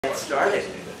get started.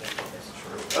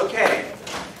 Okay,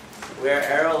 where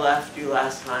Errol left you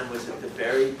last time was at the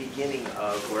very beginning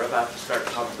of, we're about to start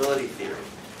probability theory.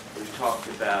 We've talked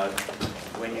about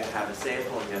when you have a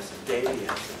sample and you have some data, you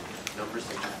have some numbers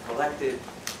that you've collected.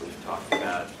 We've talked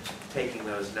about taking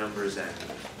those numbers and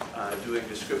doing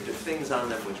descriptive things on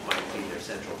them, which might be their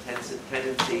central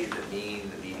tendency, the mean,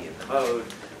 the median, the mode.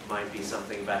 Might be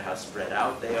something about how spread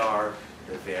out they are,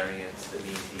 the variance, the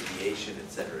mean deviation, et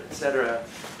cetera, et cetera.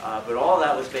 But all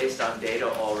that was based on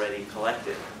data already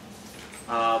collected.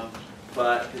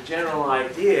 But the general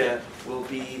idea will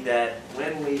be that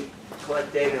when we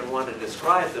collect data and want to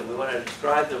describe them, we want to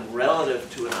describe them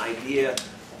relative to an idea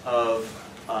of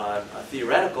a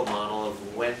theoretical model of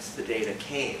whence the data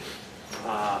came,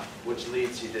 which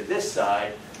leads you to this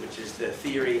side, which is the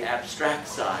theory abstract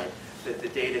side, that the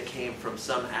data came from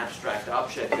some abstract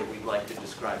object that we'd like to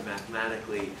describe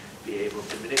mathematically, be able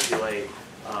to manipulate,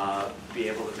 be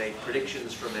able to make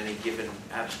predictions from any given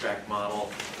abstract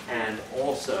model, and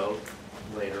also,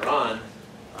 later on,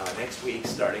 next week,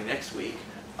 starting next week,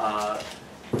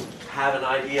 have an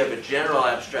idea of a general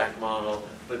abstract model,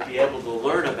 but be able to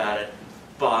learn about it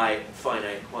by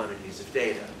finite quantities of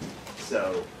data.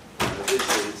 So,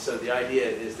 so the idea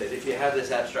is that if you have this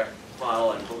abstract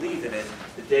model and believe in it,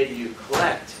 the data you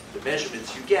collect, the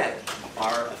measurements you get,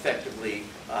 are effectively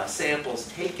samples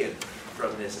taken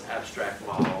from this abstract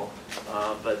model,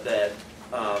 but that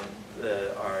our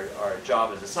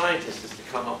job as a scientist is to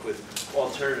come up with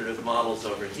alternative models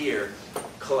over here,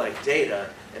 collect data,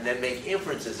 and then make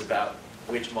inferences about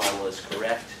which model is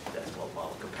correct. That's called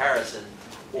model comparison.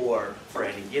 Or for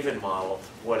any given model,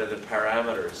 what are the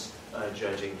parameters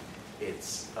judging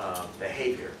its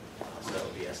behavior? So that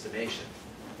would be estimation.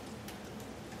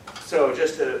 So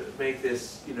just to make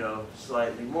this,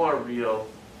 slightly more real,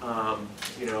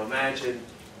 imagine,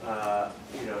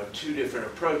 two different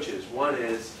approaches. One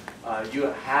is you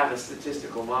have a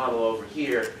statistical model over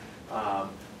here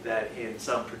that in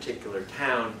some particular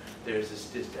town, there's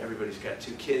this, everybody's got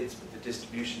 2 kids, but the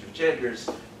distribution of genders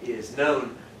is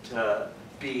known to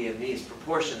be in these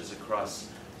proportions across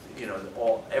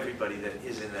everybody that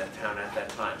is in that town at that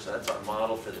time. So that's our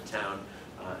model for the town.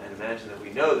 And imagine that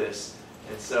we know this.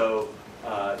 And so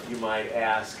you might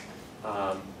ask,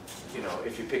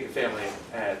 if you pick a family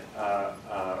at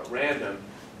random,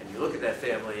 and you look at that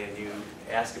family and you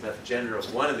ask about the gender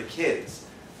of one of the kids,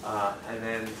 and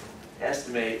then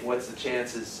estimate what's the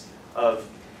chances of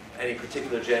any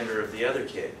particular gender of the other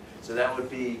kid. So that would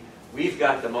be, we've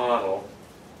got the model,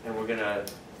 and we're going to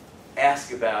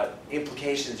ask about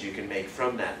implications you can make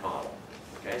from that model.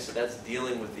 Okay, so that's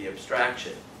dealing with the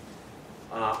abstraction.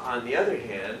 On the other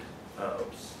hand,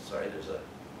 oops, sorry, there's a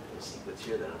sequence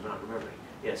here that I'm not remembering.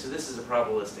 Yeah, so this is a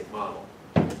probabilistic model.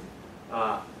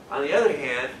 On the other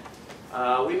hand,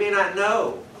 we may not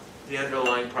know the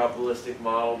underlying probabilistic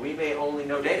model. We may only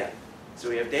know data. So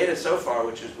we have data so far,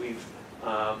 which is we've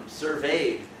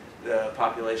surveyed the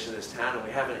population of this town, and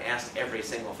we haven't asked every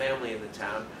single family in the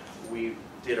town. We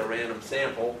did a random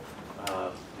sample.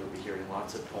 You'll be hearing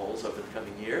lots of polls over the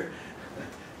coming year.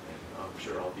 I'm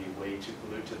sure I'll be way too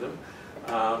glued to them.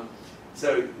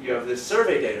 So you have this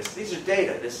survey data. So these are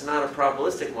data. This is not a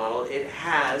probabilistic model. It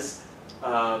has,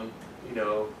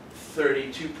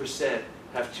 32%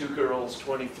 have 2 girls,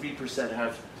 23%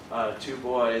 have 2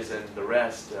 boys, and the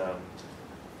rest,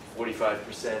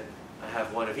 45%,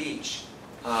 have 1 of each.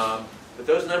 But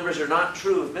those numbers are not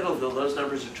true of Middleville. Those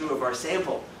numbers are true of our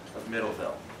sample of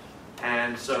Middleville.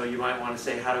 And so you might want to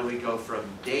say, how do we go from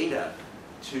data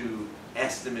to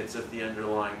estimates of the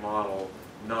underlying model,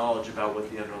 knowledge about what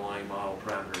the underlying model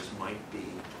parameters might be,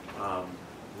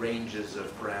 ranges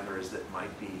of parameters that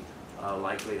might be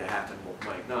likely to happen, what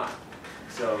might not.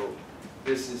 So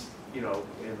this is, in the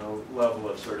level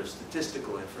of sort of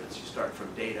statistical inference. You start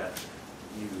from data,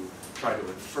 you try to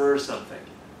infer something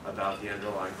about the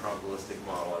underlying probabilistic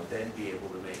model, and then be able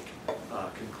to make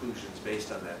conclusions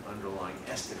based on that underlying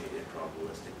estimated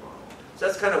probabilistic model. So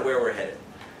that's kind of where we're headed.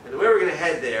 And the way we're going to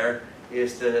head there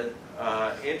is to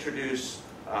introduce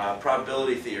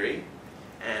probability theory.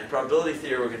 And probability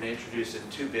theory we're going to introduce in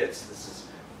 2 bits. This is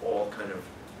all kind of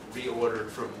reordered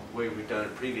from the way we've done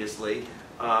it previously.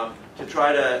 To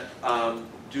try to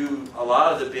do a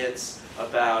lot of the bits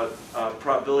about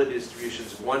probability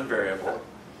distributions of one variable,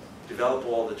 develop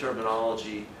all the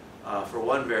terminology for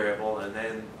one variable, and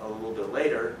then a little bit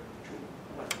later,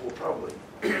 which we'll probably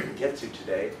get to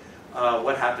today,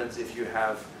 what happens if you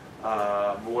have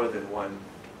more than one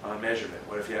measurement?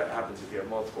 What happens if you have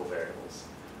multiple variables?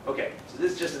 Okay, so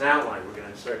this is just an outline. We're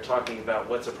going to start talking about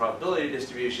what's a probability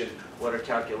distribution, what are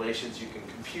calculations you can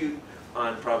compute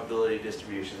on probability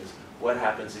distributions, what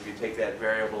happens if you take that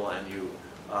variable and you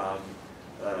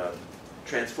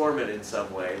transform it in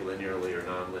some way, linearly or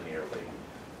non-linearly,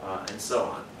 and so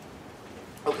on.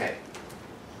 Okay.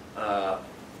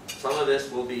 Some of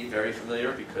this will be very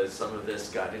familiar because some of this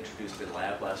got introduced in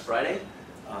lab last Friday.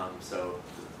 So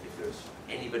if there's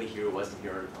anybody here who wasn't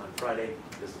here on Friday,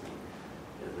 this will be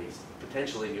at least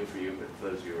potentially new for you, but for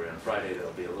those of you who are on Friday,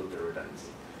 there'll be a little bit of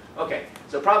redundancy. Okay,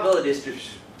 so probability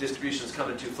distributions come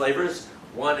in two flavors.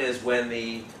 One is when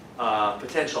the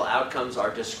potential outcomes are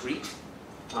discrete.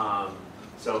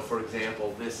 So for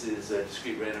example, this is a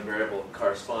discrete random variable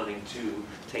corresponding to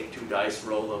take two dice,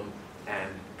 roll them, and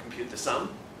compute the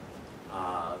sum.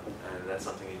 And that's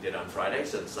something you did on Friday.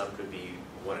 So the sum could be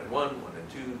 1 and 1, 1 and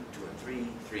 2, 2 and 3,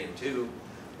 3 and 2.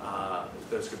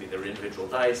 Those could be their individual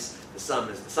dice. The sum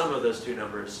is the sum of those two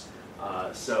numbers.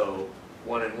 So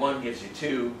 1 and 1 gives you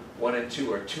 2. 1 and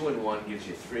 2 or 2 and 1 gives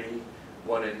you 3.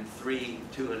 1 and 3,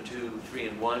 2 and 2, 3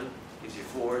 and 1 gives you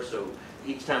 4. So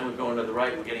each time we're going to the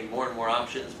right, we're getting more and more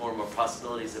options, more and more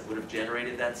possibilities that would have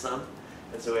generated that sum.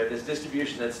 And so we have this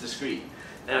distribution that's discrete.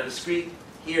 Now discrete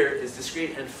here is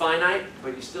discrete and finite,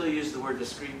 but you still use the word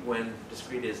discrete when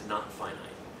discrete is not finite.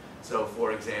 So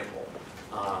for example,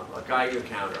 a Geiger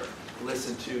counter,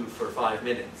 listened to for 5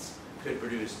 minutes, could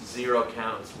produce 0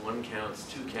 counts, 1 counts,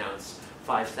 2 counts,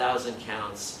 5,000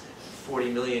 counts, 40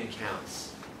 million counts.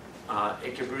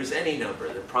 It can produce any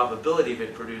number. The probability of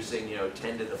it producing,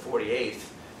 10 to the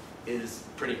 48th is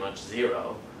pretty much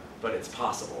 0, but it's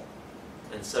possible.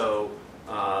 And so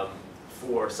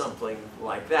for something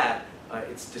like that,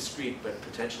 it's discrete but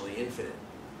potentially infinite.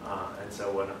 And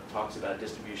so when it talks about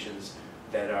distributions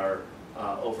that are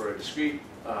over a discrete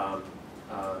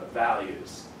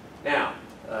values. Now,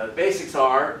 basics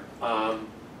are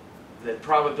that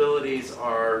probabilities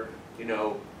are, in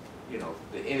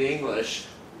English,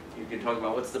 you can talk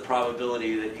about what's the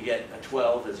probability that you get a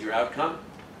 12 as your outcome.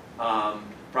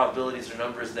 Probabilities are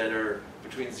numbers that are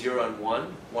between 0 and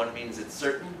 1. 1 means it's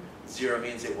certain. 0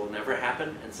 means it will never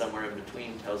happen, and somewhere in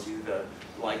between tells you the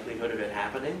likelihood of it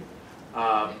happening.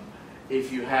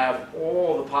 If you have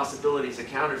all the possibilities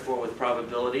accounted for with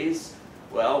probabilities,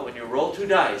 well, when you roll 2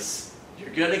 dice, you're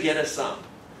going to get a sum.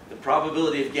 The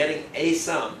probability of getting a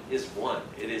sum is 1.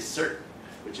 It is certain,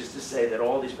 which is to say that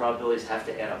all these probabilities have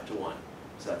to add up to 1.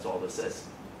 So that's all this says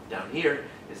down here,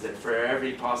 is that for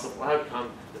every possible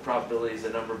outcome, the probability is a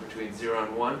number between 0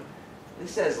 and 1.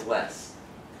 This says less.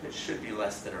 It should be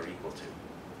less than or equal to.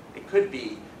 It could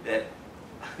be that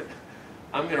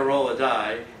I'm going to roll a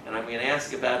die, and I'm going to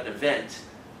ask about an event,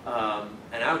 an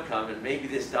outcome, and maybe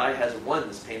this die has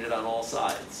 1s painted on all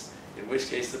sides, in which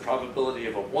case the probability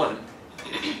of a 1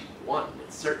 is 1.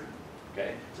 It's certain.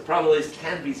 Okay? So probabilities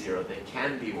can be 0. They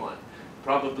can be 1.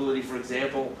 Probability, for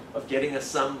example, of getting a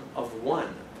sum of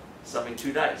 1, summing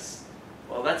 2 dice.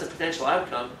 Well, that's a potential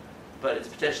outcome, but it's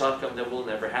a potential outcome that will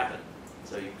never happen.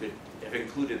 So you could have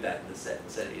included that in the set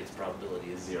and said its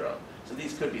probability is 0. So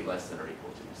these could be less than or equal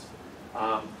to.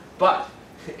 But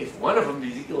if one of them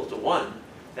is equal to 1,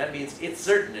 that means it's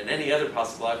certain, and any other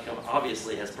possible outcome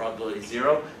obviously has probability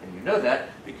 0, and you know that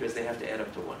because they have to add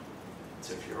up to 1.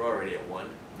 So if you're already at 1,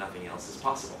 nothing else is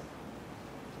possible.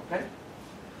 Okay?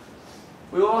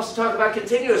 We will also talk about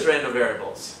continuous random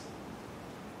variables.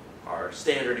 Our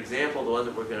standard example, the one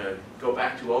that we're going to go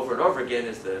back to over and over again,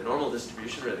 is the normal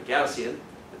distribution, or the Gaussian,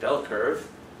 the bell curve.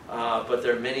 But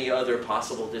there are many other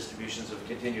possible distributions of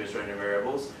continuous random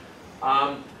variables.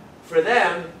 For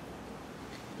them,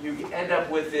 you end up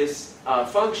with this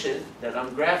function that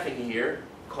I'm graphing here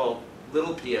called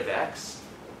little p of x.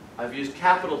 I've used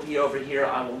capital P over here.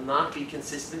 I will not be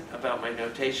consistent about my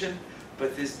notation,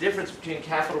 but this difference between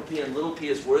capital P and little p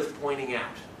is worth pointing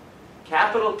out.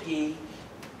 Capital P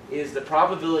is the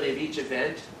probability of each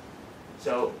event.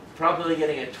 So probability of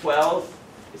getting a 12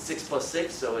 is 6 plus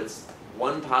 6, so it's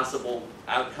one possible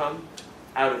outcome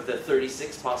out of the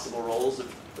 36 possible rolls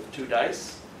of 2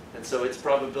 dice. And so its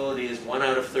probability is 1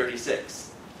 out of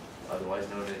 36, otherwise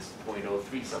known as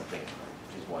 0.03 something,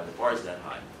 which is why the bar is that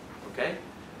high. Okay?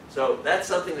 So that's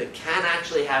something that can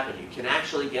actually happen. You can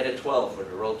actually get a 12 when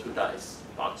you roll 2 dice,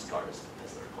 boxcars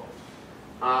as they're called.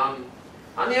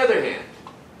 On the other hand,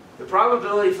 the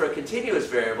probability for a continuous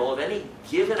variable of any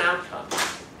given outcome,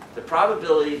 the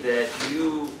probability that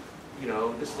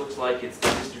this looks like it's the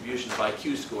distribution of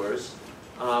IQ scores,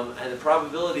 and the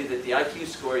probability that the IQ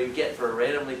score you get for a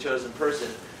randomly chosen person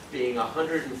being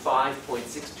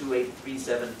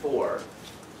 105.628374,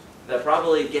 the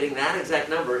probability of getting that exact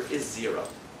number is 0,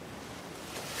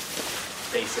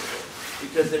 basically,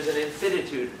 because there's an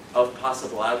infinitude of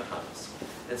possible outcomes.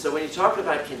 And so when you talk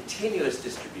about continuous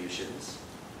distributions,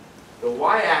 the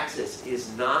y-axis is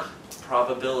not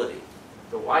probability.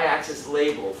 The y-axis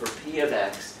label for P of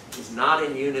x is not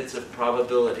in units of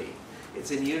probability.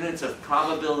 It's in units of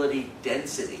probability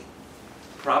density.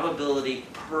 Probability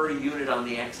per unit on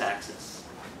the x-axis.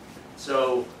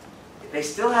 So they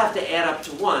still have to add up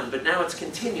to 1, but now it's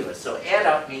continuous. So add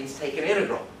up means take an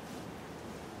integral.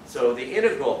 So the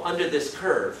integral under this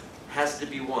curve has to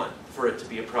be 1 for it to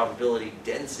be a probability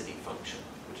density function,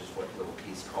 which is what little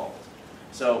p is called.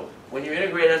 So when you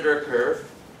integrate under a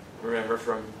curve, remember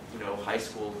from high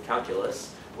school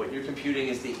calculus, what you're computing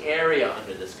is the area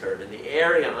under this curve, and the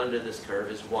area under this curve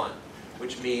is 1,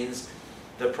 which means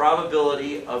the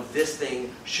probability of this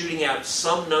thing shooting out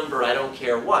some number, I don't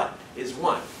care what, is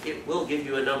 1. It will give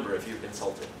you a number if you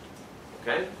consult it.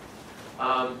 Okay?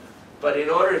 But in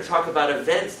order to talk about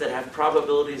events that have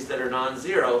probabilities that are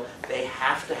non-zero, they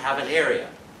have to have an area.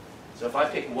 So if I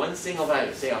pick one single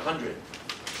value, say 100,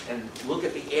 and look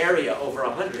at the area over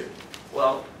 100,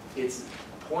 well, it's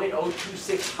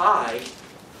 0.026 high,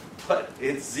 but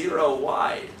it's 0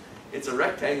 wide. It's a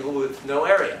rectangle with no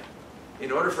area.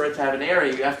 In order for it to have an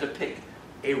area, you have to pick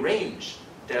a range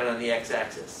down on the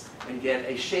x-axis and get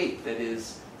a shape that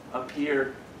is up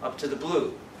here, up to the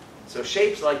blue. So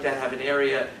shapes like that have an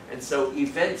area, and so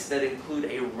events that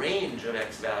include a range of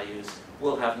x values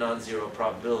will have non-zero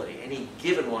probability. Any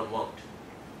given one won't.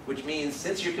 Which means,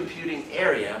 since you're computing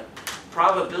area,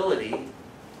 probability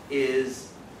is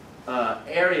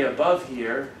area above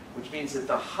here, which means that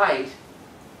the height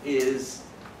is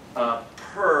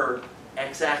per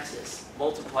x-axis.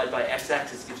 Multiplied by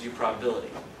x-axis gives you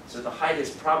probability. So the height is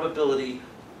probability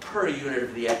per unit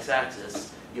of the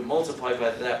x-axis. You multiply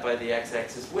that by the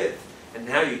x-axis width, and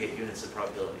now you get units of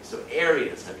probability. So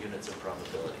areas have units of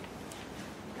probability.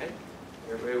 Okay?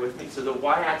 Everybody with me? So the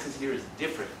y-axis here is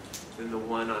different than the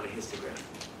one on a histogram.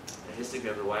 A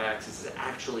histogram, the y-axis is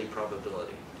actually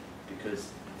probability, because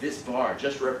this bar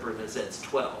just represents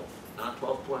 12, not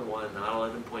 12.1, not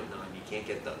 11.9. You can't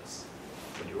get those.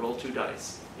 When you roll 2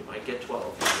 dice, you might get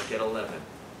 12, you might get 11.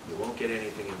 You won't get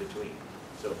anything in between.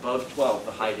 So above 12,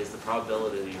 the height is the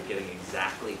probability that you're getting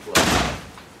exactly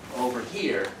 12. Over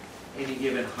here, any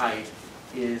given height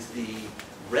is the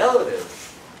relative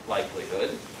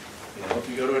likelihood. If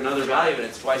you go to another value and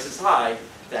it's twice as high,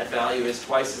 that value is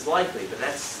twice as likely. But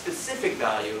that specific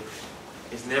value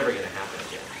is never going to happen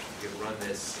again. You can run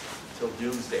this till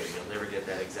doomsday. You'll never get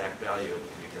that exact value.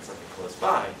 You get something close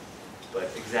by. But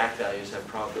exact values have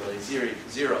probability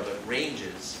 0, but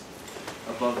ranges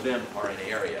above them are an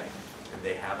area, and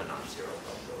they have a non-zero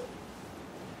probability.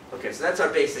 Okay, so that's our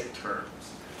basic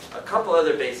terms. A couple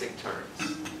other basic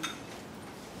terms.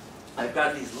 I've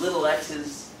got these little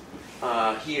x's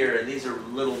here, and these are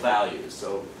little values.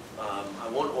 So I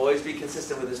won't always be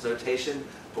consistent with this notation,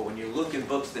 but when you look in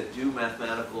books that do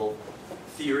mathematical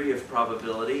theory of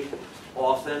probability,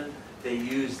 often they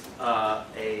use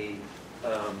a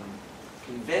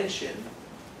convention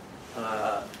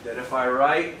that if I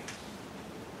write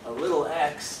a little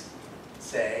x,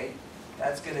 say,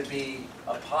 that's going to be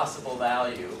a possible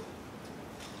value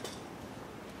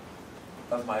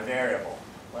of my variable.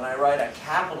 When I write a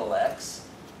capital X,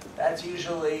 that's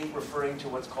usually referring to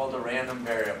what's called a random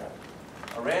variable.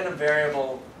 A random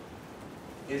variable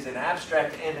is an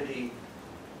abstract entity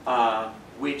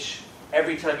which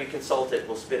every time you consult it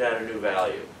will spit out a new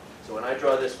value. So when I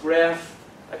draw this graph,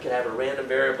 I can have a random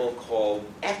variable called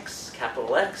x,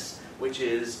 capital X, which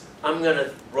is, I'm going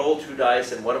to roll 2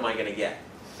 dice and what am I going to get?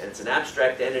 And it's an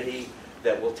abstract entity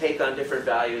that will take on different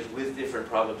values with different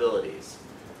probabilities.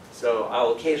 So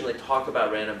I'll occasionally talk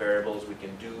about random variables. We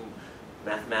can do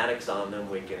mathematics on them.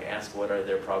 We can ask what are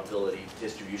their probability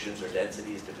distributions or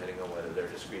densities, depending on whether they're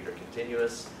discrete or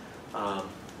continuous.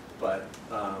 But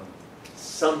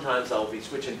sometimes I'll be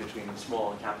switching between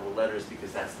small and capital letters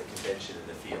because that's the convention in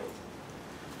the field.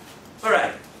 All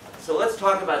right, so let's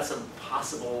talk about some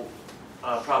possible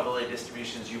probability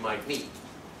distributions you might meet.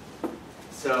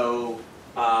 So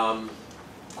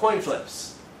coin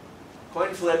flips.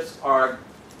 Coin flips are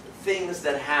things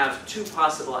that have 2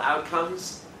 possible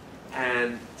outcomes,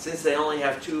 and since they only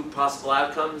have 2 possible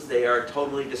outcomes, they are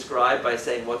totally described by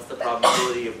saying what's the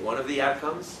probability of one of the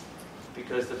outcomes,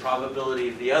 because the probability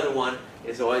of the other one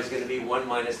is always going to be 1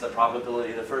 minus the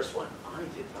probability of the first one. I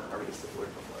did not erase the board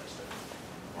before I started.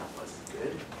 That wasn't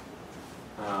good.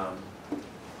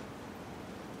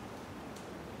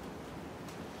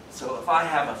 So if I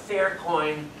have a fair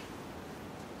coin,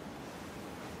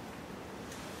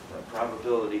 the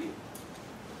probability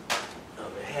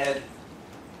of a head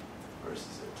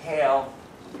versus a tail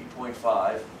would be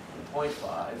 0.5 and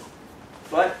 0.5.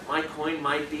 But my coin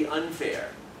might be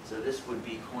unfair. So this would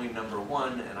be coin number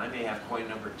 1, and I may have coin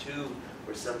number 2,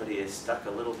 where somebody has stuck a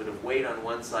little bit of weight on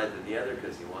one side than the other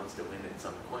because he wants to win in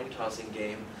some coin tossing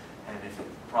game. And if the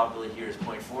probability here is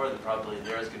 0.4, the probability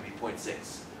there is going to be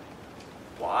 0.6.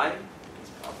 Why? Because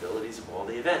probabilities of all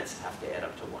the events have to add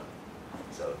up to 1.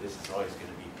 So this is always going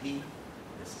to be P, and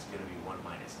this is going to be 1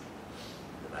 minus P,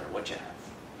 no matter what you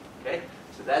have. Okay?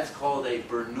 So that's called a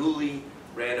Bernoulli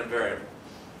random variable,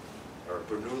 or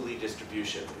Bernoulli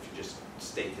distribution, if you just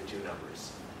state the two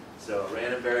numbers. So a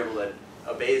random variable that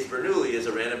obeys Bernoulli is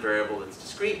a random variable that's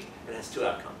discrete and has 2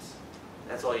 outcomes.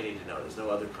 That's all you need to know. There's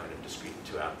no other kind of discrete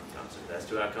 2 outcomes. If it has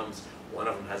 2 outcomes, one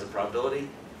of them has a probability,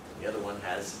 and the other one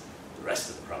has the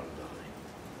rest of the probability.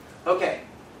 Okay,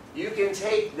 you can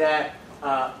take that,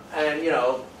 and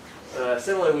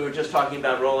similarly, we were just talking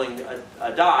about rolling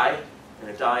a die, and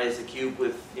a die is a cube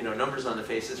with numbers on the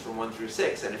faces from 1 through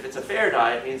 6. And if it's a fair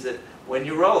die, it means that when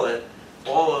you roll it,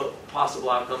 all the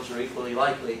possible outcomes are equally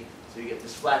likely. So you get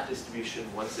this flat distribution: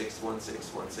 1, 6, 1,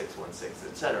 6, 1, 6, 1, 6,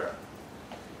 etc.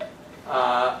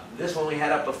 This one we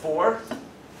had up before,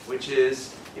 which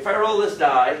is if I roll this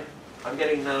die, I'm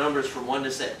getting the numbers from 1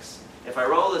 to 6. If I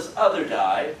roll this other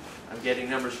die, I'm getting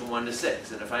numbers from 1 to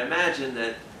 6. And if I imagine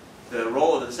that the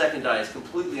roll of the second die is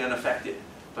completely unaffected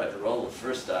by the roll of the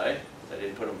first die, I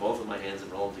didn't put them both in my hands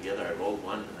and roll them together. I rolled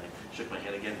one, and I shook my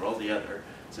hand again, rolled the other.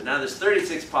 So now there's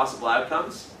 36 possible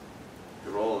outcomes: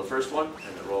 the roll of the first one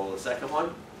and the roll of the second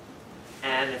one.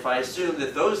 And if I assume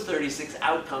that those 36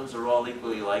 outcomes are all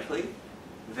equally likely,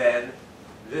 then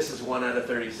this is 1 out of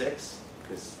 36,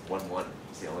 because 1, 1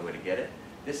 is the only way to get it.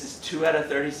 This is 2 out of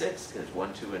 36, because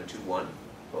 1, 2, and 2, 1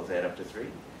 both add up to 3.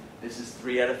 This is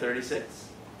 3 out of 36,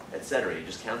 etc. You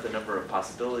just count the number of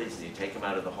possibilities and you take them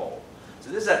out of the whole.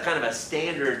 So this is a kind of a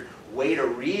standard way to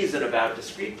reason about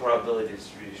discrete probability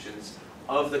distributions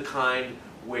of the kind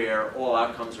where all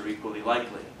outcomes are equally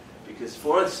likely. Because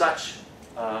for such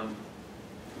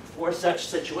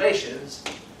situations,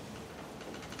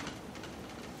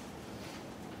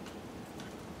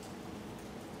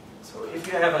 so if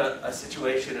you have a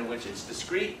situation in which it's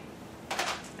discrete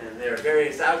and there are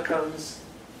various outcomes,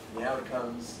 the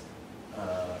outcomes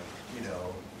are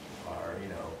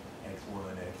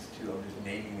x1, x2. I'm just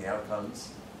naming the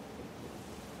outcomes.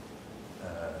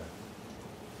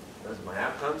 Those are my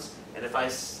outcomes. And if I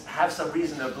have some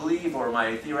reason to believe, or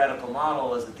my theoretical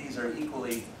model is that these are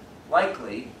equally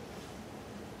likely,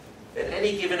 then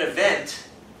any given event,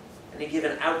 any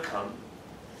given outcome,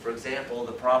 for example,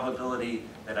 the probability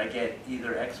that I get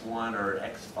either x1 or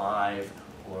x5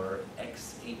 or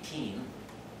x18,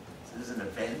 so this is an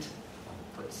event,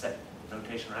 I'll put set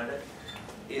notation around it,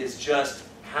 is just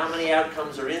how many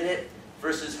outcomes are in it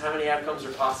versus how many outcomes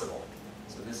are possible.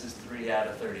 So this is 3 out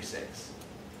of 36.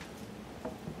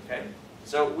 Okay?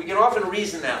 So we can often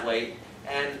reason that way,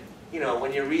 and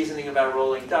when you're reasoning about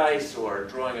rolling dice or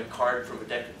drawing a card from a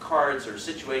deck of cards or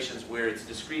situations where it's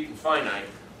discrete and finite,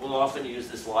 we'll often use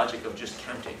this logic of just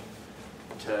counting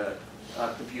to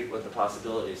compute what the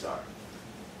possibilities are.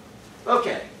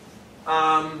 Okay.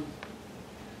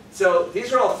 So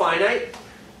these are all finite.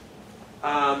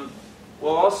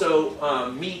 We'll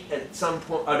also meet at some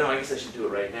point. Oh no, I guess I should do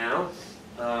it right now.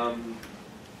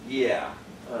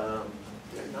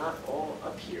 They're not all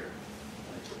up here.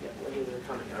 I forget whether they're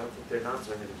coming. I don't think they're not,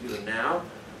 so I'm going to do them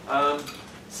now.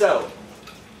 So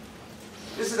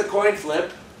this is the coin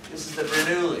flip. This is the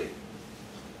Bernoulli.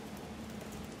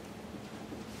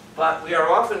 But we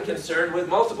are often concerned with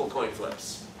multiple coin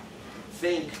flips.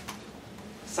 Think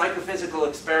psychophysical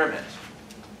experiment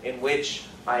in which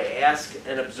I ask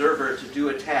an observer to do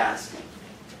a task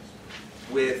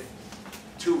with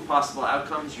 2 possible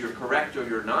outcomes: you're correct or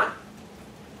you're not,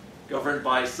 governed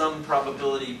by some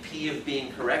probability P of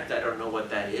being correct. I don't know what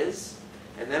that is.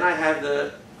 And then I have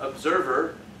the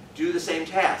observer do the same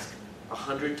task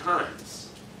 100 times.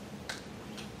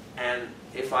 And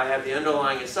if I have the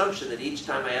underlying assumption that each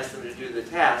time I ask them to do the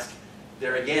task,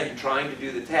 they're again trying to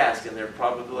do the task and their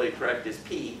probability correct is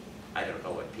P, I don't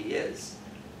know what P is.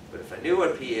 But if I knew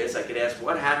what P is, I could ask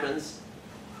what happens,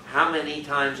 how many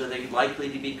times are they likely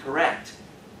to be correct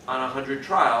on 100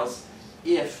 trials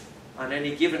if on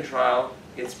any given trial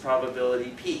it's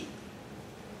probability P.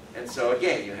 And so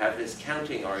again, you have this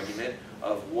counting argument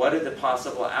of what are the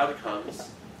possible outcomes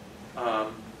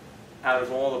out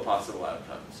of all the possible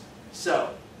outcomes.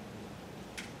 So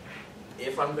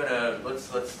if I'm going to,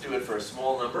 let's do it for a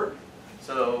small number.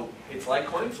 So it's like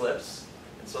coin flips.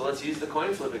 And so let's use the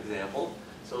coin flip example.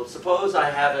 So suppose I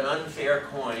have an unfair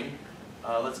coin.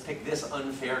 Let's pick this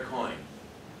unfair coin.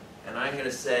 And I'm going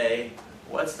to say,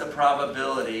 what's the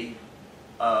probability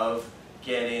of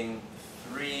getting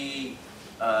 3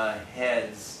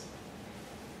 heads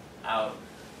out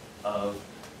of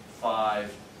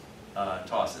 5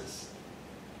 tosses.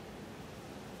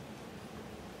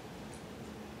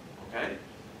 Okay?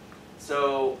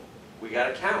 So we got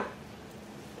to count.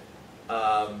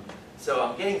 So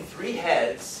I'm getting 3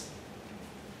 heads,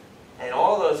 and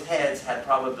all those heads had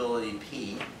probability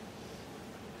P.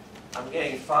 I'm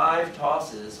getting 5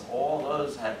 tosses, all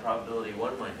those had probability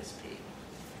 1 minus P.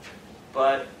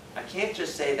 But I can't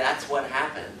just say that's what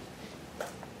happened,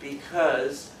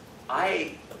 because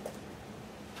I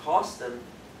tossed them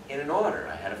in an order.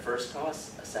 I had a first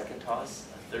toss, a second toss,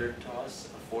 a third toss,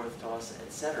 a fourth toss,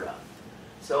 etc.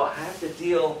 So I have to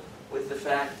deal with the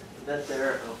fact that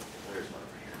they're, oh, there's one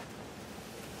over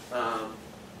here.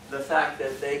 The fact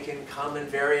that they can come in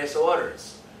various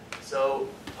orders. So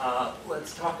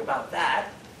let's talk about that,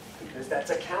 because that's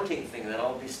a counting thing that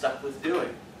I'll be stuck with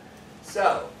doing.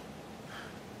 So,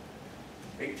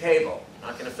 big table.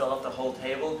 Not going to fill up the whole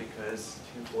table because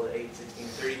 2, 4, 8, 16,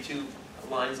 32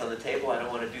 lines on the table. I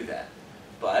don't want to do that.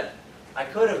 But I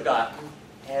could have gotten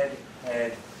head,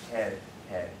 head, head,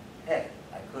 head, head.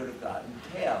 I could have gotten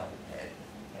tail, head,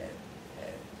 head,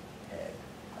 head, head.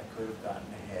 I could have gotten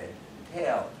head,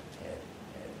 tail, head,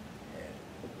 head,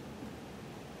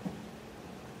 head.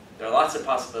 There are lots of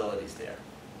possibilities there.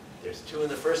 There's 2 in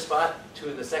the first spot, 2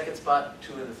 in the second spot,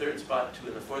 2 in the third spot, 2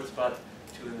 in the fourth spot,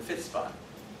 2 in the fifth spot.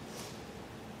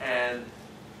 And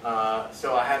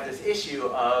so I have this issue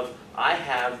of, I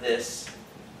have this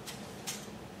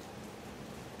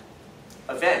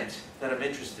event that I'm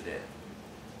interested in.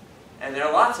 And there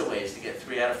are lots of ways to get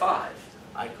 3 out of 5.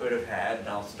 I could have had, and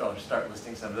I'll start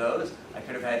listing some of those, I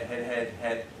could have had head, head,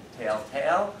 head, tail,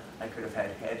 tail. I could have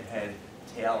had head, head,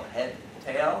 tail, head,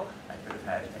 tail. I could have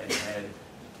had head, head,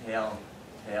 tail,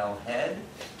 tail, head,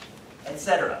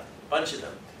 etc. Bunch of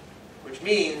them. Which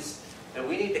means that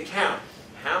we need to count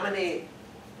how many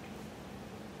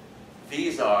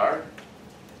these are,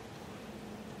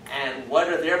 and what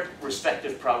are their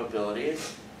respective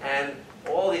probabilities, and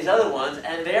all these other ones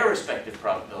and their respective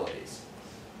probabilities.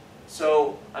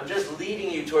 So I'm just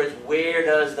leading you towards where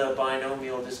does the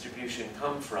binomial distribution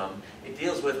come from. It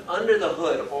deals with under the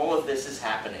hood, all of this is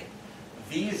happening.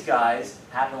 These guys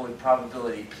happen with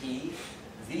probability P.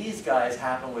 These guys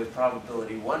happen with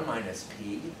probability 1 minus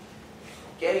P.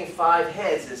 Getting 5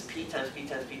 heads is P times P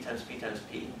times P times P times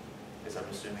P, because I'm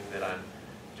assuming that I'm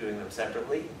doing them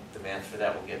separately. The math for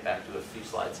that we'll get back to a few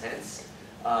slides hence.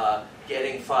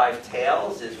 Getting 5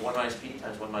 tails is 1 minus P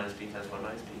times 1 minus P times 1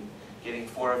 minus P. Getting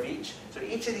 4 of each. So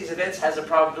each of these events has a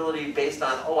probability based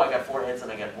on, oh, I got 4 heads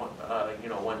and I got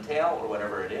 1 tail, or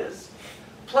whatever it is.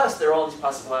 Plus, there are all these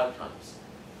possible outcomes.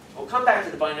 We'll come back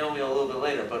to the binomial a little bit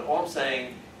later, but all I'm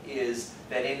saying is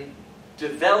that in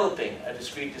developing a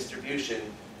discrete distribution,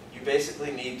 you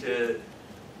basically need to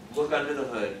look under the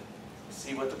hood,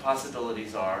 see what the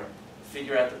possibilities are,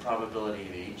 figure out the probability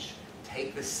of each,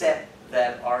 take the set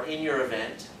that are in your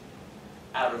event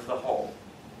out of the whole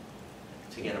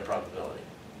to get a probability.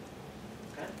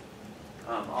 Okay?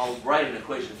 I'll write an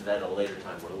equation for that at a later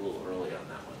time. We're a little early on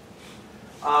that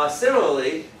one.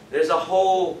 Similarly, there's a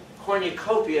whole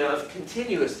cornucopia of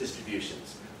continuous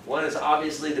distributions. One is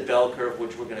obviously the bell curve,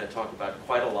 which we're going to talk about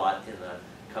quite a lot in the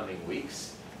coming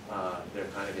weeks. They're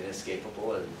kind of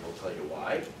inescapable, and we'll tell you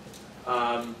why.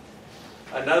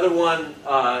 Another one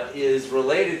is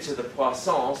related to the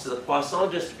Poisson. So the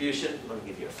Poisson distribution, let me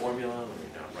give you a formula. Let me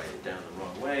not write it down the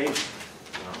wrong way.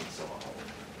 So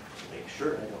I'll make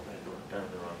sure I don't write it down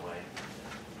the wrong way.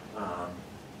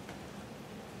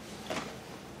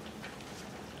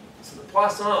 So the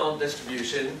Poisson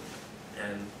distribution,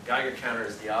 and Geiger counter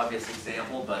is the obvious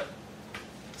example, but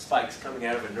spikes coming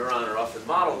out of a neuron are often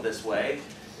modeled this way,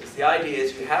 is the idea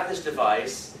is you have this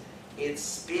device, it's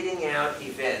spitting out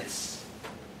events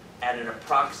at an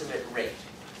approximate rate.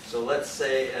 So let's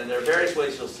say, and there are various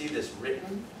ways you'll see this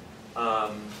written,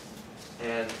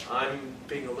 and I'm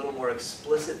being a little more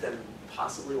explicit than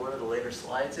possibly one of the later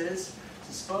slides is.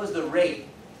 So suppose the rate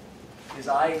is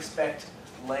I expect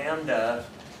lambda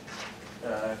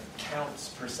counts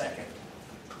per second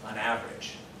on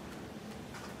average.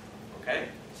 Okay?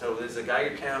 So there's a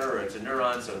Geiger counter, or it's a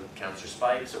neuron, so it counts your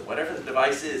spikes, or whatever the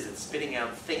device is that's spitting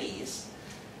out thingies.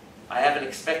 I have an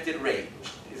expected rate,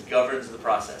 which governs the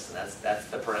process, and that's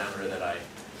the parameter that I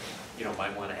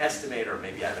might want to estimate, or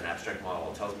maybe I have an abstract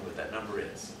model that tells me what that number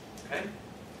is. Okay?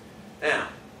 Now,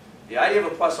 the idea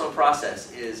of a Poisson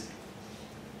process is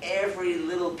every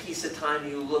little piece of time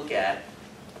you look at,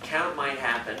 a count might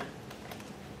happen,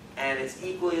 and it's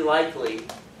equally likely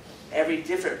every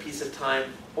different piece of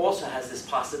time also has this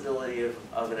possibility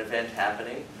of an event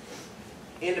happening.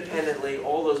 Independently,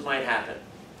 all those might happen.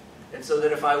 And so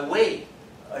that if I wait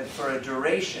for a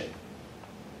duration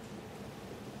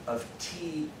of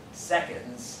t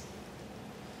seconds,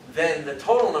 then the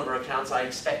total number of counts I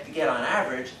expect to get on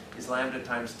average is lambda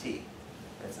times t.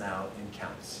 That's now in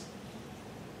counts.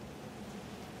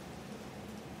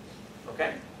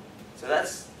 Okay? So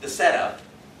that's the setup.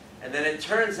 And then it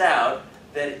turns out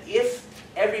that if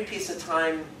every piece of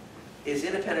time is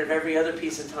independent of every other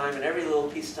piece of time, and every little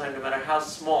piece of time, no matter how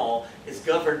small, is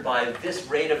governed by this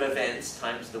rate of events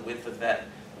times the width of that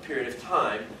period of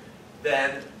time,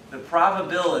 then the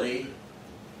probability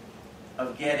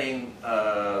of getting,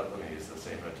 let me use the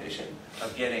same notation,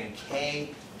 of getting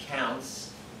k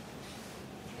counts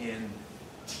in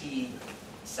t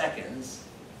seconds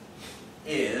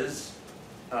is,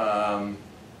 here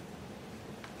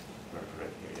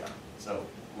you go. So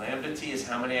lambda t is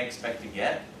how many I expect to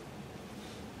get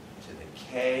to the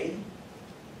k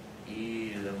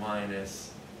e to the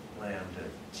minus lambda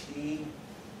t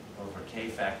over k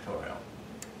factorial.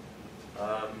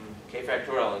 K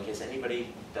factorial, in case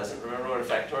anybody doesn't remember what a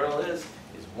factorial is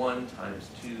 1 times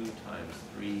 2 times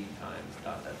 3 times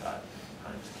dot dot dot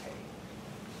times k.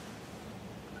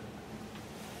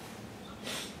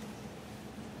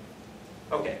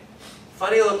 Okay,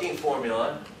 funny looking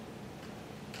formula,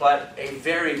 but a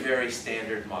very, very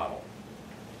standard model.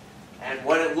 And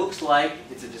what it looks like,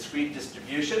 it's a discrete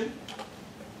distribution.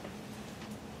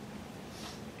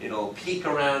 It'll peak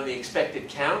around the expected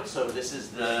count, so this is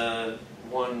the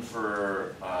one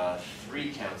for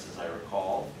 3 counts, as I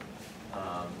recall.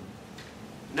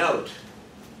 Note,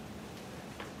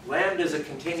 lambda is a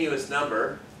continuous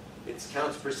number. It's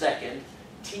counts per second.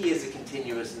 T is a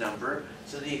continuous number.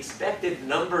 So the expected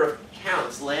number of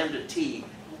counts, lambda t,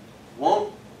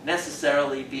 won't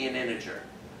necessarily be an integer.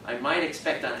 I might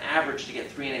expect on average to get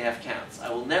 3.5 counts. I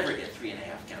will never get 3.5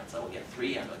 counts. I will get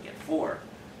 3, I will get 4.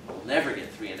 I will never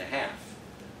get 3.5.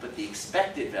 But the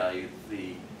expected value,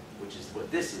 which is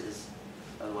what this is,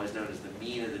 otherwise known as the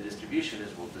mean of the distribution,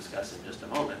 as we'll discuss in just a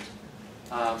moment,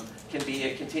 can be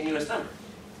a continuous number.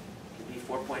 It can be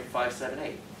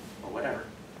 4.578 or whatever.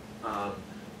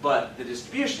 But the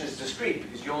distribution is discrete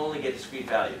because you only get discrete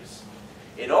values.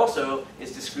 It also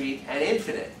is discrete and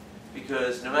infinite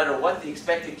because no matter what the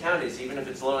expected count is, even if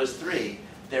it's low as 3,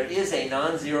 there is a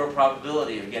non-zero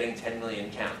probability of getting 10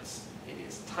 million counts. It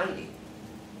is tiny,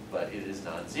 but it is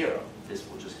non-zero. This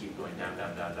will just keep going down,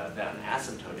 down, down, down, down,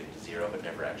 asymptoting to 0, but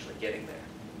never actually getting there.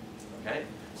 Okay?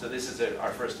 So this is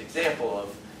our first example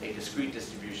of a discrete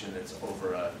distribution that's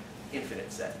over an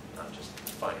infinite set, not just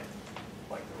finite,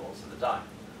 like the rolls of the die.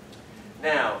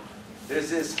 Now, there's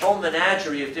this whole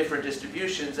menagerie of different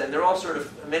distributions, and they're all sort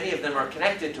of, many of them are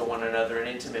connected to one another in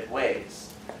intimate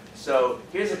ways. So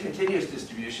here's a continuous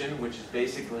distribution, which is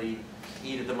basically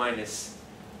e to the minus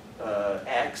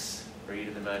x, or e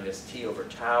to the minus t over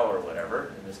tau, or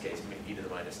whatever. In this case, e to the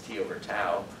minus t over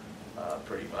tau,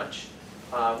 pretty much,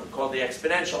 called the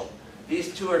exponential.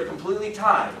 These two are completely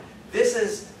tied. This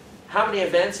is how many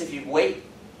events if you wait,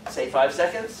 say, 5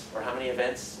 seconds, or how many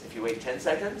events if you wait 10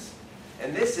 seconds.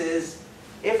 And this is,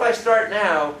 if I start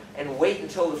now and wait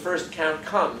until the first count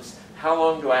comes, how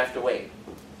long do I have to wait?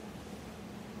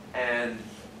 And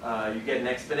you get an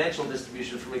exponential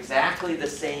distribution from exactly the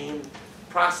same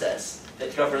process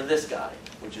that governed this guy,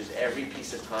 which is every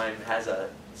piece of time has a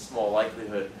small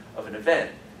likelihood of an event.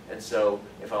 And so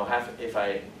the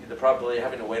probability of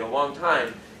having to wait a long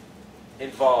time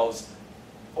involves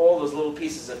all those little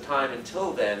pieces of time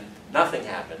until then, nothing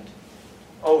happened.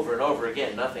 Over and over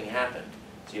again, nothing happened.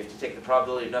 So you have to take the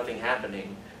probability of nothing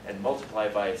happening and multiply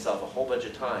by itself a whole bunch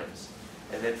of times.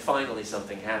 And then finally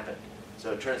something happened.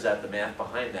 So it turns out the math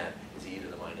behind that is e to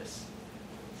the minus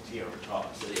t over tau.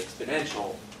 So the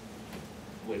exponential,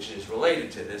 which is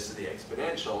related to this, so the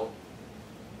exponential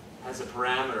has a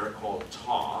parameter called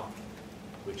tau,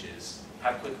 which is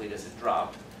how quickly does it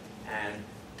drop. And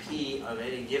p of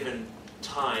any given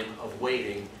time of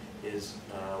waiting is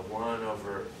 1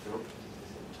 over...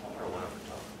 or 1 over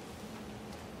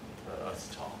tau. It's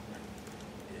tau.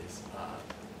 Is,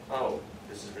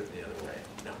 this is written the other way.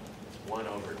 No, it's 1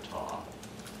 over tau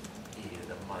e to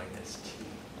the minus t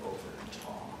over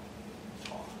tau.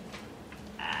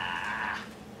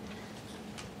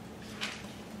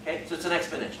 Okay, so it's an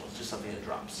exponential. It's just something that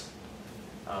drops.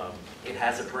 It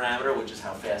has a parameter, which is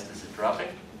how fast is it dropping.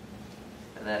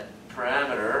 And that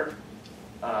parameter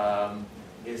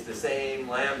is the same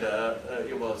lambda,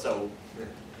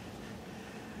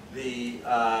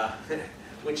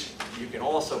 which you can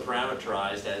also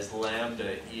parameterize as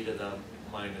lambda e to the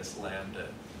minus lambda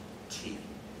t.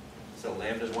 So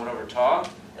lambda is 1 over tau,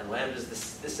 and lambda is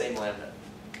the same lambda.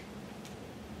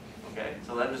 Okay,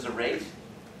 so lambda is a rate,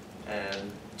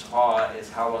 and tau is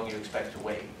how long you expect to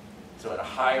wait. So at a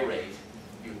high rate,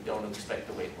 you don't expect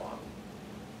to wait long.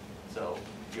 So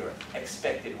your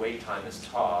expected wait time is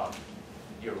tau,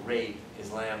 your rate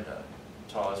is lambda.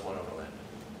 Tau is 1 over lambda.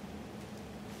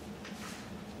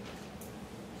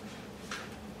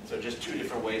 So just two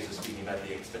different ways of speaking about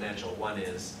the exponential. One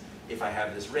is, if I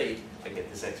have this rate, I get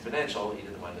this exponential, e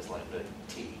to the minus lambda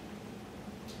t.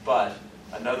 But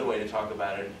another way to talk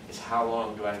about it is how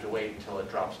long do I have to wait until it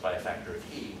drops by a factor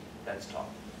of e? That's tau.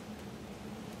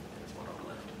 That's 1 over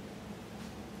lambda.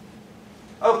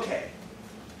 Okay.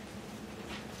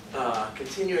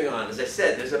 Continuing on, as I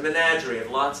said, there's a menagerie of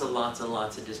lots and lots and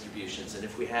lots of distributions. And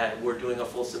if we're doing a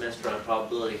full semester on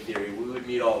probability theory, we would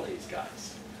meet all these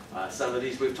guys. Some of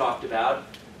these we've talked about.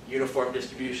 Uniform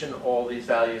distribution, all these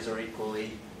values are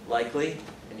equally likely.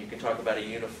 And you can talk about a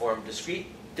uniform discrete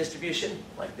distribution,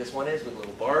 like this one is with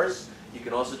little bars. You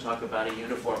can also talk about a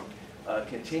uniform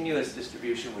continuous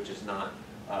distribution, which is not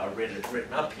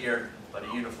written up here, but a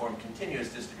uniform continuous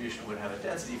distribution would have a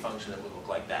density function that would look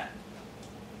like that.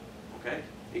 Okay?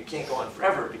 It can't go on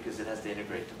forever because it has to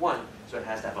integrate to 1, so it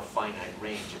has to have a finite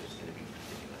range if it's going to be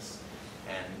continuous.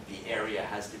 And the area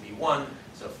has to be 1,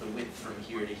 so if the width from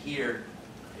here to here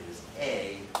is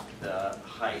a, the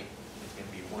height is going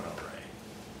to be 1 over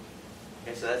a.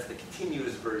 Okay, so that's the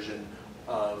continuous version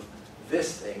of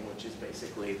this thing, which is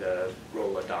basically the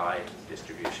roll-a-die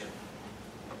distribution,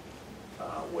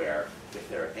 where if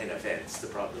there are n events, the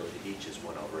probability of each is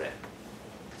 1 over n,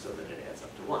 so that it adds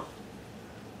up to 1.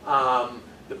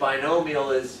 The binomial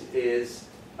is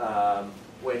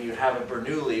when you have a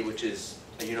Bernoulli, which is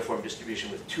a uniform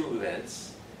distribution with 2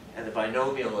 events, and the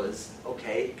binomial is,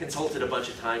 okay, consult it a bunch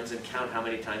of times and count how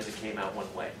many times it came out one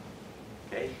way.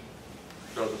 Okay?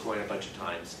 Throw the coin a bunch of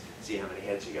times, see how many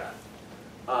heads you got.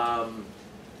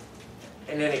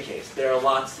 In any case, there are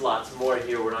lots more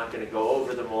here. We're not going to go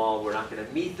over them all. We're not going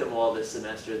to meet them all this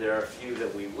semester. There are a few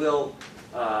that we will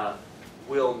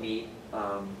meet.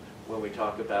 When we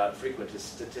talk about frequent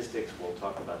statistics, we'll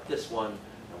talk about this one,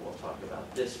 and we'll talk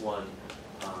about this one.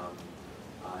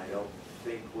 I don't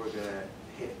think we're going to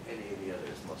hit any of the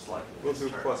others, most likely. We'll do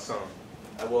Poisson.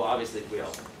 Well, obviously,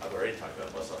 I've already talked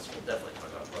about Poisson, so we'll definitely talk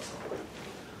about Poisson.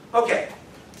 Okay,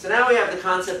 so now we have the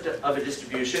concept of a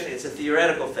distribution. It's a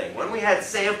theoretical thing. When we had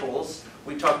samples,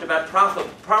 we talked about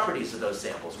properties of those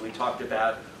samples. We talked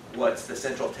about what's the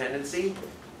central tendency,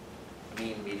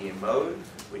 mean, median, mode.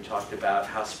 We talked about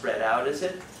how spread out is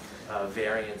it,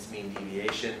 variance, mean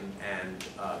deviation, and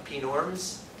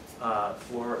p-norms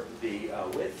for the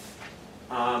width.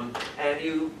 And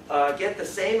you get the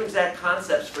same exact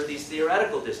concepts for these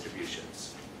theoretical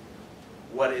distributions.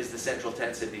 What is the central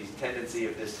tendency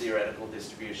of this theoretical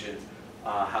distribution?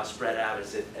 How spread out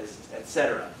is it,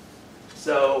 etc.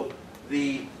 So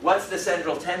what's the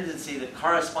central tendency that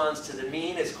corresponds to the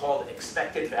mean is called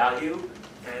expected value.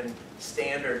 And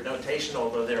standard notation,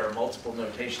 although there are multiple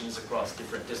notations across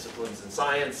different disciplines in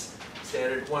science,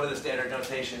 one of the standard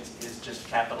notations is just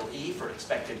capital E for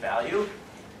expected value.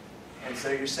 And so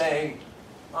you're saying,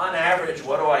 on average,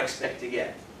 what do I expect to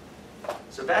get?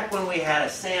 So back when we had a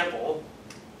sample,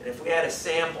 and if we had a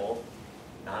sample,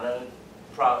 not a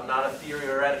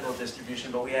theoretical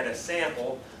distribution, but we had a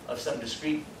sample of some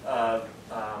discrete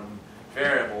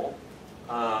variable,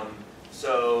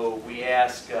 so we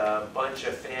ask a bunch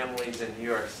of families in New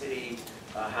York City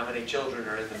how many children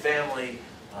are in the family.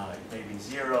 Maybe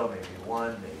 0, maybe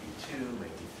 1, maybe 2,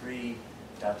 maybe 3,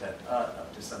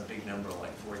 up to some big number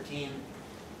like 14,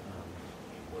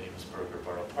 Williamsburg or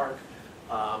Borough Park.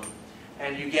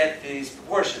 And you get these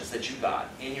proportions that you got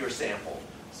in your sample.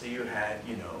 So you had,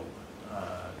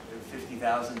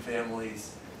 50,000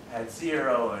 families had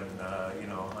 0, and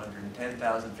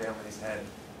 110,000 families had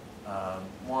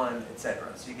 1,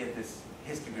 etc. So you get this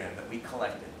histogram that we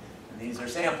collected. And these are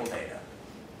sample data.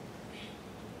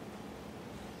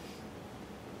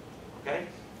 Okay?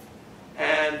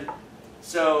 And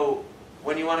so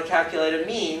when you want to calculate a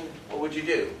mean, what would you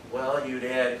do? Well, you'd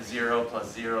add 0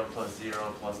 plus 0 plus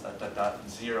 0 plus ...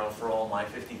 0 for all my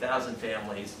 50,000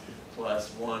 families,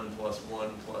 plus 1 plus 1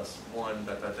 plus 1 ...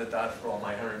 for all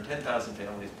my 110,000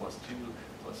 families, plus 2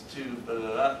 plus 2, blah,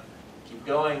 blah, blah. Keep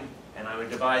going, and I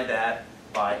would divide that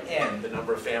by n, the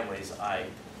number of families I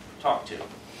talk to.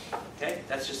 Okay?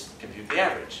 That's just compute the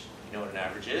average. You know what an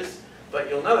average is. But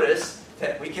you'll notice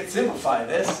that we can simplify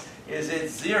this. Is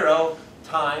it's 0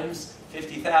 times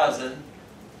 50,000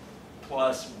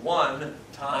 plus 1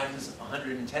 times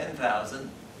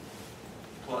 110,000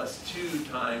 plus 2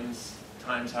 times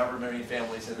however many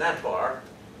families in that bar.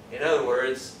 In other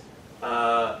words,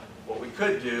 what we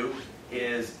could do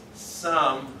is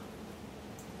sum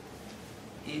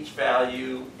each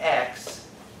value x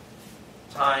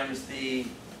times the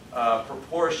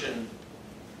proportion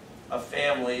of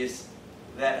families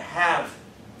that have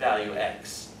value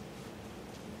x.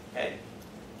 Okay?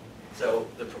 So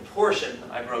the proportion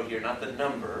I wrote here, not the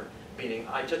number, meaning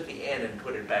I took the n and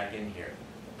put it back in here.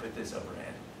 I put this over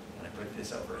n, and I put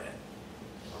this over n.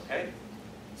 Okay?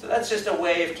 So that's just a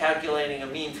way of calculating a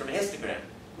mean from a histogram.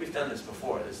 We've done this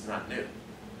before. This is not new.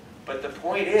 But the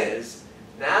point is,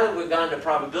 now that we've gone to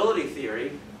probability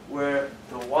theory, where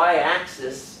the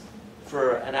y-axis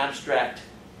for an abstract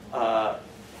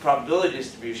probability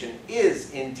distribution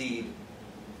is indeed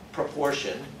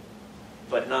proportion,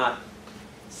 but not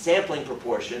sampling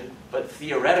proportion, but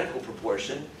theoretical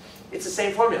proportion, it's the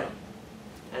same formula.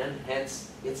 And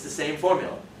hence, it's the same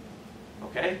formula.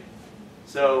 Okay?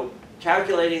 So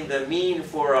calculating the mean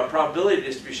for a probability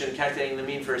distribution and calculating the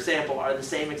mean for a sample are the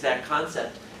same exact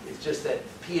concept. It's just that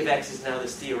P of x is now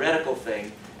this theoretical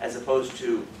thing, as opposed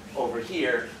to over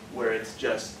here, where it's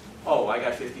just, oh, I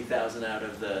got 50,000 out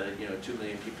of the 2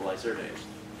 million people I surveyed.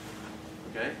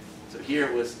 Okay? So here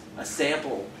it was a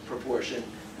sample proportion.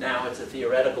 Now it's a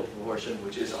theoretical proportion,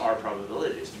 which is our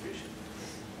probability distribution.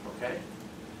 Okay?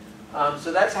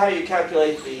 So that's how you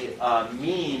calculate the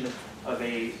mean of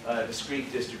a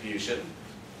discrete distribution.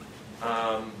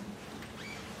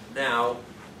 Now,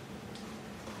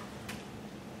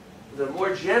 the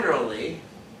more generally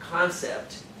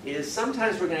concept is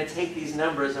sometimes we're going to take these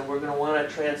numbers and we're going to want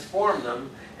to transform them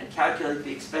and calculate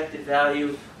the expected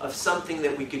value of something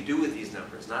that we could do with these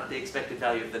numbers. Not the expected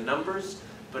value of the numbers,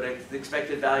 but the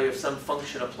expected value of some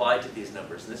function applied to these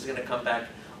numbers. And this is going to come back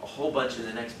a whole bunch in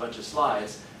the next bunch of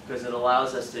slides, because it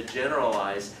allows us to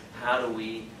generalize how do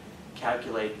we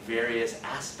calculate various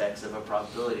aspects of a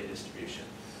probability distribution.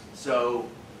 So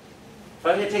if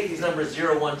I'm going to take these numbers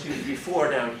 0, 1, 2, 3,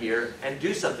 4 down here and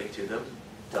do something to them,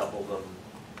 double them,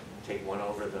 take 1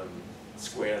 over them,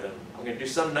 square them, I'm going to do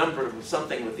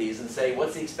something with these and say,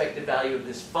 what's the expected value of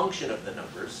this function of the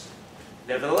numbers?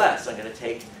 Nevertheless, I'm going to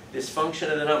take this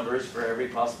function of the numbers for every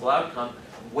possible outcome,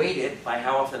 weight it by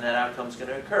how often that outcome is going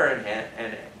to occur,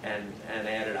 and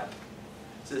add it up.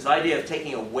 So this idea of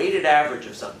taking a weighted average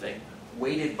of something,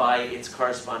 weighted by its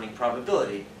corresponding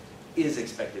probability, is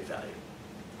expected value.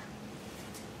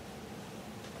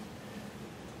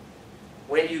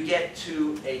 When you get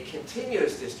to a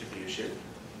continuous distribution,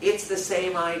 it's the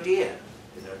same idea.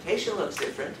 The notation looks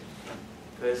different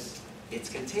because it's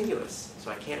continuous.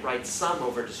 So I can't write sum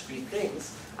over discrete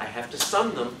things. I have to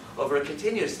sum them over a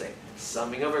continuous thing.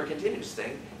 Summing over a continuous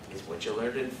thing is what you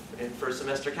learned in first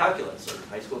semester calculus or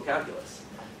high school calculus.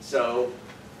 So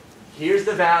here's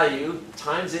the value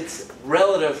times its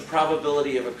relative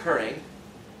probability of occurring.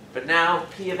 But now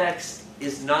P of x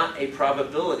is not a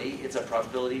probability, it's a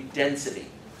probability density.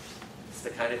 It's the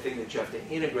kind of thing that you have to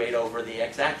integrate over the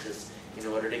x-axis in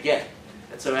order to get.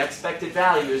 And so expected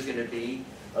value is going to be,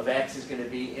 of x is going to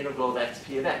be integral of x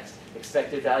P of x.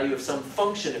 Expected value of some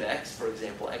function of x, for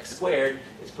example, x squared,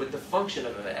 is put the function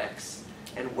of x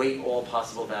and weight all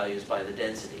possible values by the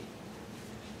density.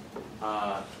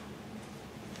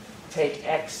 Take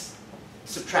x,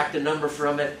 subtract a number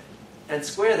from it, and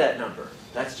square that number.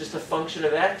 That's just a function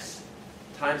of x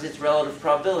times its relative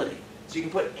probability. So you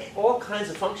can put all kinds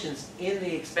of functions in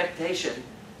the expectation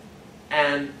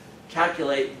and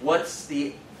calculate what's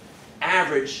the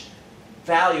average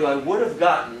value I would have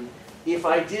gotten if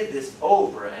I did this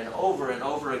over and over and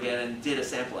over again and did a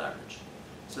sample average.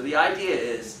 So the idea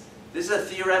is, this is a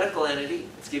theoretical entity.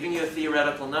 It's giving you a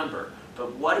theoretical number.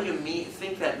 But what do you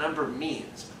think that number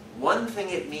means? One thing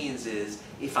it means is,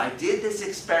 if I did this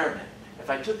experiment, if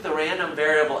I took the random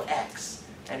variable x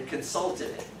and consulted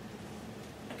it,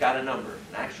 I got a number,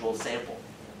 an actual sample.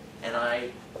 And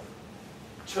I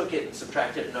took it and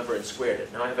subtracted a number and squared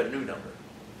it. Now I have a new number.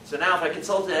 So now if I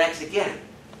consulted x again,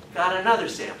 got another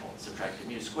sample, subtracted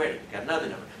mu, squared it, got another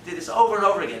number. Did this over and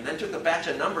over again, then took the batch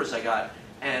of numbers I got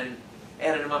and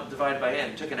added them up, divided by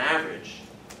n, took an average.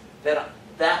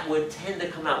 That would tend to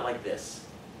come out like this.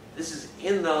 This is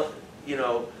in the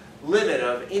limit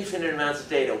of infinite amounts of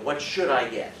data. What should I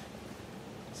get?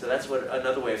 So that's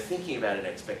another way of thinking about an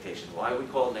expectation. Why we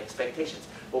call it expectations.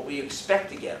 What we expect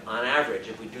to get on average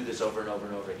if we do this over and over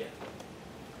and over again.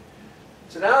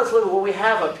 So now let's look at what we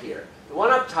have up here. The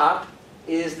one up top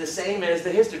is the same as the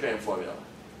histogram formula.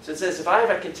 So it says if I have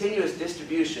a continuous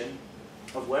distribution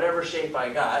of whatever shape I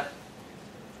got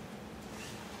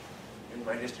in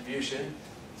my distribution,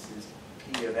 this is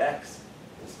P of x,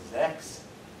 this is x.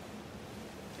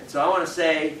 And so I want to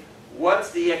say,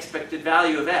 what's the expected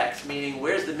value of x? Meaning,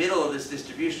 where's the middle of this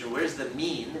distribution? Where's the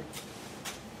mean?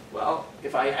 Well,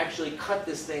 if I actually cut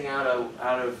this thing out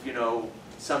of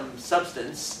some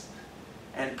substance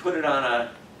and put it on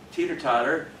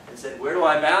teeter-totter and said, where do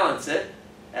I balance it?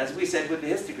 As we said with the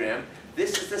histogram,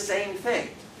 this is the same thing.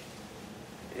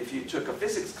 If you took a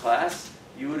physics class,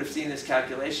 you would have seen this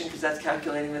calculation because that's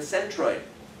calculating the centroid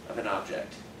of an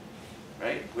object,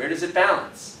 right? Where does it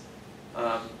balance?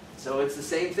 So it's the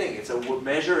same thing. It's a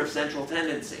measure of central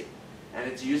tendency, and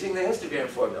it's using the histogram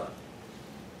formula.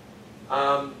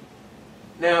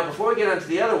 Now, before we get on to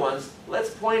the other ones,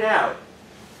 let's point out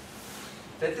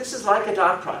that this is like a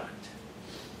dot product.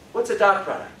 What's a dot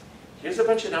product? Here's a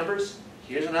bunch of numbers.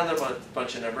 Here's another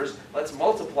bunch of numbers. Let's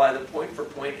multiply them point for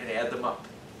point and add them up.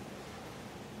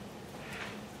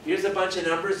 Here's a bunch of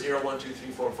numbers, 0, 1, 2,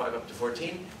 3, 4, 5, up to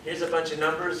 14. Here's a bunch of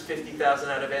numbers, 50,000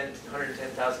 out of n,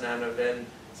 110,000 out of n,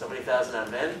 so many thousand out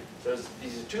of n. So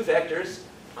these are two vectors.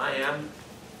 I am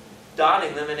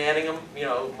dotting them and adding them,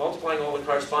 multiplying all the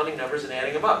corresponding numbers and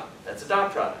adding them up. That's a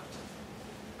dot product.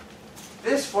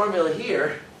 This formula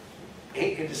here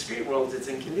ain't in discrete worlds, it's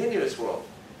in continuous world.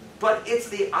 But it's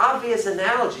the obvious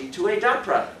analogy to a dot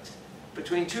product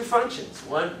between two functions.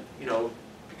 One,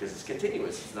 because it's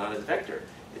continuous, it's not as a vector.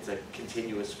 It's a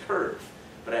continuous curve.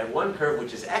 But I have one curve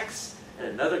which is x, and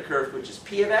another curve which is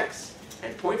p of x,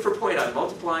 and point for point I'm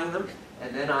multiplying them,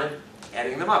 and then I'm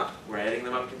adding them up. Where adding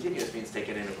them up continuous means take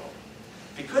an integral.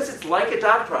 Because it's like a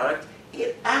dot product,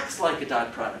 it acts like a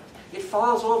dot product. It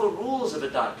follows all the rules of a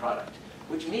dot product,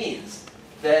 which means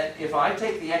that if I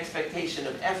take the expectation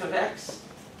of f of x,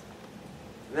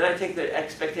 and then I take the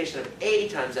expectation of a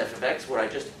times f of x, where I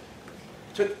just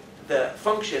took the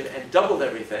function and doubled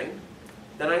everything,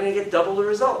 then I'm going to get double the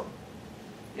result.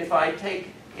 If I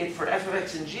take it for f of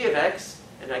x and g of x,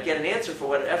 and I get an answer for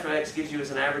what f of x gives you as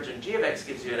an average and g of x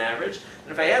gives you an average,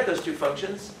 and if I add those two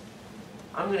functions,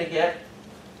 I'm going to get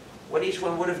what each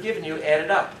one would have given you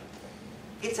added up.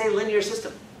 It's a linear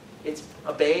system. It's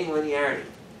obeying linearity.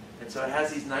 And so it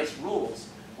has these nice rules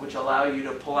which allow you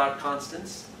to pull out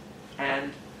constants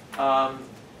and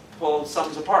pull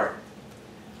sums apart.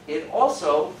 It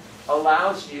also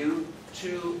allows you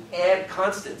to add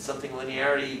constants, something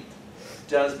linearity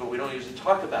does, but we don't usually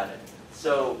talk about it.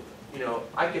 So,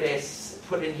 I could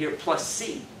put in here plus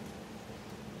c,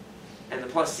 and the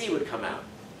plus c would come out,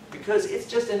 because it's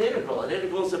just an integral. An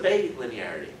integrals obey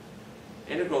linearity.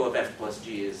 Integral of f plus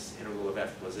g is integral of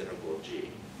f plus integral of g.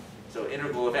 So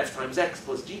integral of f times x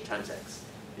plus g times x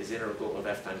is integral of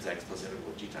f times x plus integral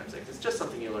of g times x. It's just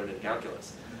something you learned in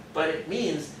calculus. But it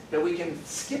means that we can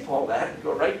skip all that and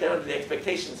go right down to the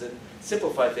expectations and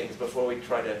simplify things before we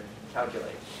try to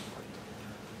calculate.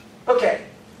 Okay.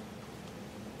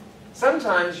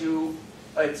 Sometimes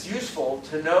it's useful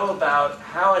to know about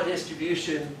how a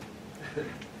distribution,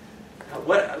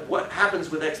 what happens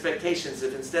with expectations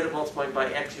if instead of multiplying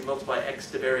by x, you multiply x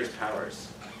to various powers.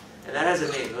 And that has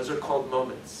a name. Those are called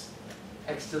moments.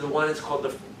 X to the 1 is called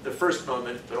the first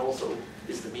moment, but also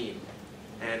is the mean.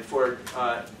 And for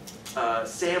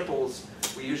samples,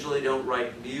 we usually don't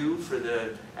write mu for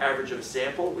the average of a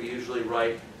sample. We usually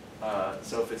write,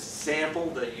 so if it's sample,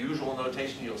 the usual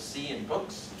notation you'll see in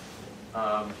books.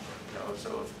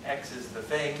 So if x is the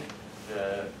thing,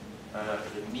 the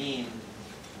mean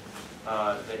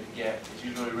that you get is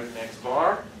usually written x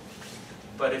bar.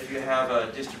 But if you have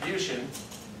a distribution,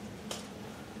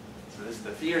 so this is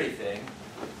the theory thing,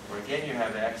 where again you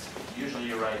have x, usually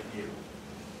you write mu.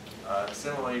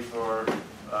 Similarly for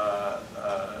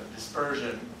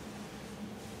dispersion,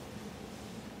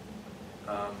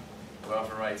 we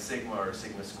often write sigma or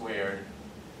sigma squared.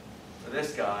 For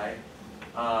this guy,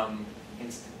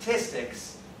 in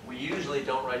statistics, we usually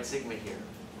don't write sigma here.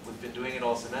 We've been doing it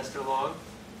all semester long.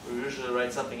 We usually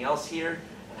write something else here,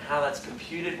 and how that's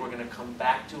computed we're going to come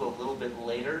back to a little bit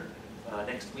later,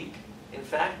 next week, in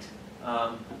fact.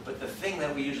 But the thing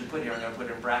that we usually put here, I'm going to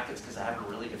put in brackets because I haven't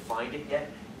really defined it yet,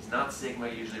 is not sigma.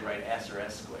 You usually write s or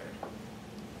s squared.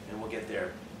 And we'll get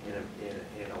there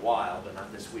in a while, but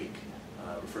not this week,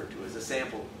 referred to as a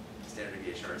sample standard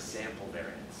deviation or a sample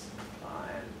variance.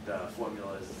 And the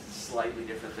formula is slightly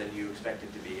different than you expect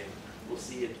it to be, and we'll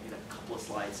see it in a couple of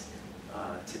slides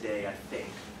today, I think,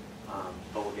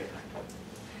 but we'll get back to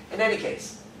it. In any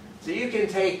case, so you can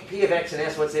take p of x and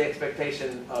ask what's the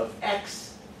expectation of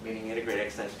x, meaning integrate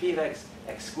x times p of x,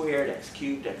 x squared, x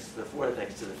cubed, x to the fourth,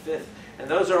 x to the fifth. And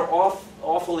those are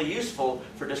awfully useful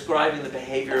for describing the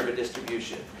behavior of a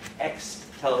distribution. X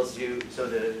tells you, so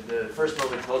the first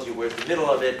moment tells you where's the middle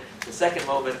of it. The second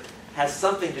moment has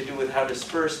something to do with how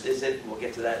dispersed is it. We'll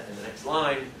get to that in the next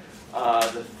line.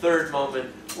 The third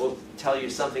moment will tell you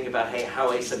something about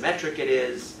how asymmetric it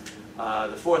is.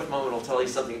 The fourth moment will tell you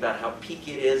something about how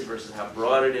peaky it is versus how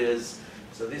broad it is.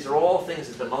 So these are all things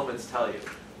that the moments tell you.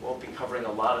 We won't be covering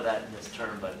a lot of that in this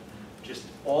term, but just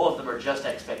all of them are just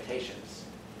expectations.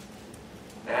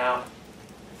 Now,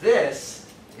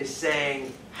 this is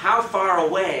saying how far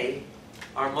away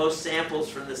are most samples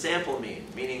from the sample mean?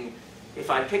 Meaning, if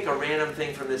I pick a random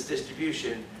thing from this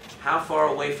distribution, how far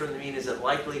away from the mean is it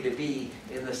likely to be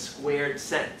in the squared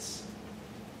sense?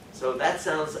 So that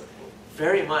sounds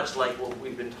very much like what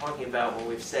we've been talking about when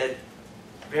we've said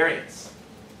variance,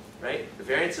 right? The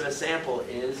variance of a sample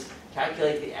is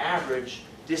calculate the average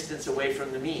distance away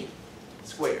from the mean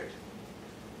squared.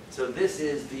 So this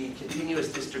is the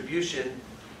continuous distribution.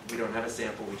 We don't have a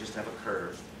sample, we just have a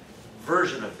curve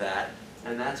version of that,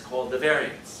 and that's called the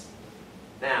variance.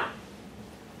 Now,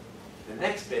 the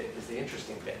next bit is the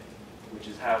interesting bit, which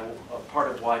is how a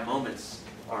part of why moments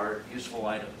are useful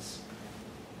items.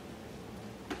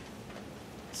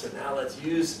 So now let's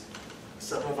use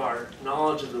some of our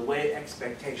knowledge of the way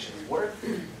expectations work.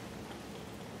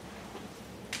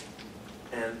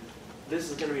 And this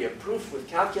is going to be a proof with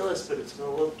calculus, but it's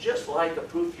going to look just like a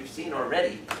proof you've seen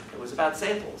already. It was about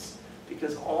samples,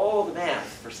 because all the math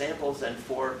for samples and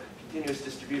for continuous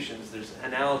distributions, there's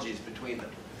analogies between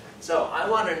them. So I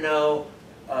want to know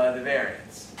the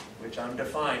variance, which I'm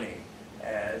defining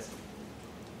as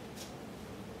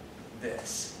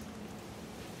this.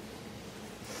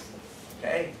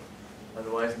 Okay?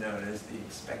 Otherwise known as the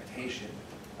expectation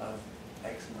of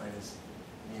x minus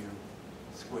mu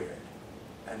squared.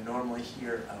 And normally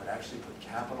here, I would actually put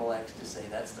capital X to say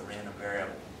that's the random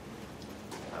variable.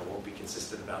 I won't be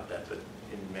consistent about that, but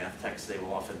in math texts, they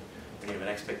will often, when you have an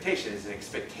expectation, it's an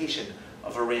expectation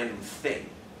of a random thing.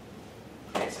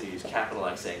 Okay, so you use capital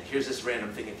X saying, here's this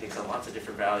random thing, it takes on lots of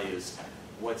different values.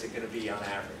 What's it going to be on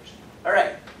average? All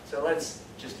right, so let's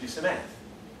just do some math.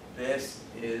 This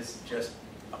is just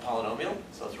a polynomial,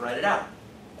 so let's write it out.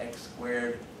 X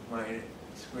squared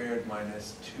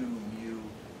minus 2 mu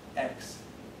x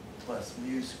plus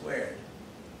mu squared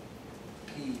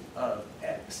p of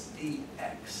x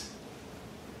dx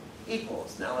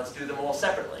equals. Now let's do them all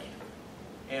separately.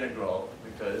 Integral,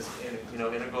 because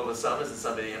integral of the sum is the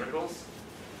sum of the integrals,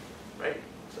 right?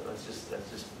 So that's just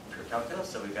pure calculus.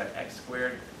 So we've got x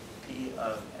squared p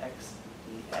of x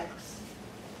dx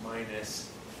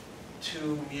minus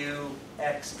 2 mu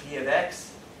x p of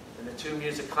x, and the 2 mu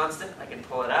is a constant. I can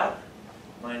pull it out.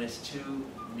 Minus 2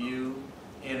 mu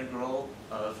integral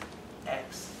of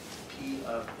x p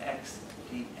of x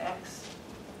dx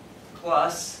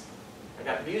plus, I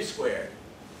got mu squared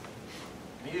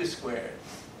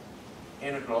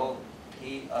integral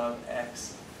p of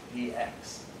x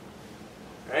dx.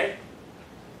 Right?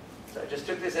 So I just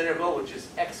took this integral, which is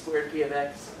x squared p of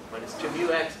x minus 2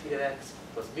 mu x p of x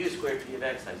plus mu squared p of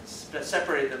x. I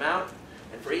separated them out,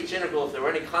 and for each integral, if there were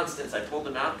any constants, I pulled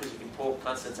them out because you can pull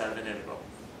constants out of an integral.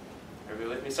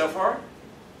 Everybody with me so far?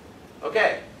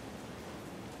 Okay.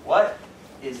 What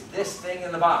is this thing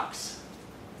in the box?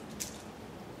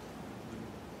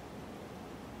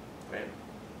 Right?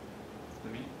 The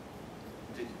mean?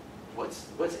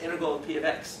 What's integral of p of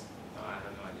x? No, I have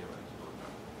no idea what it's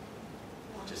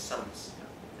called. Just sums.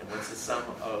 And what's the sum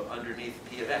of underneath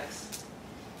p of x?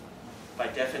 By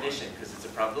definition, because it's a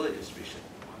probability distribution.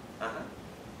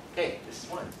 Okay, this is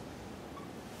 1.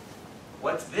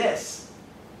 What's this?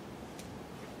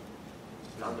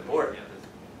 It's on the board.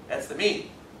 That's the mean.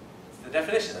 It's the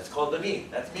definition. That's called the mean.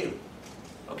 That's mu.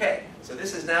 Okay, so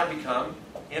this has now become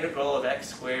integral of x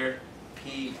squared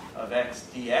p of x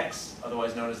dx,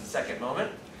 otherwise known as the second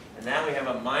moment. And now we have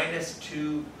a minus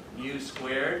 2 mu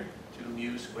squared, and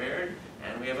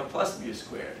we have a plus mu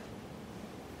squared.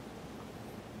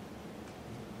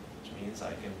 Which means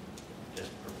I can just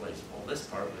replace all this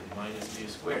part with minus mu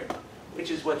squared,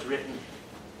 which is what's written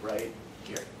right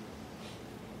here.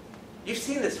 You've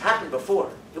seen this happen before.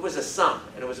 It was a sum,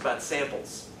 and it was about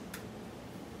samples.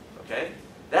 Okay?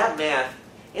 That math,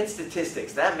 in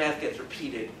statistics, that math gets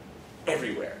repeated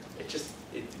everywhere.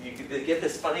 You get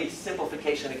this funny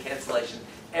simplification and cancellation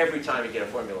every time you get a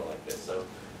formula like this. So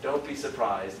don't be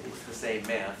surprised. It's the same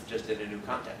math, just in a new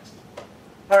context.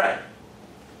 All right.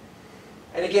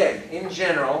 And again, in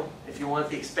general, if you want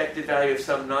the expected value of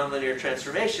some nonlinear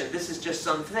transformation, this is just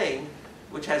something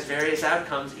which has various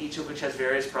outcomes, each of which has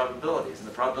various probabilities. And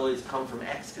the probabilities come from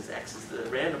x, because x is the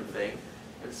random thing.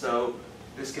 And so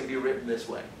this can be written this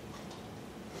way.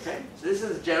 Okay? So this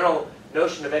is a general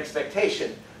notion of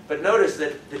expectation. But notice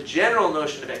that the general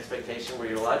notion of expectation, where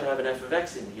you're allowed to have an f of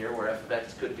x in here, where f of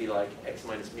x could be like x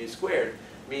minus mu squared,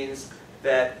 means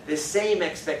that this same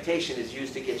expectation is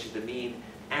used to get you the mean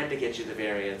and to get you the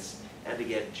variance and to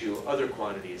get you other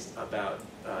quantities about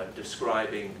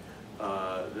describing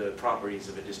the properties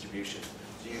of a distribution.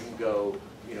 So you can go,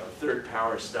 third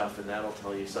power stuff, and that'll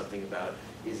tell you something about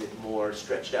Is it more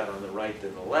stretched out on the right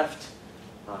than the left,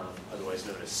 otherwise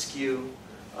known as skew?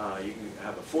 You can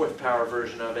have a fourth power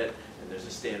version of it, and there's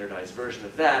a standardized version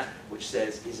of that, which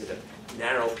says, is it a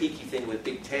narrow, peaky thing with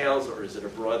big tails, or is it a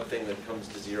broad thing that comes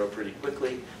to zero pretty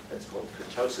quickly? That's called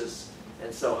kurtosis,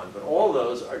 and so on. But all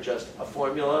those are just a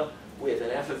formula with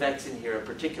an f of x in here, a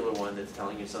particular one that's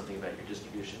telling you something about your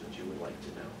distribution that you would like to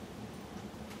know.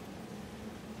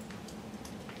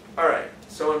 All right,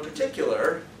 so in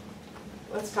particular,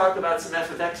 let's talk about some f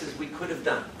of x's we could have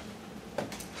done.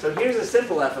 So here's a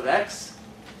simple f of x.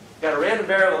 Got a random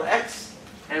variable x,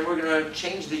 and we're going to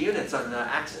change the units on the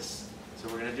axis. So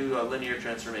we're going to do a linear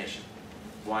transformation.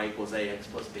 Y equals ax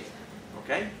plus b.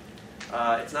 Okay?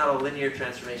 It's not a linear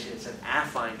transformation, it's an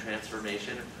affine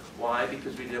transformation. Why?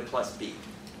 Because we did a plus b.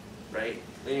 Right?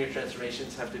 Linear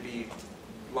transformations have to be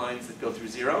lines that go through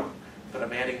 0, but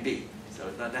I'm adding b. So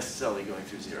it's not necessarily going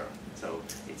through 0. So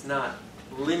it's not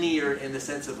linear in the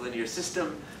sense of linear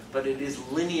system, but it is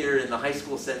linear in the high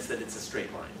school sense that it's a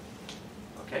straight line.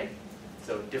 Okay?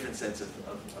 So different sense of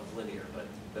linear, but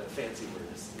the fancy word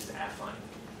is affine.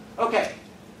 Okay,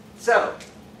 so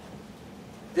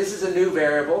this is a new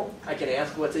variable. I can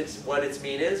ask what its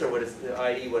mean is, or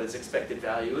i.e. what its expected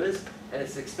value is, and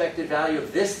its expected value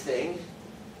of this thing,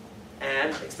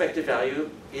 and expected value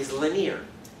is linear,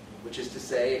 which is to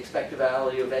say expected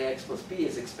value of ax plus b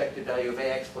is expected value of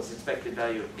ax plus expected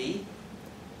value of b.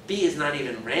 B is not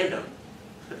even random.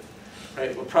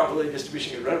 Right? What probability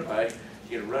distribution you run it by,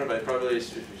 you can run it by probability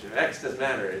distribution of x, doesn't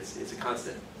matter, it's a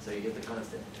constant, so you get the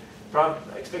constant.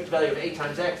 Expected value of a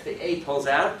times x, the a pulls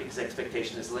out because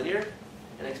expectation is linear,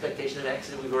 and expectation of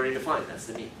x we've already defined, that's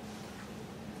the mean.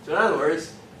 So in other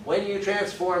words, when you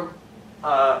transform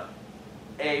a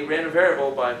random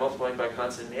variable by multiplying by a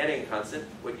constant and adding a constant,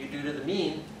 what you do to the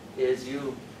mean is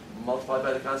you multiply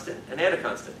by the constant and add a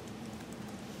constant.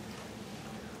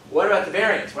 What about the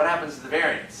variance? What happens to the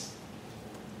variance?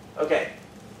 Okay,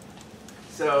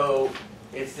 so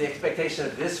it's the expectation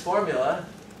of this formula,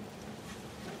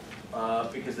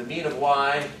 because the mean of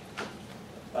y,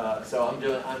 so I'm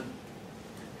going to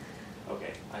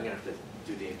have to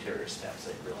do the interior steps.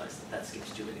 I realize that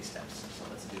skips too many steps, so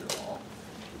let's do them all,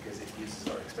 because it uses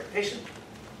our expectation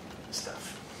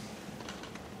stuff.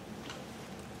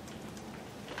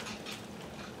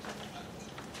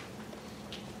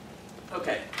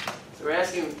 Okay, so we're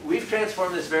asking, we've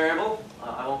transformed this variable.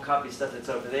 I won't copy stuff that's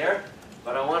over there,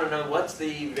 but I want to know what's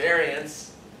the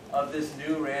variance of this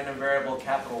new random variable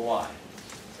capital Y.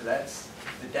 So that's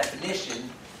the definition,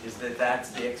 is that that's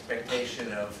the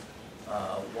expectation of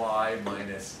y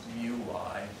minus mu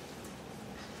y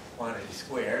quantity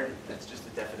squared. That's just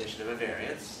the definition of a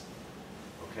variance.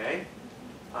 Okay.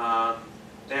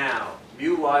 Now,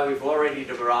 mu y we've already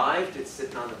derived. It's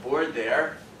sitting on the board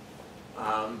there.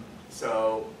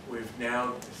 So we've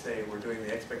now say we're doing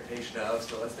the expectation of,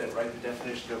 so let's then write the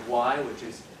definition of y, which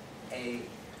is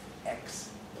ax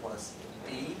plus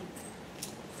b.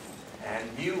 And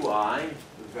mu y,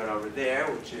 we've got over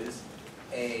there, which is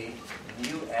a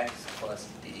mu x plus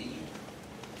b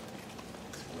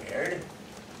squared.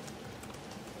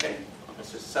 Okay,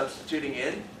 that's just substituting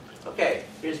in. Okay,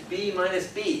 here's b minus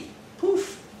b.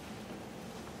 Poof!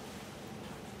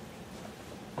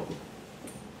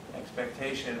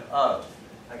 Expectation of,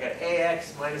 I got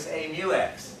ax minus a mu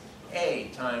x. A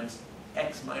times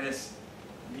x minus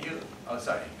mu, oh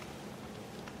sorry.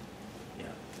 Yeah,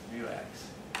 mu x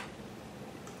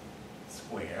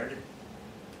squared.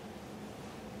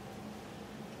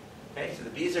 Okay, so the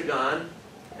b's are gone,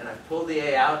 and I've pulled the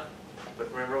a out, but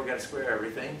remember we've got to square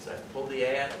everything, so I've pulled the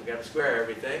a out, we've got to square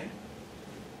everything.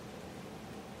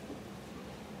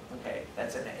 Okay,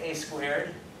 that's an a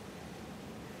squared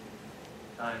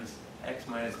times x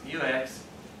minus mu x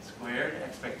squared,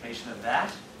 expectation of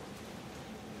that.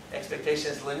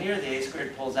 Expectation is linear, the a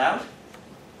squared pulls out.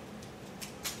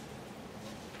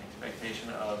 Expectation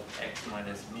of x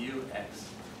minus mu x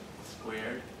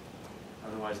squared,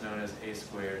 otherwise known as a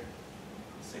squared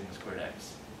sigma squared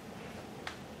x.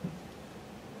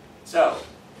 So,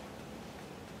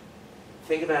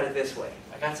 think about it this way.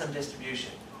 I got some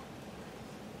distribution.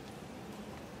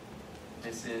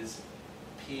 This is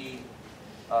p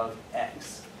of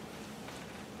x.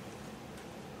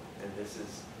 And this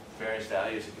is various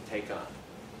values it can take on.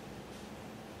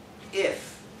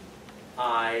 If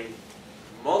I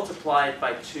multiply it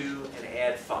by 2 and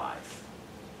add 5,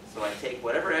 so I take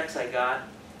whatever x I got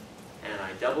and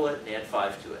I double it and add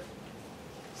 5 to it.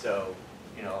 So,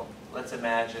 let's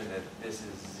imagine that this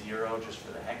is 0 just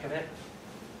for the heck of it.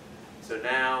 So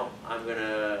now I'm going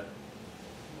to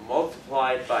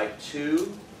multiply it by 2,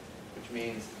 which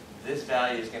means this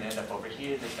value is going to end up over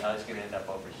here, this value is going to end up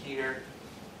over here.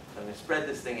 So I'm going to spread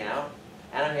this thing out,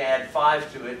 and I'm going to add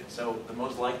 5 to it, so the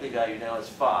most likely value now is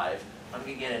 5. I'm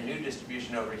going to get a new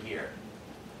distribution over here,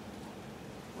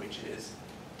 which is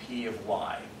P of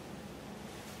y.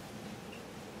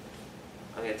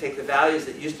 I'm going to take the values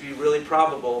that used to be really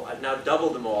probable, I've now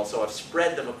doubled them all, so I've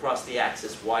spread them across the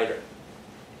axis wider.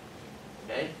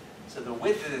 Okay? So the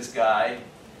width of this guy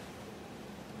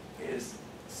is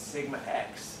sigma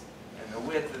x, and the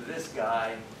width of this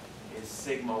guy is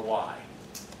sigma y.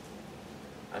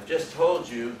 I've just told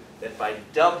you that by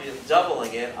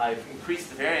doubling it, I've increased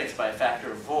the variance by a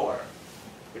factor of 4,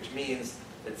 which means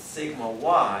that sigma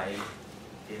y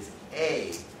is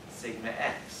a sigma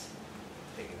x,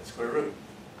 taking the square root.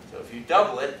 So if you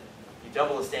double it, you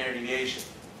double the standard deviation.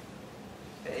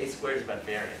 The a squared is about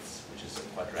variance, which is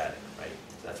quadratic, right?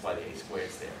 So that's why the a squared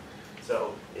is there.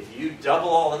 So if you double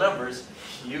all the numbers,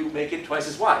 you make it twice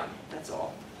as wide. That's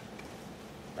all.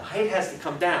 The height has to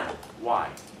come down. Why?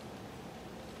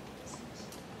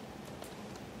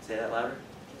 Say that louder.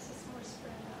 This is more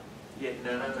spread out. Yeah,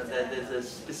 no. There's a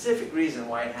specific reason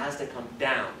why it has to come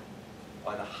down.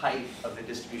 Why the height of the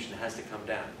distribution has to come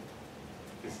down.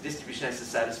 Because the distribution has to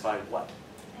satisfy what?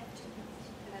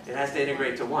 It has to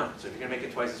integrate to 1. So if you're going to make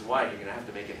it twice as wide, you're going to have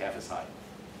to make it half as high.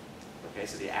 Okay,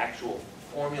 so the actual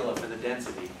formula for the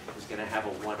density is going to have a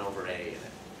 1 over a in it.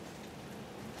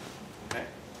 Okay?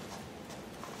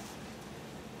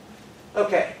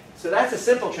 Okay, so that's a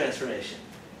simple transformation.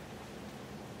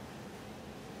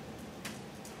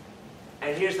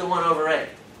 And here's the 1 over a.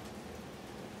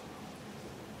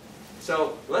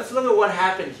 So let's look at what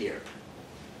happened here.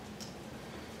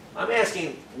 I'm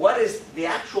asking, what is the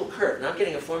actual curve? Now I'm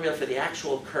getting a formula for the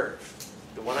actual curve,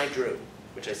 the one I drew,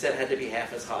 which I said had to be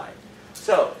half as high.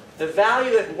 So the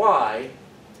value at y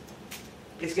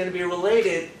is going to be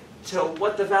related to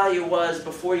what the value was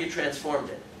before you transformed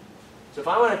it. So if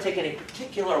I want to take any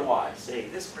particular y, say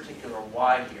this particular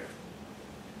y here,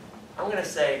 I'm going to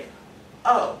say,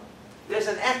 oh, there's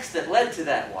an x that led to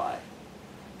that y.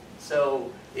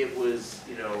 So it was,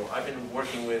 I've been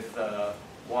working with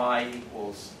y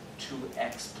equals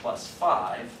 2x plus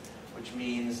 5, which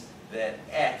means that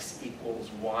x equals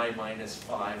y minus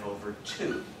 5 over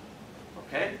 2.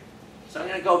 Okay? So I'm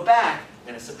going to go back, I'm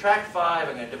going to subtract 5,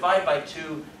 I'm going to divide by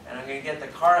 2, and I'm going to get the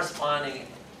corresponding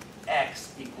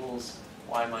x equals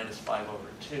y minus 5 over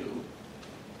 2.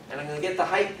 And I'm going to get the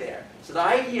height there. So the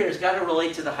height here has got to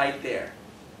relate to the height there.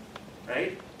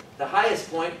 Right? The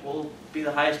highest point will be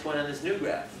the highest point on this new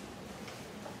graph.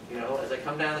 As I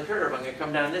come down the curve, I'm going to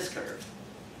come down this curve.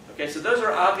 Okay, so those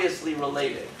are obviously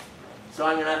related. So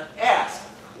I'm going to ask,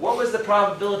 what was the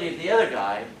probability of the other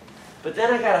guy? But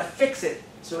then I got to fix it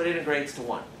so it integrates to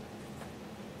 1.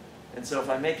 And so if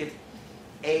I make it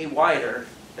a wider,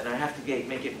 then I have to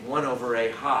make it 1 over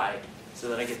a high so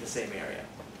that I get the same area.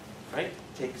 Right?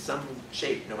 Take some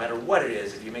shape, no matter what it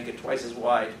is. If you make it twice as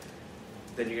wide,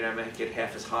 then you're going to make it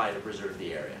half as high to preserve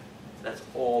the area. That's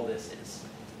all this is.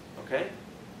 Okay?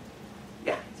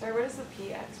 Yeah? Sorry, what does the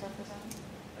px represent?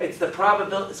 It's the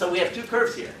probability. So we have two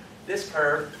curves here. This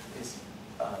curve is,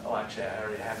 actually I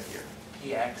already have it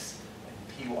here. Px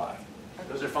and py.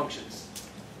 Those are functions.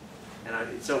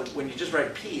 And so when you just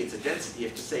write p, it's a density. You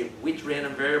have to say which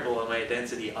random variable am I a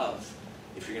density of,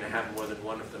 if you're going to have more than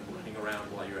one of them running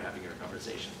around while you're having your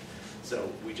conversation.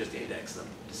 So we just index them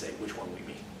to say which one we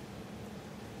mean.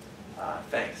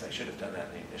 Thanks. I should have done that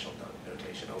in the initial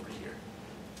notation over here.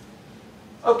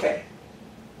 Okay.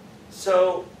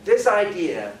 So this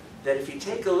idea that if you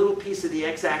take a little piece of the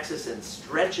x-axis and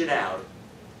stretch it out,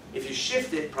 if you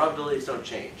shift it, probabilities don't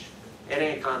change.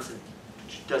 Adding a constant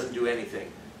doesn't do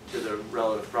anything to the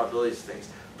relative probabilities of things.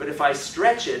 But if I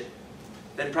stretch it,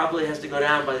 then probability has to go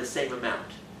down by the same amount.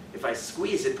 If I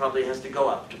squeeze it, probability has to go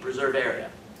up to preserve area.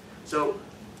 So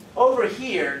over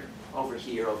here,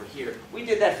 we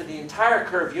did that for the entire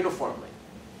curve uniformly.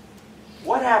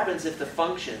 What happens if the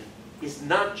function is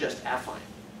not just affine,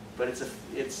 but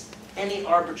it's any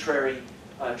arbitrary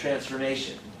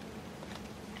transformation?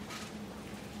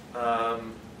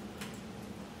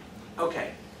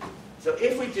 Okay, so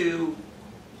if we do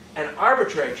an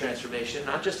arbitrary transformation,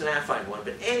 not just an affine one,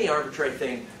 but any arbitrary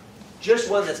thing, just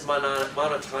one that's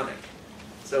monotonic.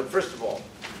 So first of all,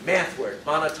 math word,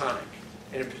 monotonic,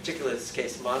 and in particular this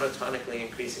case, monotonically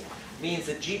increasing, means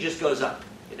that g just goes up.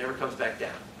 It never comes back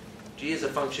down. G is a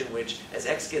function which, as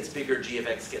x gets bigger, g of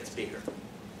x gets bigger.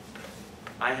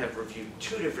 I have reviewed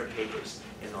 2 different papers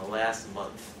in the last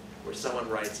month where someone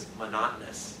writes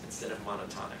monotonous instead of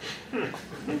monotonic.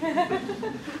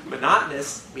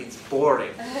 Monotonous means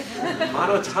boring.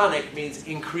 Monotonic means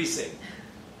increasing.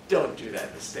 don't do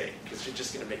that mistake, because you're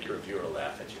just going to make your reviewer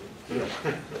laugh at you. You don't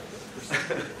want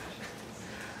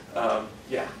that.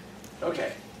 Yeah.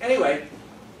 Okay. Anyway,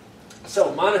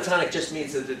 so monotonic just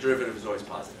means that the derivative is always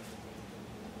positive.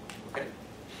 Okay.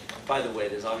 By the way,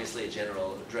 there's obviously a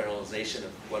generalization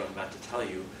of what I'm about to tell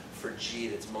you for G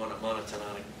that's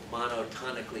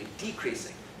monotonically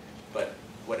decreasing, but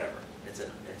whatever. It's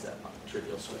a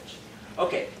trivial switch.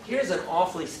 Okay, here's an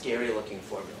awfully scary looking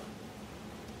formula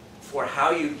for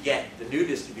how you get the new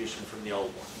distribution from the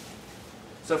old one.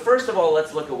 So first of all,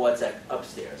 let's look at what's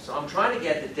upstairs. So I'm trying to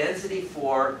get the density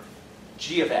for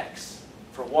g of x,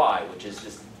 for y, which is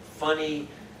this funny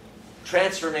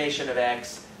transformation of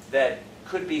x that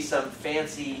could be some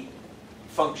fancy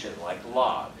function like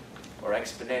log or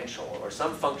exponential or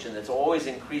some function that's always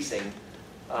increasing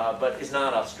but is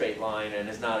not a straight line and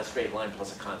is not a straight line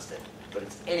plus a constant. But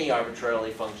it's any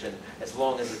arbitrarily function as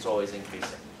long as it's always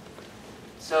increasing.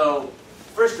 So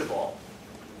first of all,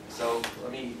 so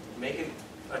let me make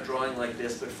a drawing like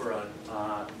this, but for a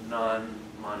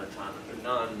non-monotonic,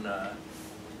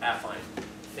 non-affine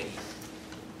thingy.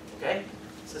 Okay?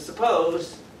 So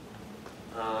suppose,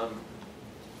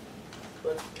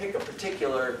 let's pick a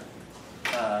particular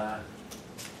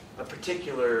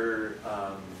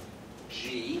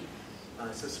g.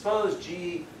 So suppose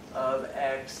g of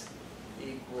x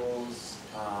equals,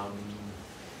 I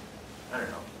don't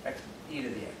know, e to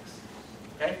the x.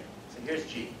 Okay? So here's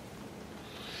g.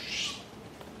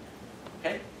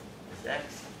 Okay? This is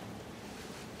x,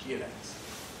 g of x.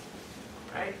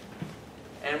 Right?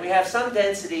 And we have some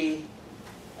density,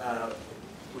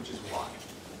 which is y.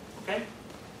 Okay?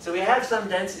 So we have some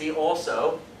density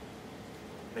also,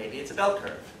 maybe it's a bell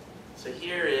curve. So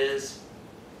here is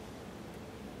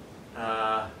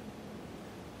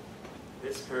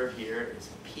this curve here is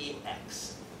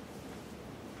px.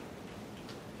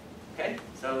 Okay?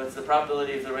 So it's the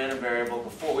probability of the random variable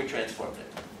before we transformed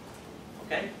it.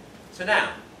 Okay? So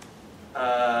now,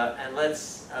 and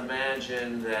let's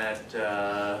imagine that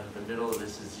the middle of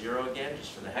this is 0 again,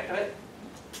 just for the heck of it.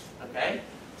 Okay?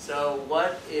 So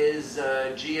what is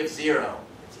g of 0?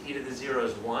 It's e to the 0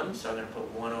 is 1, so I'm going to put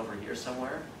 1 over here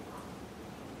somewhere.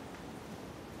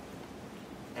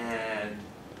 And,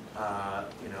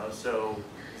 so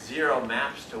 0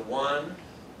 maps to 1,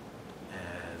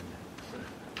 and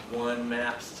 1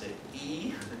 maps to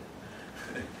e,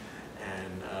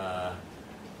 and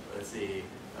let's see,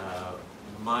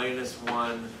 minus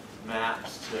 1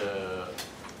 maps to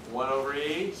 1 over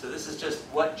e. So this is just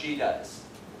what g does.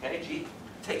 Okay, g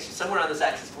takes you somewhere on this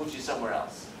axis, moves you somewhere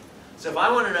else. So if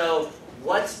I want to know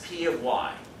what's p of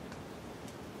y,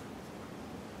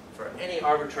 for any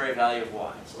arbitrary value of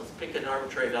y. So let's pick an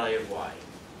arbitrary value of y.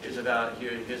 Here's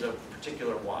a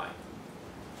particular y.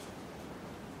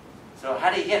 So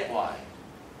how do you get y?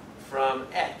 From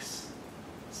x.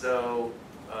 So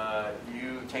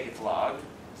you take its log,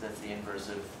 so that's the inverse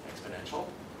of exponential.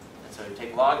 And so you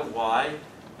take log of y,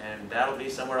 and that'll be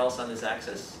somewhere else on this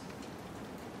axis.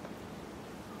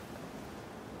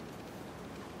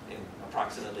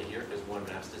 Approximately here, because 1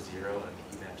 maps to 0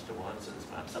 and e maps to 1, so this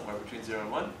maps somewhere between 0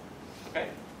 and 1. Okay?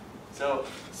 So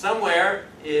somewhere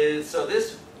is, so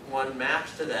this one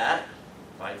maps to that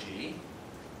by g.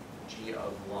 G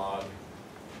of log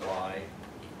y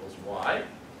equals y.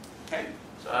 Okay?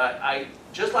 So I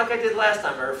just like I did last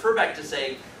time, I refer back to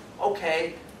say,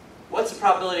 okay, what's the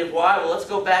probability of y? Well, let's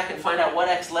go back and find out what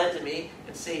x led to me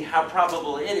and see how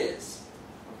probable it is.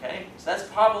 Okay? So that's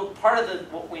probably part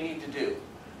of what we need to do.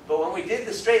 But when we did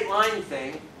the straight line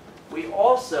thing, we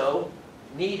also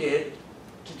needed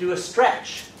to do a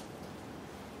stretch.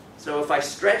 So if I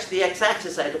stretched the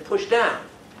x-axis, I had to push down.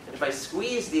 And if I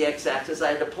squeezed the x-axis, I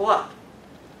had to pull up.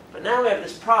 But now we have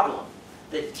this problem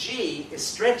that g is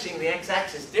stretching the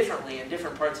x-axis differently in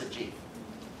different parts of g.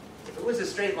 If it was a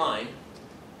straight line,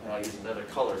 and I'll use another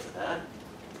color for that.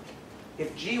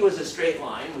 If g was a straight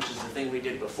line, which is the thing we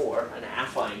did before, an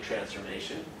affine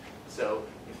transformation. So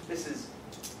if this is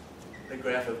the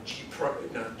graph of g prime,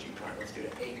 let's do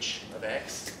it, h of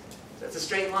x. So it's a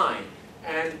straight line.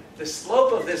 And the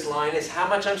slope of this line is how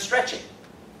much I'm stretching.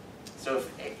 So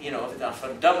if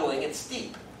I'm doubling, it's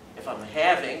steep. If I'm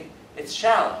halving, it's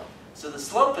shallow. So the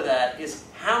slope of that is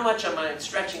how much am I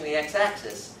stretching the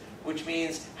x-axis, which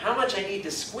means how much I need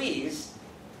to squeeze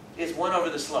is 1 over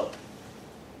the slope.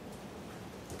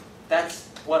 That's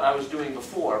what I was doing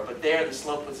before, but there the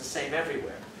slope was the same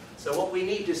everywhere. So what we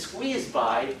need to squeeze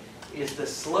by is the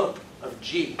slope of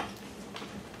g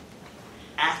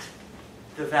at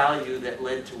the value that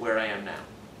led to where I am now.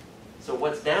 So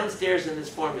what's downstairs in this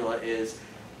formula is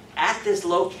at this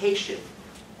location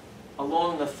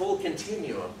along the full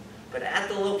continuum, But at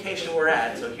the location we're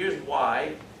at, so here's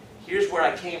y, here's where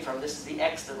I came from, this is the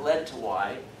x that led to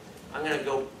y. I'm going to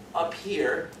go up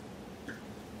here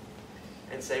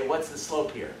and say, what's the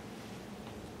slope here?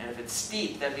 And if it's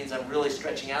steep, that means I'm really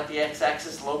stretching out the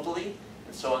x-axis locally,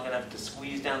 and so I'm going to have to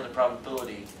squeeze down the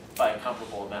probability by a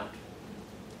comparable amount.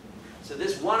 So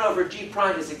this 1 over g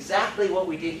prime is exactly what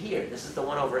we did here. This is the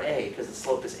 1 over a, because the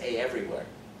slope is a everywhere.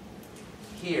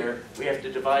 Here, we have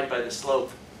to divide by the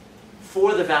slope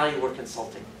for the value we're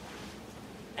consulting.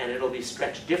 And it'll be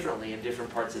stretched differently in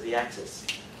different parts of the axis.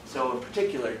 So in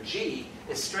particular, g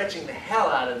is stretching the hell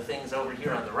out of the things over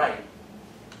here on the right.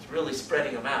 It's really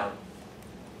spreading them out.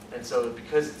 And so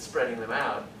because it's spreading them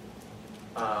out,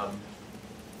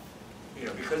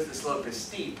 because the slope is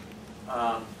steep,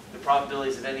 the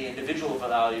probabilities of any individual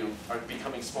value are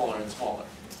becoming smaller and smaller.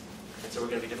 And so we're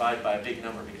going to be divided by a big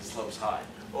number because the slope's high.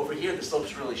 Over here, the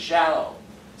slope's really shallow.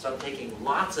 So I'm taking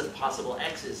lots of possible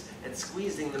x's and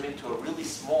squeezing them into a really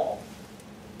small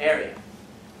area.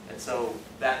 And so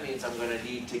that means I'm going to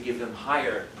need to give them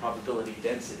higher probability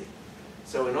density.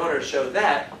 So in order to show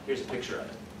that, here's a picture of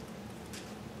it.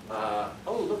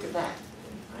 Oh, look at that.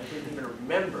 I didn't even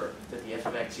remember that the f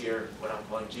of x here, what I'm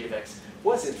calling g of x,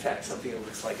 was in fact something that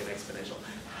looks like an exponential.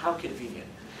 How convenient.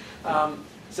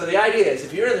 So the idea is,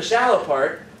 if you're in the shallow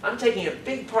part, I'm taking a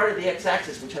big part of the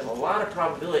x-axis, which has a lot of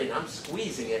probability, and I'm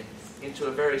squeezing it into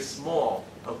a very small,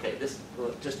 okay, this,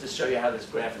 just to show you how this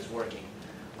graph is working.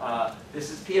 This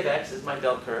is p of x, this is my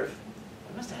bell curve.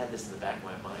 I must have had this in the back of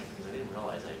my mind, because I didn't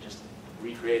realize I just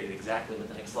recreated exactly what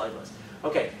the next slide was.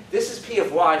 Okay, this is p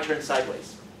of y turned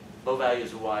sideways. Low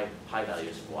values of y, high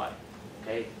values of y.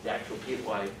 Okay, the actual p of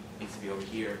y needs to be over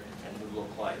here and would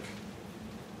look like.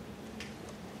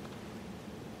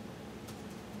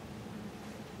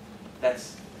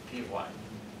 That's p of y.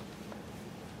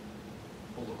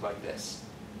 Will look like this.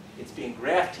 It's being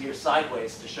graphed here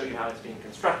sideways to show you how it's being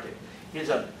constructed. Here's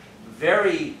a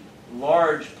very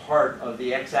large part of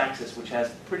the x-axis which has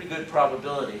pretty good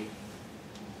probability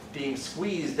being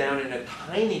squeezed down in a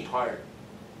tiny part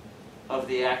of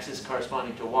the axis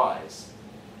corresponding to y's.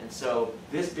 And so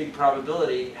this big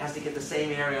probability has to get the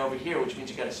same area over here, which means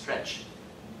you've got to stretch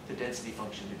the density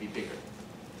function to be bigger.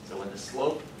 So when the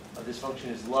slope of this function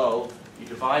is low, you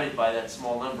divide it by that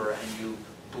small number and you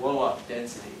blow up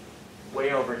density.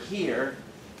 Way over here,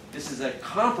 this is a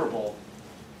comparable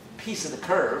piece of the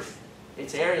curve.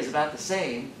 Its area is about the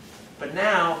same, but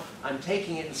now I'm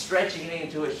taking it and stretching it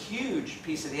into a huge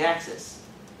piece of the axis,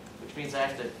 which means I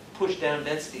have to push down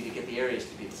density to get the areas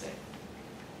to be the same.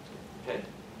 Okay?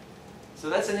 So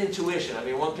that's an intuition. I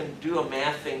mean, one can do a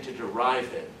math thing to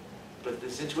derive it, but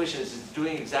this intuition is it's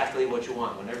doing exactly what you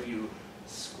want. Whenever you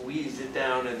squeeze it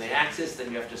down in the axis,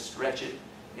 then you have to stretch it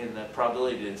in the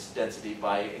probability density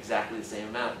by exactly the same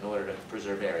amount in order to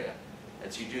preserve area.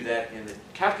 And so you do that in the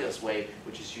calculus way,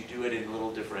 which is you do it in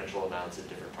little differential amounts at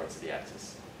different parts of the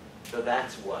axis. So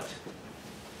that's what,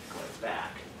 going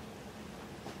back.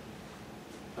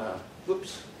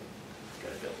 Whoops, it's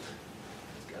got to build.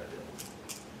 It's got to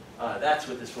build. That's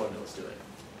what this formula is doing.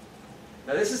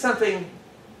 Now this is something,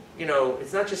 you know,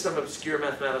 it's not just some obscure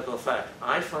mathematical effect.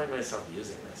 I find myself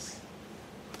using this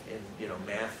in, you know,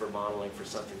 math for modeling for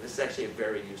something. This is actually a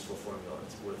very useful formula.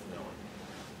 It's worth knowing.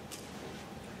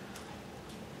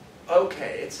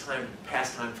 Okay, it's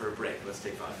past time for a break. Let's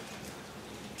take 5.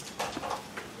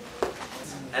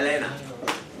 Elena. So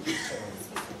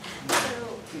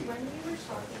when we were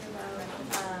talking about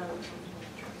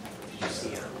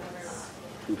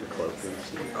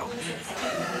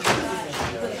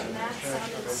the math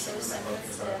sounded so similar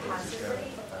to hazard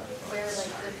rate, where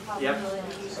like the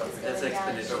probability is going That's down.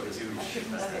 exponential.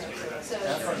 So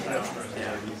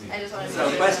Yeah. I just wanted to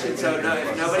So question, so no,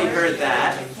 if nobody heard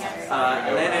that,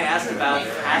 Elena asked about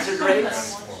hazard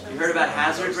rates. You heard about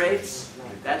hazard rates?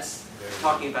 That's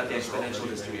talking about the exponential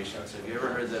distribution. So if you ever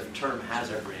heard the term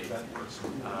hazard rate,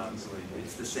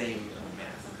 it's the same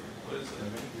math.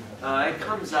 It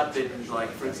comes up in, like,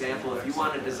 for example, if you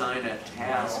want to design a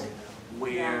task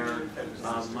where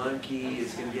a monkey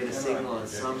is going to get a signal in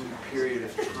some period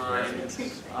of time and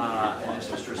they're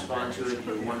supposed to respond to it,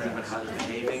 you're wondering about how they're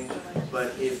behaving.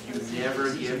 But if you never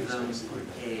give them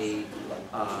a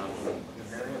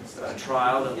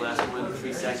trial that lasts more than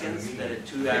 3 seconds, then at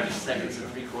 2 seconds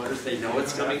and 3/4, they know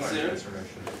it's coming soon.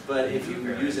 But if you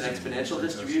use an exponential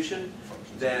distribution,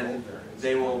 then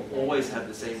they will always have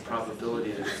the same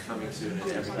probability that it's coming soon at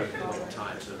every given point in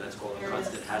time. So that's called a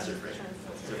constant hazard rate.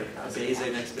 So if it obeys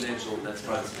an exponential, that's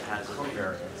constant hazard rate.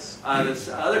 This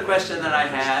other question that I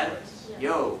had,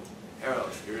 yo,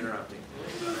 Arrow, you're interrupting.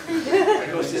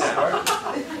 Go sit down.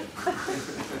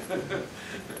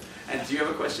 And Do you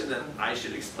have a question that I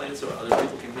should explain so other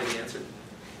people can hear the answer?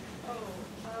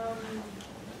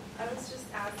 I was just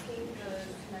asking the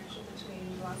connection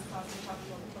between the last class we talked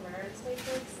about covariance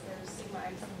matrix. There's sigma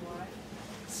x and y.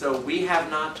 So we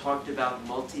have not talked about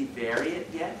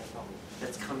multivariate yet.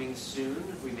 That's coming soon.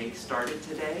 We may start it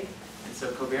today. And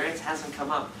so covariance hasn't come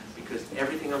up because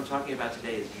everything I'm talking about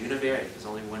today is univariate. There's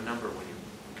only one number when you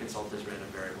consult this random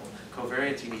variable.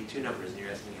 Covariance, you need two numbers, and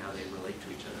you're asking how they relate to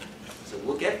each other. So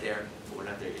we'll get there, but we're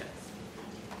not there yet.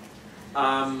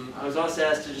 I was also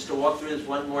asked to walk through this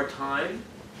one more time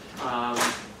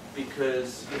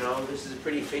because, this is a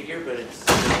pretty figure, but it's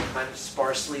kind of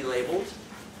sparsely labeled.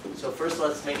 So first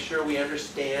let's make sure we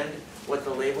understand what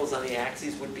the labels on the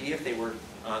axes would be if they were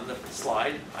on the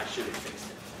slide. I should have fixed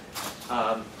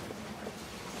it.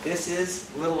 This is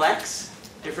little x,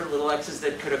 different little x's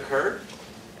that could occur.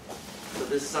 So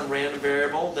this is some random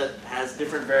variable that has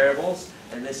different variables,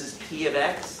 and this is p of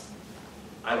x.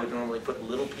 I would normally put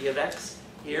little p of x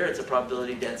here. It's a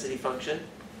probability density function.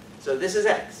 So this is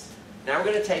x. Now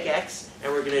we're going to take x,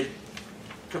 and we're going to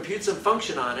compute some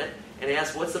function on it, and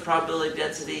ask what's the probability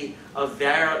density of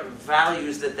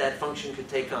values that that function could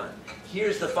take on.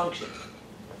 Here's the function.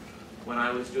 When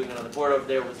I was doing it on the board over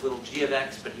there, it was little g of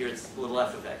x, but here it's little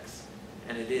f of x.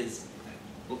 And it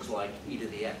looks like e to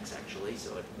the x, actually,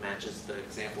 so it matches the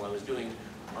example I was doing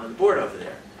on the board over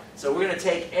there. So we're going to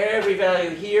take every value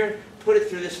here, put it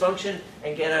through this function,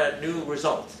 and get a new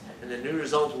result. And the new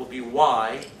result will be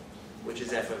y, which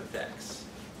is f of x.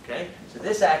 Okay? So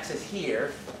this axis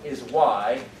here is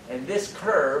y, and this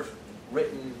curve,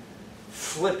 written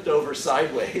flipped over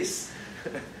sideways,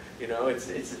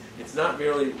 it's not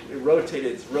merely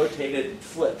rotated, it's rotated and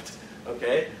flipped.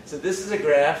 Okay? So this is a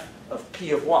graph of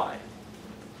p of y,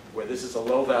 where this is a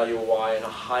low value of y and a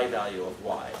high value of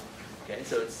y. Okay?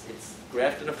 So it's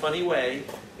graphed in a funny way.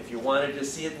 If you wanted to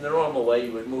see it in the normal way,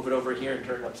 you would move it over here and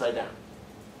turn it upside down.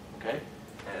 Okay?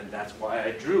 And that's why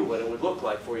I drew what it would look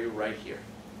like for you right here.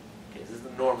 Okay, this is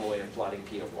the normal way of plotting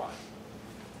p of y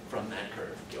from that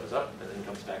curve. It goes up and then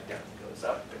comes back down. It goes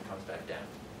up and comes back down.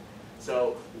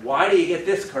 So why do you get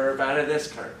this curve out of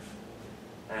this curve?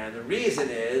 And the reason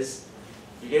is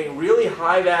you're getting really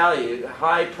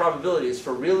high probabilities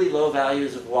for really low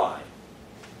values of y.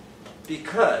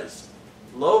 Because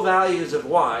low values of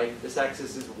y, this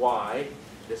axis is y,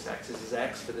 this axis is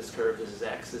x, for this curve this is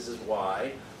x, this is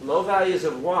y. Low values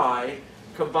of y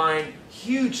combine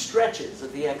huge stretches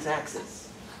of the x-axis,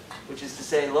 which is to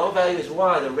say low values of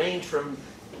y, the range from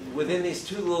within these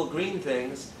two little green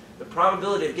things, the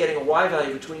probability of getting a y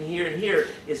value between here and here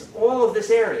is all of this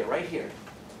area right here.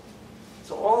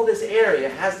 So all this area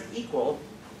has to equal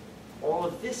all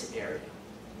of this area.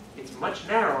 It's much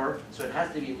narrower, so it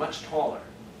has to be much taller.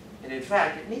 And in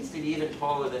fact, it needs to be even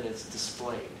taller than it's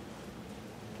displayed.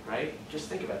 Right? Just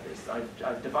think about this.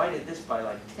 I've divided this by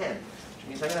like 10. Which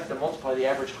means I'm going to have to multiply the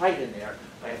average height in there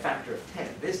by a factor of 10.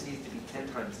 This needs to be 10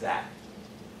 times that.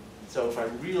 So if I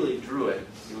really drew it,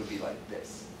 it would be like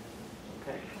this.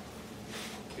 Okay?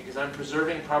 Because I'm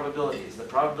preserving probabilities. The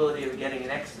probability of getting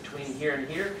an x between here and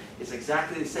here is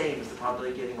exactly the same as the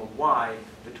probability of getting a y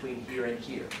between here and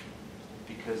here.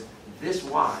 Because this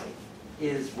y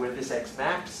is where this x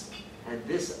maps, and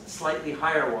this slightly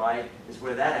higher y is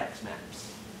where that x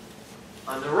maps.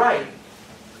 On the right,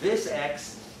 this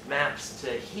x maps to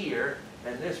here,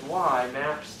 and this y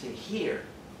maps to here,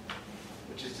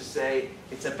 which is to say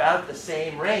it's about the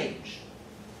same range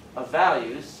of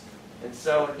values, and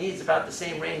so it needs about the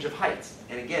same range of heights.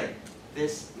 And again,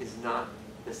 this is not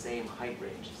the same height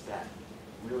range as that.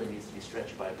 It really needs to be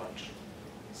stretched by a bunch.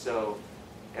 So,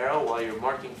 arrow, while you're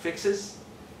marking fixes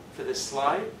for this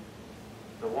slide,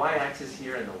 the y-axis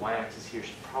here and the y-axis here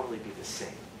should probably be the same,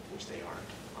 which they aren't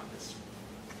on this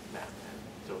map.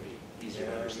 So it'll be easier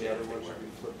to understand. The other one should be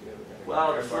flipped the other way.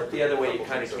 Well, if flip the other way, you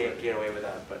kind of can't get away with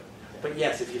that. But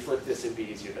yes, if you flip this, it'd be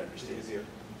easier to understand. Easier.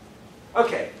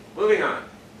 Okay, moving on.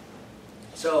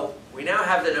 So we now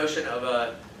have the notion of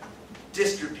a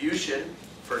distribution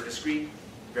for discrete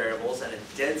variables and a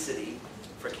density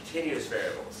for continuous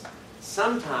variables.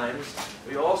 Sometimes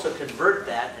we also convert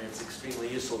that, and it's extremely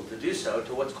useful to do so,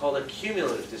 to what's called a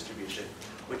cumulative distribution,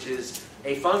 which is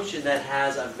a function that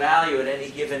has a value at any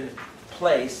given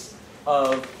place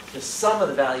of the sum of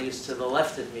the values to the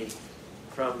left of me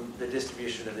from the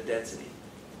distribution of the density.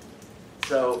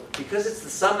 So because it's the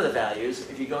sum of the values,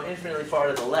 if you go infinitely far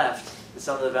to the left, the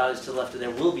sum of the values to the left of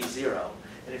there will be 0.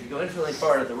 And if you go infinitely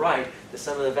far to the right, the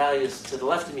sum of the values to the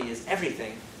left of me is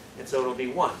everything, and so it'll be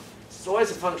 1. It's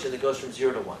always a function that goes from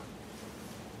 0 to 1.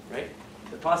 Right?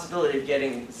 The possibility of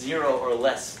getting 0 or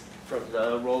less from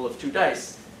the roll of 2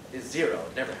 dice is 0.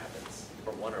 It never happens.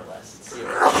 or 1 or less. It's 0.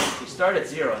 You start at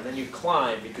 0 and then you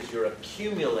climb because you're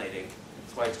accumulating.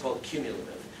 That's why it's called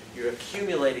cumulative. You're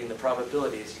accumulating the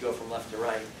probability as you go from left to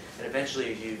right, and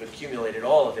eventually you've accumulated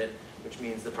all of it, which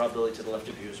means the probability to the left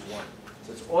of you is 1.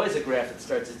 So it's always a graph that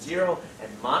starts at 0,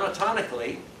 and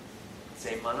monotonically,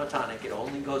 say monotonic, it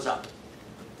only goes up.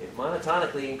 It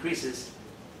monotonically increases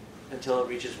until it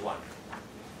reaches 1.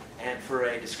 And for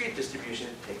a discrete distribution,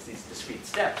 it takes these discrete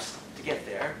steps to get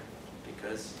there,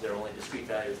 because there are only discrete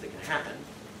values that can happen.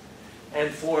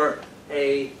 And for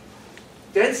a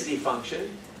density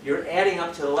function, you're adding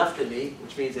up to the left of me,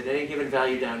 which means at any given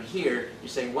value down here, you're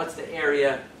saying, what's the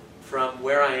area from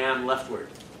where I am leftward?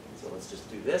 So let's just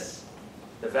do this.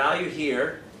 The value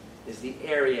here is the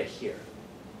area here.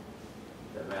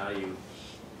 The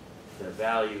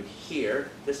value here,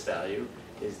 this value,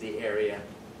 is the area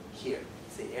here.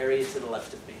 It's the area to the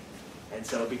left of me. And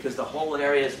so because the whole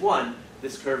area is 1,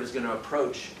 this curve is going to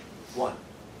approach 1.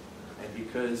 And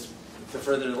because the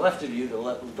further to the left of you,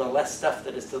 the less stuff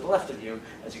that is to the left of you,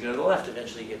 as you go to the left,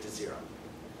 eventually you get to 0.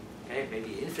 Okay,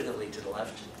 maybe infinitely to the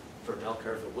left. For a bell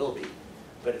curve, it will be.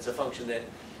 But it's a function that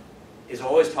is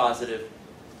always positive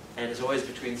and is always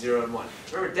between 0 and 1.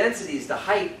 Remember, densities, the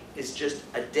height is just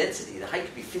a density. The height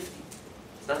could be 50.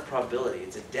 It's not a probability,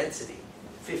 it's a density.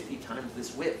 50 times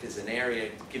this width is an area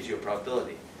that gives you a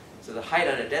probability. So the height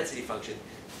on a density function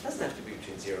doesn't have to be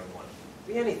between 0 and 1. It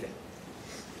can be anything.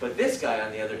 But this guy,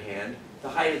 on the other hand, the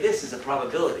height of this is a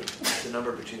probability. It's a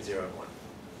number between 0 and 1.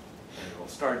 And it will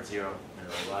start at 0 and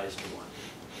it will rise to 1.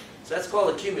 So that's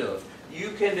called a cumulative.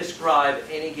 You can describe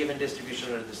any given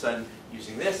distribution under the sun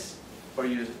using this, or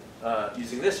using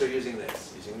this, or using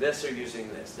this, using this, or using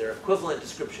this. They're equivalent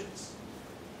descriptions.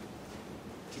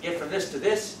 To get from this to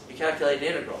this, you calculate an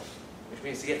integral, which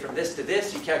means to get from this to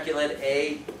this, you calculate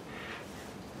a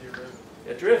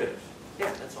derivative.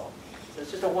 Yeah, that's all. So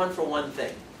it's just a one-for-one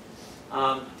thing.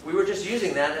 We were just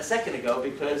using that a second ago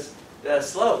because the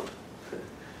slope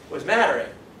was mattering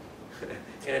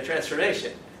in a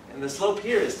transformation. And the slope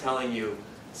here is telling you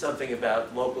something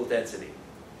about local density.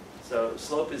 So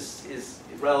slope is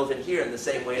relevant here in the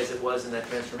same way as it was in that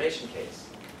transformation case.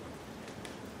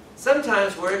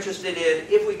 Sometimes we're interested in,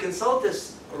 if we consult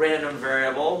this random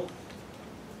variable,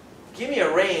 give me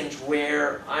a range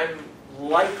where I'm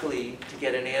likely to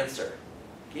get an answer.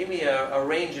 Give me a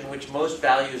range in which most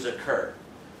values occur.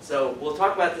 So we'll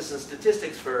talk about this in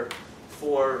statistics for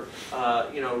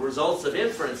results of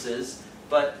inferences,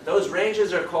 but those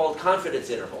ranges are called confidence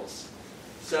intervals.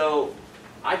 So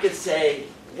I could say,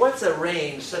 what's a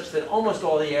range such that almost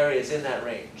all the area is in that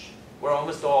range, where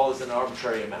almost all is an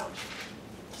arbitrary amount?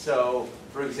 So,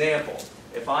 for example,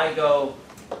 if I go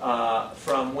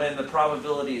from when the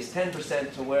probability is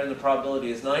 10% to when the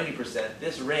probability is 90%,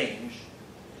 this range,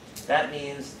 that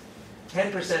means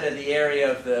 10% of the area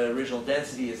of the original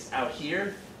density is out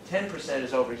here, 10%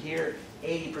 is over here,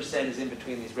 80% is in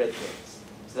between these red things.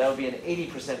 So that would be an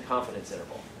 80% confidence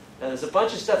interval. Now there's a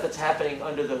bunch of stuff that's happening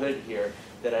under the hood here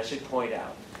that I should point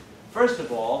out. First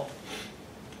of all,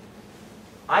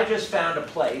 I just found a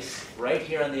place right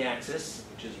here on the axis,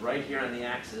 which is right here on the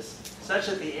axis, such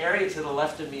that the area to the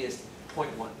left of me is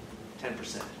 0.1,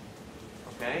 10%.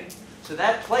 Okay? So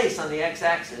that place on the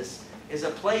x-axis is a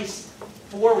place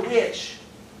for which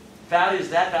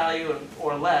that value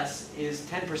or less is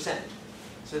 10%.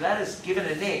 So that is given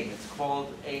a name. It's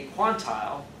called a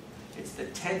quantile. It's the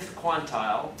 10th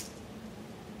quantile.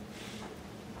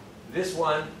 This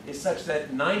one is such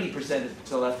that 90% is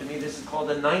to the left of me. This is called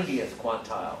the 90th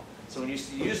quantile. So when you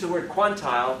use the word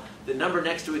quantile, the number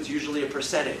next to it is usually a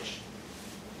percentage.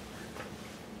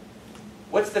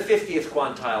 What's the 50th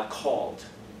quantile called?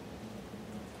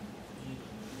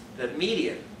 The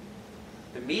median.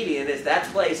 The median is that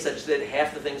place such that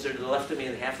half the things are to the left of me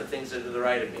and half the things are to the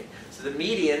right of me. So the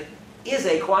median is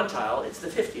a quantile. It's the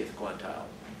 50th quantile.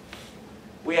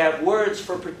 We have words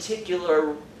for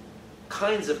particular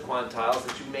kinds of quantiles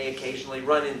that you may occasionally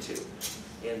run into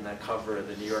in the cover of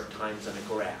the New York Times on a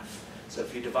graph. So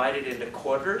if you divide it into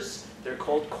quarters, they're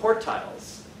called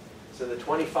quartiles. So the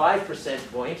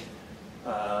 25% point,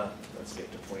 let's get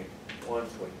to point 1,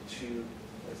 point 2,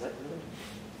 is that really?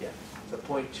 Yeah, so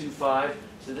 0.25,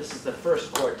 so this is the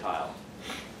first quartile.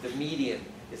 The median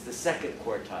is the second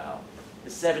quartile.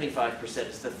 The 75%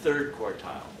 is the third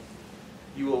quartile.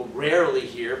 You will rarely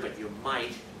hear, but you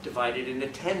might, divide it into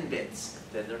 10 bits.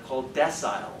 Then they're called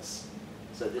deciles.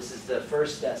 So this is the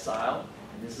first decile,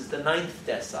 and this is the 9th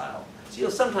decile. So you'll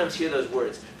sometimes hear those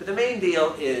words. But the main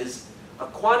deal is a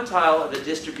quantile of a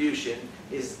distribution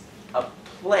is a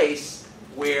place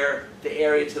where the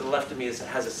area to the left of me has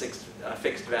a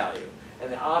fixed value.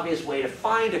 And the obvious way to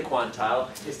find a quantile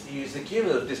is to use the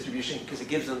cumulative distribution because it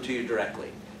gives them to you directly.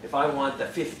 If I want the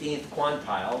 15th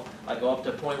quantile, I go up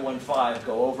to 0.15,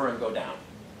 go over and go down.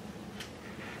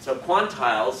 So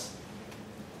quantiles,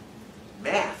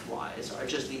 math-wise, are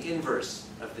just the inverse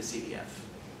of the CDF.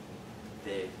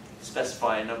 They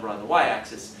specify a number on the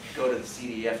y-axis, go to the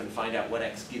CDF and find out what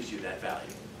x gives you that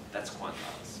value. That's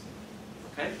quantiles.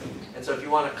 Okay? And so if you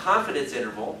want a confidence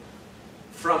interval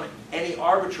from any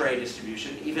arbitrary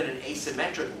distribution, even an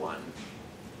asymmetric one,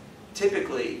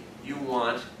 typically you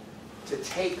want to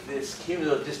take this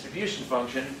cumulative distribution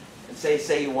function and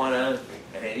say you want an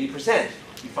 80%.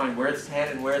 You find where it's 10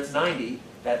 and where it's 90,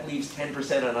 that leaves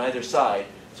 10% on either side.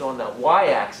 So on the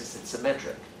y-axis, it's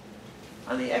symmetric.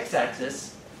 On the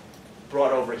x-axis,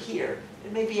 brought over here,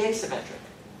 it may be asymmetric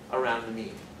around the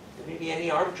mean. It may be any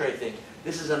arbitrary thing.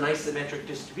 This is a nice symmetric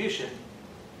distribution.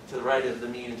 To the right of the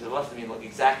mean and to the left of the mean look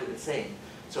exactly the same.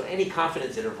 So any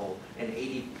confidence interval, an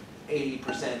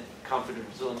 80%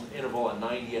 confidence interval, a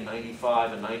 90, a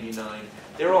 95, a 99,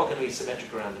 they're all going to be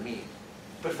symmetric around the mean.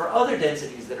 But for other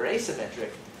densities that are asymmetric,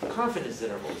 confidence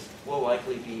intervals will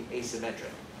likely be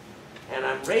asymmetric. And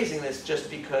I'm raising this just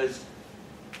because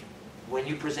when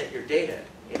you present your data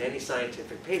in any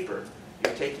scientific paper,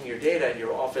 you're taking your data and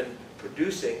you're often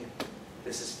producing,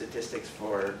 this is statistics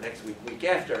for next week, week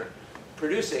after,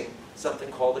 producing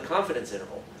something called a confidence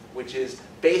interval, which is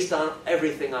based on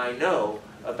everything I know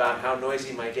about how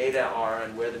noisy my data are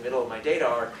and where the middle of my data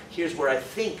are, here's where I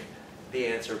think the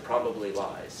answer probably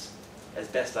lies, as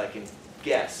best I can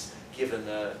guess, given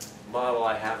the model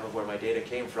I have of where my data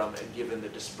came from and given the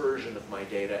dispersion of my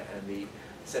data and the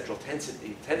central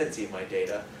tendency of my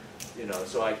data.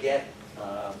 So I get,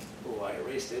 I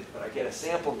erased it, but I get a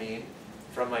sample mean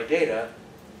from my data.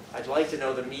 I'd like to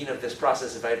know the mean of this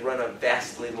process if I'd run a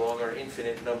vastly longer,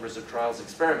 infinite numbers of trials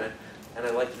experiment, and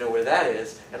I'd like to know where that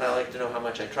is, and I'd like to know how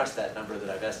much I trust that number that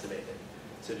I've estimated.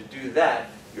 So to do that,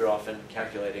 you're often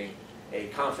calculating a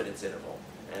confidence interval.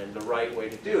 And the right way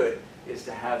to do it is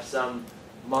to have some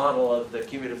model of the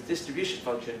cumulative distribution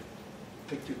function,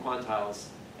 pick two quantiles,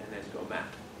 and then go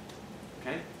map.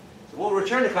 Okay? So we'll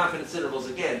return to confidence intervals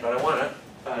again, but I want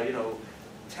to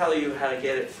tell you how to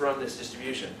get it from this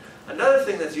distribution. Another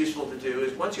thing that's useful to do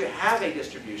is once you have a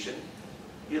distribution,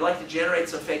 you'd like to generate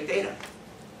some fake data.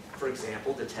 For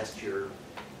example, to test your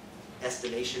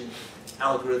estimation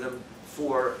algorithm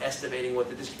for estimating what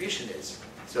the distribution is.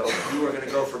 So if you were going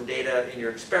to go from data in your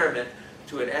experiment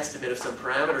to an estimate of some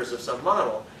parameters of some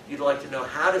model, you'd like to know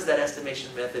how does that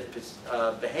estimation method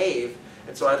behave.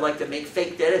 And so I'd like to make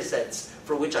fake data sets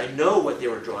for which I know what they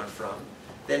were drawn from,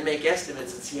 then make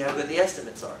estimates and see how good the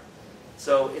estimates are.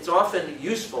 So it's often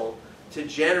useful to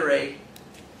generate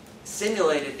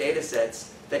simulated data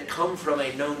sets that come from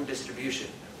a known distribution,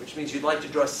 which means you'd like to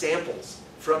draw samples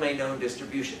from a known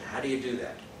distribution. How do you do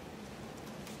that?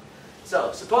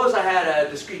 So suppose I had a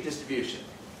discrete distribution.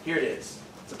 Here it is.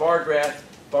 It's a bar graph.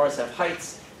 Bars have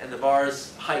heights, and the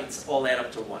bars' heights all add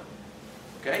up to 1.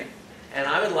 Okay? And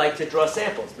I would like to draw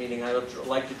samples, meaning I would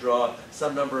like to draw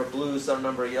some number of blues, some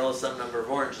number of yellows, some number of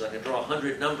oranges. I can draw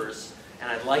 100 numbers,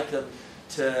 and I'd like them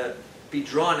to be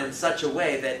drawn in such a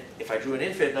way that if I drew an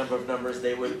infinite number of numbers,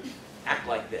 they would act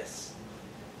like this.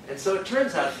 And so it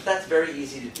turns out that that's very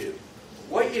easy to do.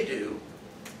 What you do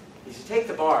is you take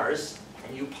the bars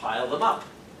and you pile them up.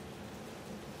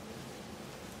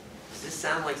 Does this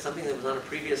sound like something that was on a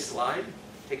previous slide?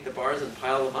 Take the bars and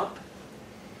pile them up?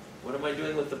 What am I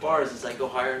doing with the bars as I go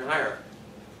higher and higher?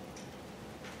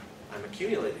 I'm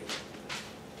accumulating.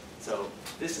 So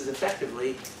this is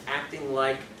effectively acting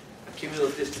like a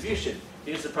cumulative distribution.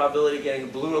 Here's the probability of getting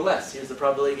a blue or less. Here's the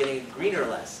probability of getting a green or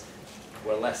less,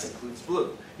 where less includes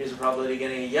blue. Here's the probability of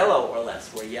getting a yellow or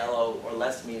less, where yellow or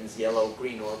less means yellow,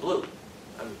 green, or blue.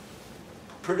 I'm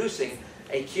producing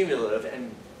a cumulative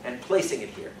and placing it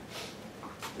here.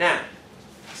 Now,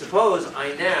 suppose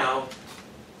I now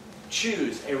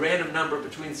choose a random number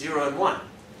between 0 and 1,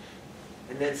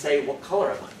 and then say, what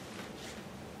color am I?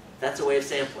 That's a way of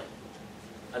sampling.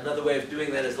 Another way of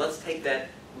doing that is let's take that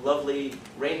lovely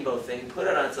rainbow thing, put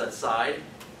it on its side,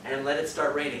 and let it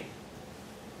start raining.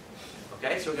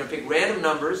 Okay, so we're going to pick random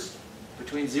numbers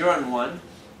between 0 and 1,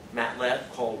 MATLAB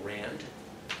called RAND.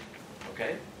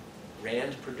 Okay,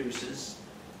 RAND produces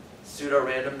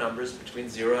pseudo-random numbers between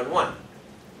 0 and 1.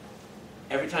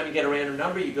 Every time you get a random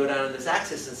number, you go down on this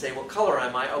axis and say, what color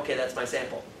am I? Okay, that's my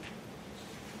sample.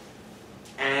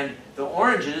 And the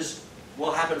oranges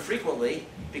will happen frequently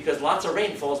because lots of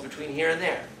rain falls between here and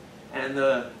there. And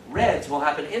the reds will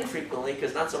happen infrequently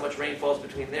because not so much rain falls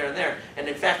between there and there. And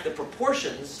in fact, the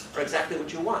proportions are exactly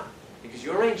what you want because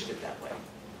you arranged it that way.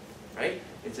 right?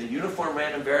 It's a uniform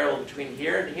random variable between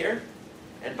here and here.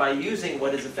 And by using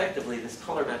what is effectively, this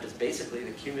color map is basically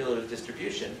the cumulative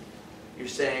distribution, you're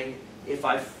saying if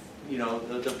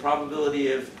the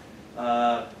probability of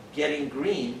getting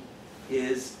green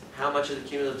is how much of the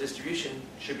cumulative distribution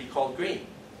should be called green.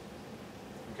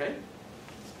 Okay?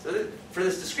 So for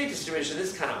this discrete distribution,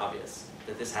 this is kind of obvious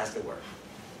that this has to work.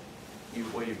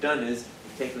 What you've done is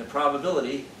you've taken the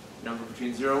probability, number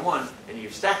between 0 and 1, and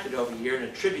you've stacked it over here and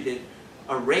attributed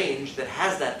a range that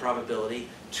has that probability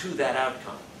to that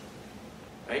outcome.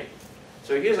 Right?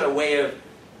 So here's a way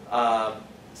of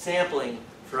sampling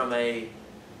from a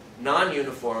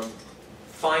non-uniform,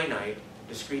 finite,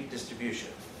 discrete distribution.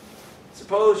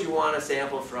 Suppose you want to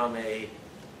sample from a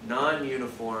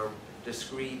non-uniform,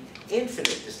 discrete,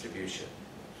 infinite distribution.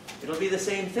 It'll be the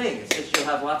same thing. It's just you'll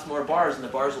have lots more bars, and the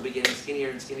bars will be getting skinnier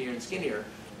and skinnier and skinnier,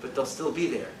 but they'll still be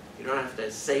there. You don't have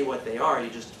to say what they are. You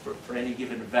just, for any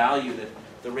given value that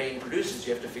the range produces,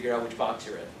 you have to figure out which box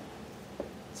you're in.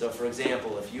 So for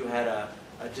example, if you had a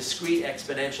discrete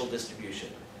exponential distribution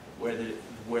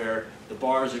where the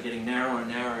bars are getting narrower and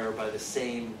narrower by the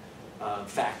same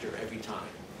factor every time.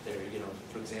 They're,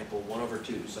 for example,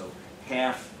 1/2. So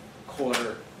half,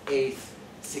 quarter, eighth,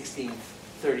 16th,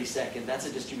 32nd. That's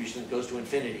a distribution that goes to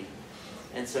infinity.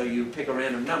 And so you pick a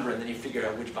random number and then you figure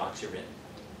out which box you're in,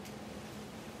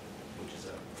 which is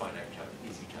a finite,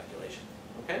 easy calculation.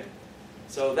 Okay?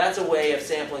 So that's a way of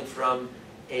sampling from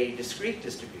a discrete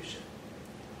distribution.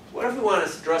 What if we want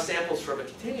to draw samples from a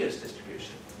continuous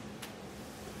distribution?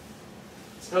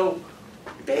 So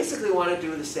we basically want to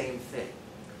do the same thing,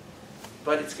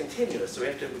 but it's continuous, so we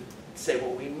have to say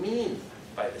what we mean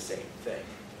by the same thing.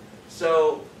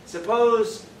 So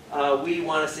suppose we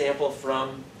want to sample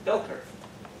from bell curve.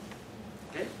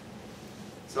 Okay?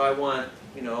 So I want,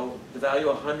 the value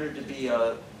 100 to be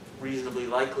reasonably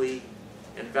likely,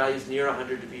 and values near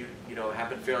 100 to be,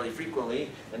 happen fairly frequently,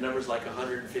 and numbers like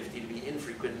 150 to be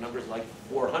infrequent, and numbers like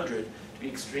 400 to be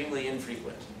extremely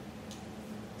infrequent.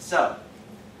 So,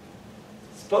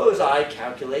 suppose I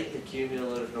calculate the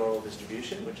cumulative normal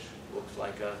distribution, which looks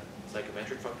like a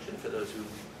psychometric function for those who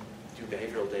do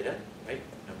behavioral data, right?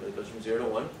 Number that goes from 0 to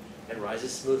 1 and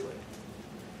rises smoothly.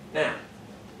 Now,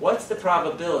 what's the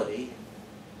probability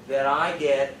that I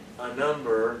get a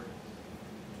number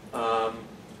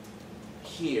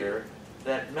here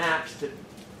that maps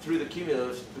through the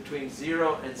cumulatives between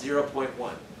 0 and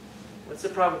 0.1? What's the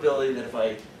probability that if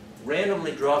I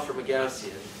randomly draw from a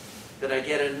Gaussian, that I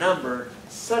get a number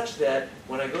such that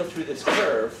when I go through this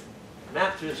curve,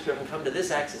 map through this curve and come to this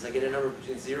axis, I get a number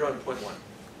between 0 and 0.1?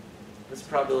 What's the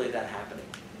probability of that happening?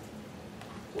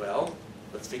 Well,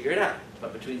 let's figure it out.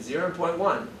 But between 0 and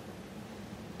 0.1,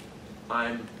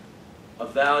 I'm a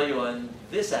value on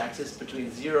this axis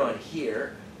between 0 and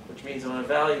here, which means I'm a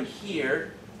value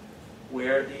here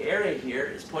where the area here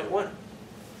is 0.1.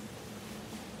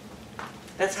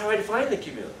 That's how I define the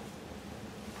cumulative.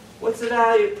 What's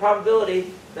the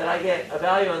probability that I get a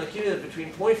value on the cumulative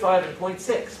between 0.5 and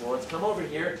 0.6? Well, let's come over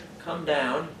here, come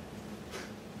down,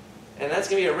 and that's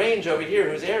going to be a range over here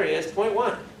whose area is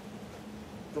 0.1.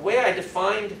 The way I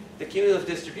defined the cumulative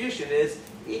distribution is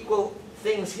equal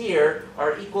things here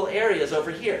are equal areas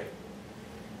over here.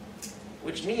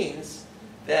 Which means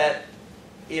that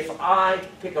if I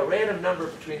pick a random number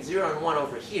between 0 and 1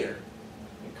 over here,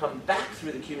 and come back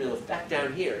through the cumulative back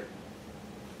down here,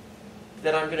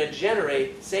 then I'm going to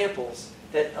generate samples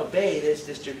that obey this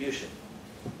distribution.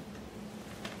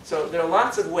 So there are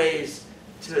lots of ways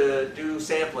to do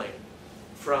sampling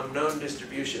from known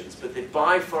distributions, but the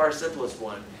by far simplest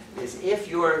one is if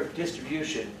your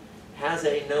distribution has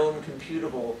a known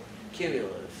computable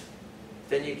cumulative,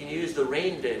 then you can use the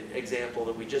rain example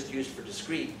that we just used for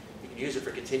discrete. You can use it for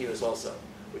continuous also,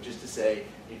 which is to say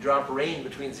you drop rain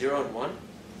between 0 and 1,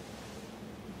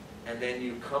 and then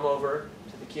you come over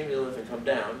to the cumulative and come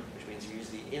down, which means you use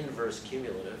the inverse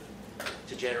cumulative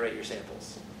to generate your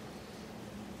samples.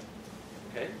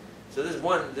 Okay? So this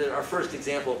is our first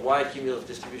example of why cumulative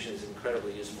distribution is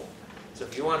incredibly useful. So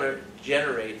if you want to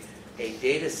generate a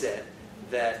data set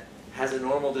that has a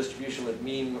normal distribution with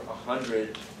mean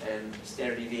 100 and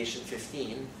standard deviation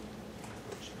 15,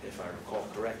 which, if I recall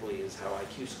correctly, is how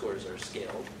IQ scores are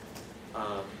scaled,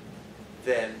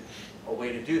 then a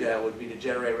way to do that would be to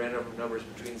generate random numbers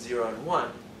between 0 and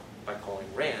 1 by calling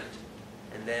rand,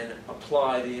 and then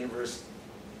apply the inverse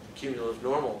cumulative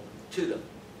normal to them.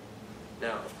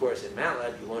 Now, of course, in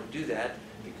MATLAB, you won't do that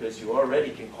because you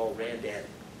already can call rand n,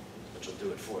 which will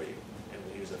do it for you, and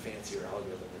we'll use a fancier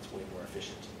algorithm that's way more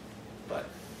efficient. But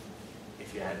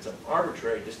if you had some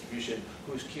arbitrary distribution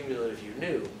whose cumulative you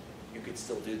knew, you could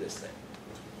still do this thing.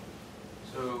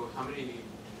 So how many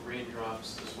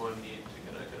raindrops does one need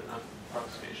to get a good enough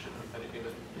approximation of any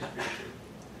given distribution?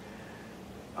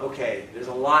 Okay, there's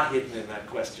a lot hidden in that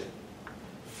question.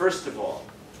 First of all,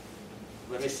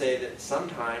 let me say that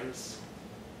sometimes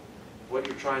what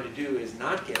you're trying to do is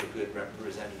not get a good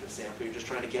representative sample. You're just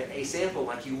trying to get a sample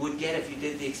like you would get if you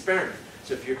did the experiment.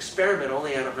 So if your experiment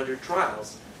only had 100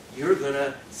 trials, you're going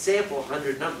to sample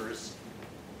 100 numbers,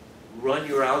 run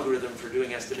your algorithm for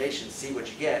doing estimations, see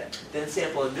what you get, then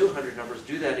sample a new 100 numbers,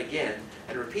 do that again,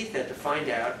 and repeat that to find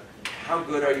out how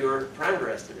good are your parameter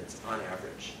estimates on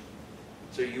average.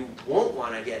 So you won't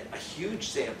want to get a huge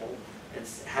sample and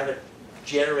have it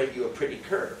generate you a pretty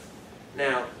curve.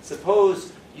 Now,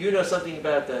 suppose you know something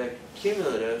about the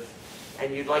cumulative,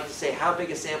 and you'd like to say, how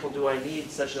big a sample do I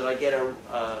need such that I get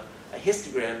a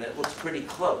histogram that looks pretty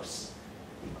close?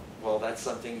 Well, that's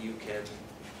something you can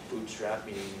bootstrap,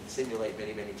 meaning simulate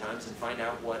many, many times, and find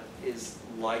out what is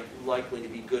likely to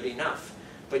be good enough.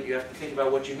 But you have to think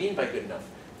about what you mean by good enough.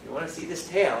 If you want to see this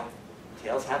tail,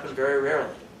 tails happen very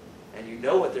rarely. And you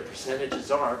know what their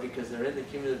percentages are because they're in the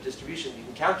cumulative distribution. You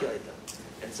can calculate them.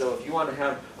 And so if you want to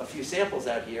have a few samples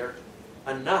out here,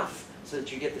 enough so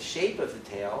that you get the shape of the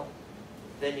tail,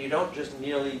 then you don't just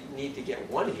merely need to get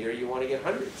one here, you want to get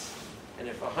hundreds. And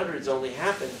if hundreds only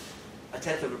happen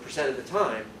 0.1% of the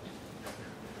time,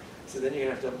 so then you're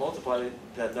going to have to multiply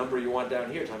the number you want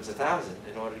down here times 1,000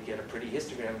 in order to get a pretty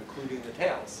histogram, including the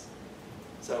tails.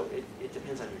 So it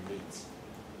depends on your needs.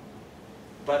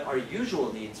 But our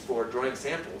usual needs for drawing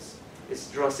samples is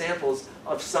to draw samples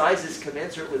of sizes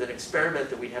commensurate with an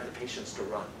experiment that we'd have the patients to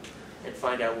run and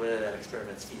find out whether that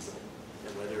experiment's feasible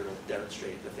and whether it'll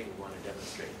demonstrate the thing we want to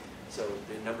demonstrate. So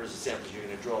the numbers of samples you're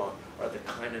going to draw are the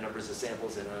kind of numbers of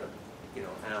samples in a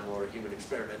animal or human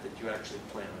experiment that you actually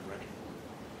plan on running.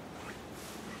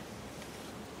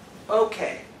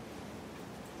 Okay.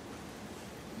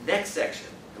 Next section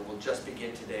that we'll just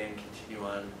begin today and continue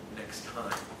on next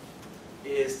time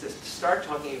is to start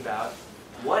talking about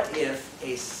what if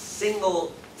a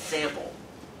single sample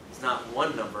is not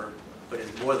one number, but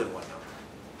is more than one number.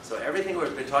 So everything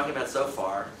we've been talking about so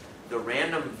far, the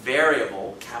random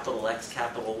variable, capital X,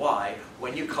 capital Y,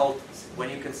 when you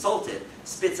consult it,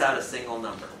 spits out a single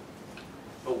number.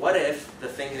 But what if the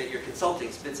thing that you're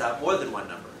consulting spits out more than one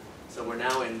number? So we're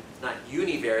now in not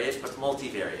univariate, but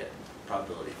multivariate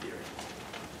probability theory.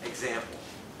 Example,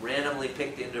 randomly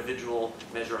picked individual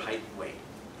measure height and weight.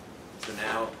 So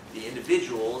now the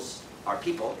individuals are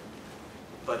people,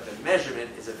 but the measurement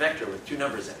is a vector with two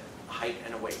numbers in it, a height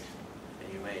and a weight.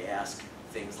 And you may ask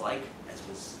things like, as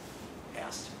was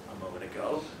asked a moment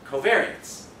ago,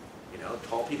 covariance.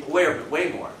 Tall people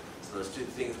weigh more. So those two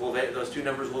things those two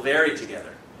numbers will vary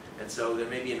together. And so there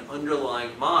may be an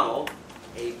underlying model,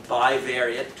 a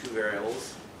bivariate, two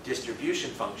variables,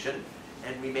 distribution function,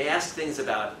 and we may ask things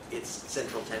about its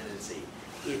central tendency,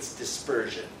 its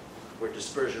dispersion, where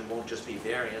dispersion won't just be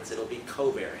variance, it'll be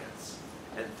covariance,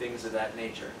 and things of that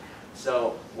nature.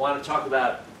 So want to talk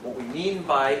about what we mean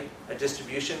by a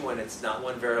distribution when it's not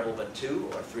one variable but two,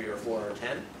 or 3 or 4 or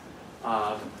 10.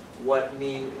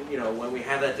 When we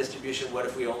have that distribution, what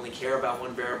if we only care about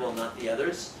one variable and not the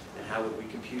others? And how would we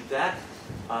compute that?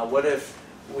 What if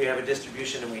we have a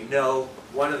distribution and we know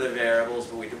one of the variables,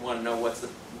 but we want to know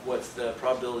what's the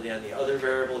probability on the other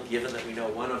variable, given that we know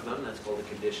one of them? That's called a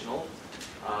conditional.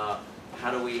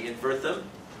 How do we invert them?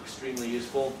 Extremely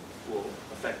useful. Will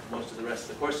affect most of the rest of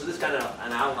the course. So this is kind of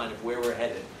an outline of where we're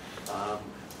headed.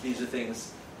 These are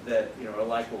things that are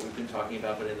like what we've been talking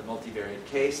about, but in the multivariate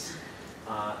case.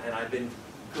 And I've been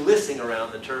glissing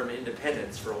around the term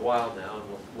independence for a while now, and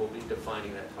we'll be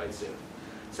defining that quite soon.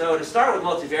 So to start with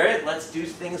multivariate, let's do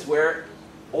things where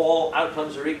all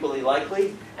outcomes are equally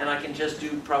likely, and I can just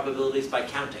do probabilities by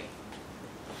counting.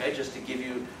 Okay, just to give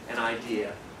you an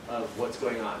idea of what's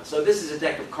going on. So this is a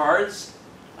deck of cards.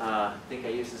 I think I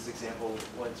used this example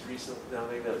once recently. No,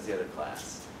 maybe that was the other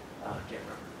class. Can't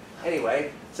remember.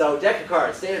 Anyway, so deck of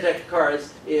cards. Standard deck of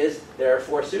cards is there are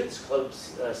 4 suits: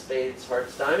 clubs, spades,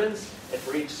 hearts, diamonds. And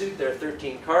for each suit, there are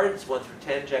 13 cards, 1 through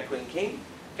 10, Jack, Queen, King.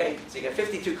 Okay, so you got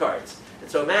 52 cards. And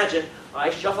so imagine I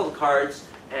shuffle the cards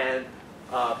and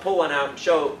pull one out and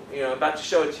show, I'm about to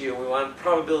show it to you, and we want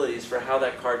probabilities for how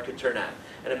that card could turn out.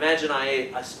 And imagine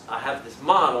I have this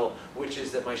model, which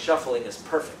is that my shuffling is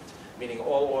perfect, meaning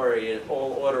all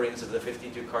orderings of the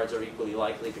 52 cards are equally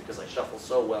likely because I shuffle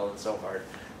so well and so hard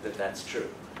that that's true.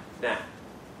 Now,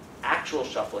 actual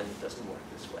shuffling doesn't work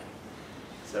this way.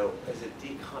 So is it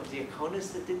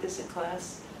Diaconis that did this in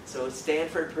class? So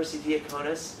Stanford, Percy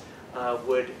Diaconis,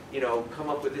 would come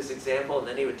up with this example, and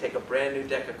then he would take a brand new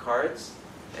deck of cards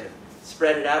and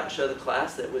spread it out and show the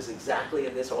class that it was exactly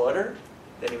in this order.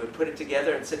 then he would put it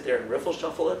together and sit there and riffle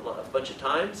shuffle it a bunch of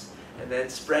times, and then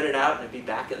spread it out and it'd be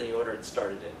back in the order it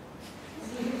started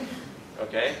in.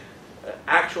 Okay?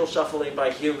 Actual shuffling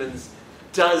by humans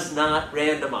does not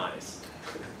randomize.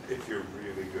 If you're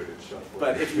really good at shuffling.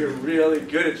 But if you're really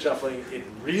good at shuffling, it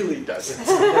really doesn't.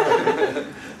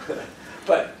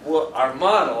 But our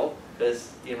model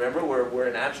is, you remember, we're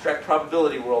in abstract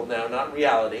probability world now, not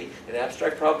reality. In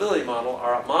abstract probability model,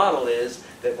 our model is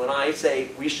that when I say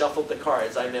we shuffled the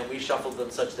cards, I meant we shuffled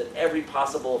them such that every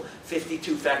possible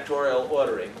 52 factorial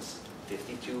orderings,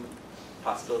 52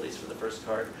 possibilities for the first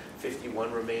card,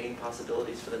 51 remaining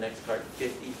possibilities for the next card,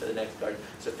 50 for the next card.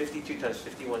 So 52 times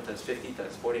 51 times 50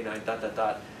 times 49, dot, dot,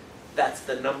 dot. That's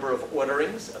the number of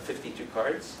orderings of 52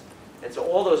 cards. And so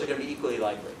all those are going to be equally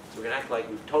likely. So we're going to act like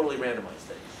we've totally randomized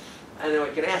things. And then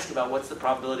we can ask about what's the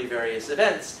probability of various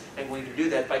events, and we can do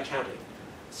that by counting.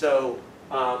 So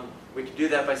we can do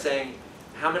that by saying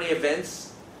how many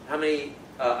events, how many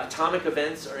atomic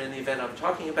events are in the event I'm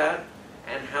talking about,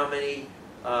 and how many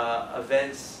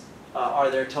events are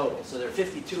there total. So there are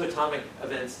 52 atomic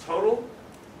events total.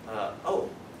 Oh,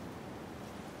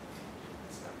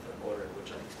 that's not the order in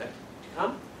which I expected to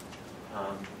come.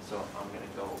 So I'm going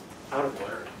to go out of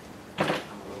order. I'm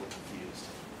a little confused.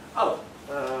 Oh,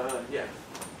 yeah.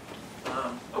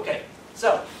 Okay,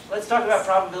 so let's talk about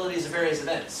probabilities of various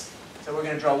events. So we're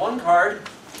going to draw one card,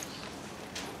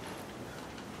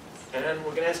 and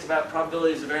we're going to ask about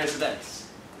probabilities of various events.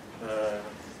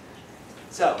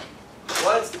 So,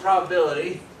 what's the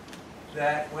probability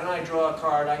that when I draw a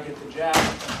card, I get the jack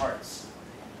of hearts?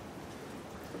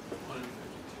 1 in 52.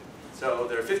 So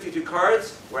there are 52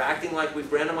 cards. We're acting like we've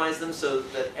randomized them so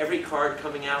that every card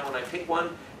coming out when I pick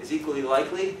one is equally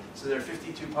likely. So there are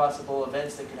 52 possible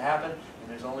events that could happen, and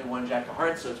there's only one jack of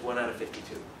hearts, so it's 1 out of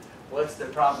 52. What's the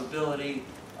probability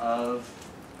of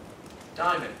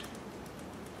diamond?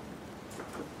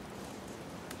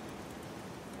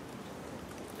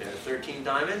 There are 13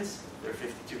 diamonds. There are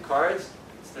 52 cards.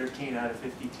 It's 13 out of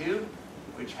 52,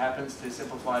 which happens to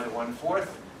simplify to 1/4,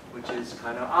 which is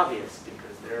kind of obvious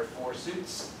because there are 4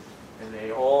 suits, and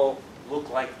they all look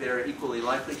like they're equally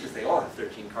likely because they all have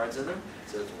 13 cards in them.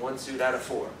 So it's 1 suit out of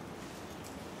 4.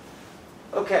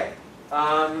 Okay.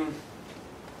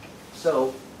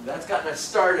 So that's gotten us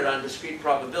started on discrete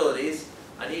probabilities.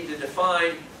 I need to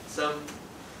define some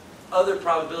other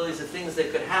probabilities of things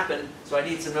that could happen, so I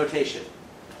need some notation.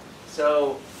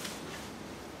 So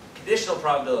conditional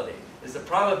probability is the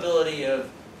probability of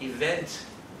event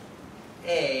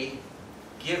A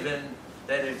given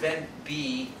that event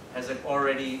B has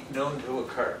already known to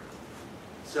occur.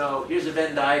 So here's a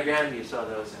Venn diagram. You saw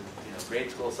those in grade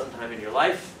school sometime in your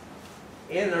life.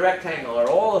 In the rectangle are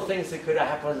all the things that could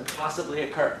happen, possibly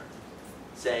occur.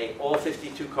 Say all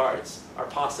 52 cards are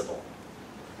possible.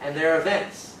 And there are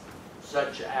events,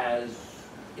 such as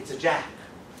it's a jack,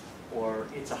 or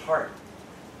it's a heart.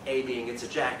 A being it's a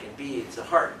jack, and B it's a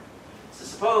heart. So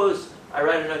suppose I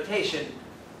write a notation,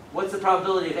 what's the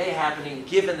probability of A happening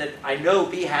given that I know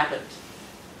B happened?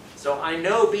 So I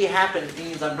know B happened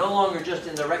means I'm no longer just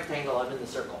in the rectangle, I'm in the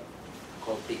circle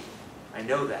called B. I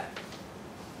know that.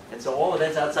 And so all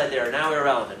events outside there are now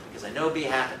irrelevant because I know B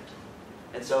happened.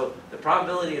 And so the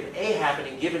probability of A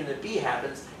happening given that B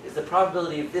happens is the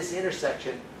probability of this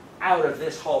intersection out of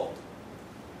this hole.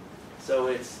 So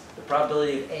it's the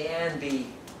probability of A and B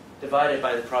divided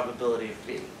by the probability of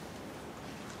B.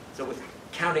 So with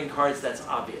counting cards, that's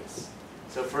obvious.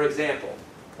 So for example,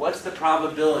 what's the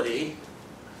probability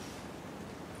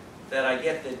that I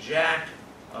get the jack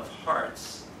of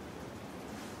hearts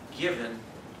given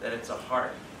that it's a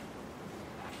heart?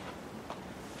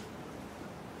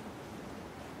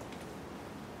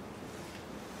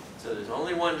 So there's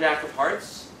only one jack of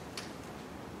hearts,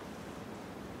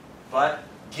 but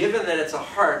given that it's a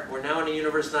heart, we're now in a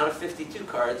universe not of 52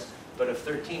 cards, but of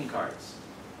 13 cards.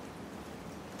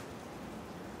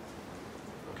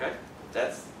 Okay?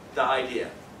 That's the idea,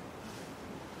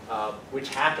 which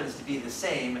happens to be the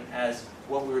same as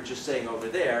what we were just saying over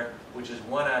there, which is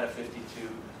 1 out of 52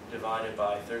 divided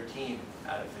by 13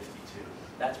 out of 52.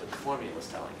 That's what the formula is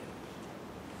telling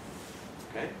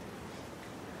you. Okay?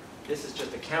 This is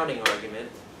just a counting argument,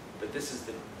 but this is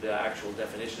the actual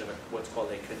definition of what's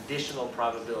called a conditional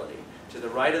probability. To the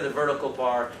right of the vertical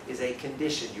bar is a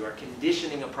condition. You are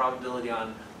conditioning a probability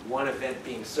on one event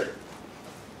being certain.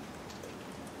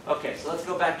 Okay, so let's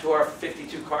go back to our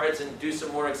 52 cards and do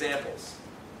some more examples.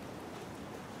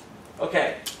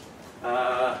 Okay,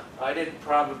 I did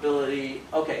probability.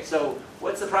 Okay, so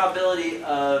what's the probability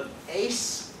of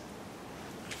ace?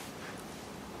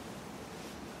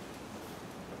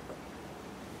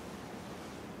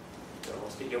 So I'll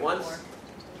speak at once.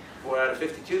 4 out of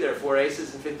 52, there are 4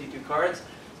 aces and 52 cards. So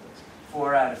it's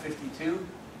 4 out of 52,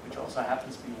 which also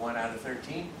happens to be 1 out of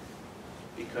 13,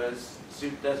 because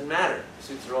suit doesn't matter.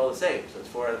 Suits are all the same, so it's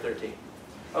 4 out of 13.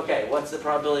 Okay, what's the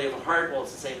probability of a heart? Well,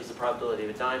 it's the same as the probability of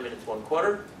a diamond, it's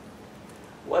 1/4.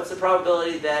 What's the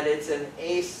probability that it's an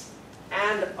ace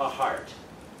and a heart?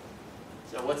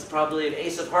 So what's the probability of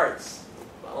ace of hearts?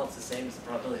 Well, it's the same as the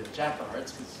probability of jack of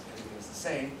hearts, because everything is the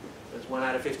same. So it's 1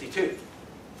 out of 52.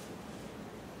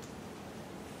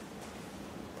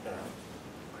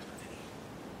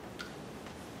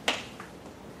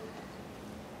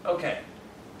 Okay.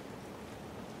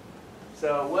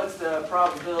 So what's the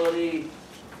probability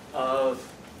of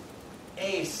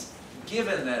ace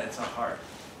given that it's a heart?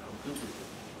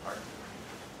 Heart.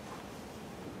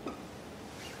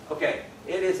 Okay,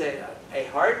 it is a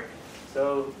heart.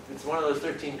 So it's one of those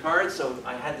 13 cards. So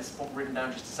I had this written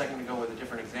down just a second ago with a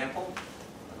different example.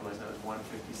 Otherwise known as 1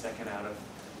 52nd out of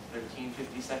 13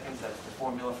 52nds. That's the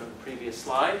formula from the previous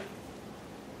slide.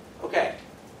 Okay.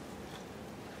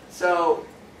 So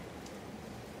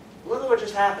look at what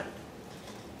just happened.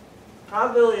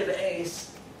 Probability of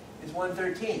ace is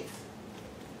 1/13.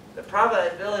 The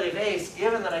probability of ace,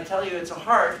 given that I tell you it's a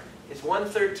heart, is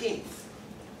 1/13.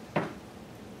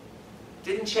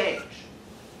 Didn't change.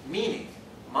 Meaning,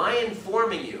 my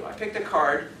informing you, I picked a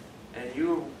card, and you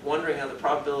were wondering on the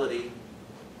probability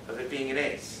of it being an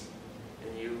ace.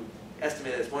 And you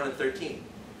estimate it's 1 in 13.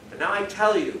 But now I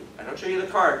tell you, I don't show you the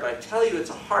card, but I tell you it's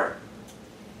a heart.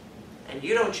 And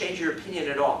you don't change your opinion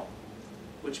at all.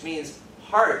 Which means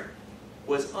heart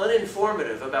was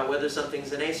uninformative about whether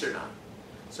something's an ace or not.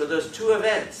 So those two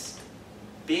events,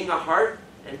 being a heart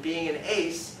and being an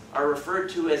ace, are referred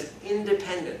to as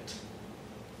independent.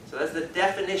 So that's the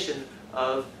definition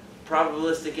of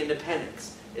probabilistic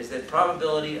independence, is that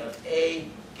probability of A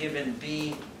given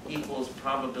B equals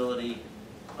probability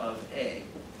of A.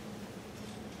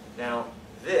 Now,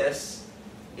 this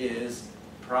is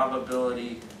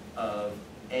probability of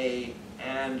A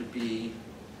and B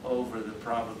over the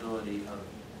probability of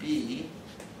B.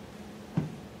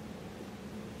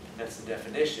 That's the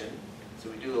definition. So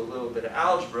we do a little bit of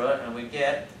algebra and we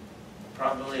get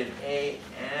probability of A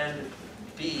and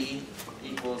B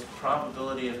equals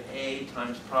probability of A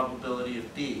times probability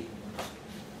of B.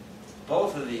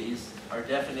 Both of these are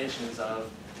definitions of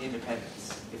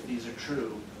independence. If these are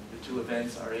true, the two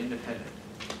events are independent.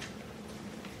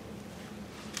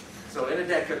 So in a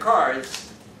deck of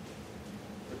cards,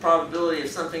 the probability of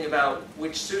something about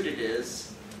which suit it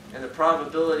is and the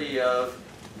probability of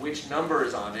which number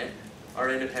is on it are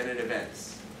independent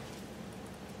events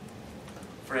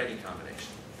for any combination.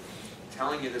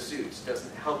 Telling you the suits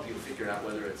doesn't help you figure out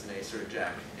whether it's an ace or a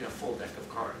jack in a full deck of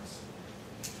cards.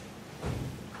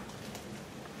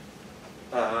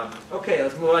 Okay,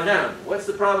 let's move on down. What's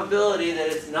the probability that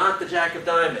it's not the jack of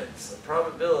diamonds? The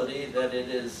probability that it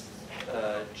is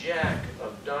jack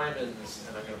of diamonds,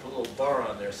 and I'm going to put a little bar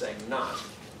on there saying not.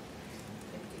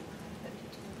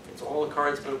 It's all the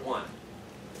cards but one.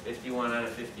 51 out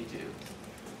of 52.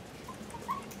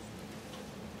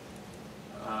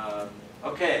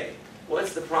 Okay,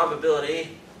 what's the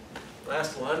probability?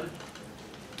 Last one.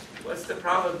 What's the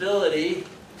probability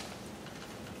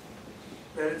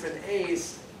that it's an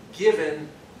ace given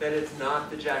that it's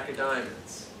not the jack of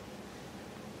diamonds?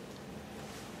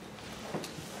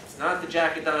 It's not the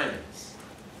jack of diamonds.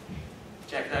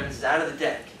 Jack of diamonds is out of the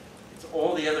deck. It's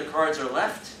all the other cards are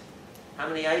left. How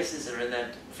many aces are in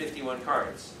that 51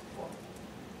 cards? 4.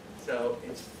 So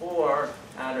it's 4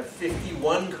 out of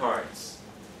 51 cards.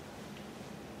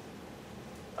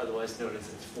 Otherwise known as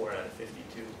it's 4 out of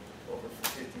 52 over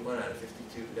 51 out of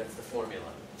 52. That's the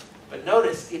formula. But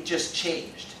notice it just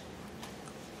changed.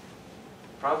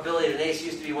 Probability of an ace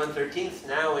used to be 1/13.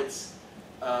 Now it's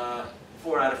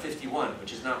 4 out of 51,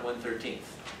 which is not 1/13.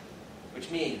 Which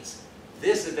means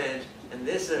this event and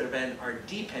this event are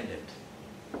dependent.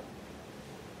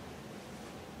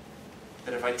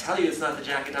 That if I tell you it's not the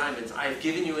jack of diamonds, I have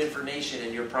given you information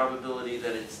and your probability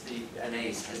that it's an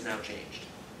ace has now changed.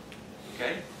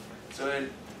 Okay? So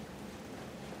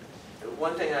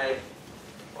one thing I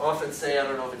often say, I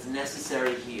don't know if it's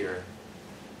necessary here,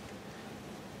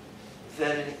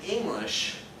 that in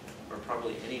English, or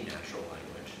probably any natural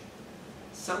language,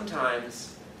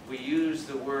 sometimes we use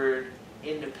the word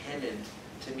independent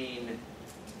to mean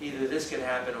either this could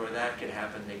happen or that could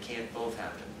happen. They can't both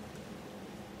happen.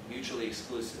 Mutually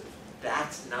exclusive.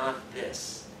 That's not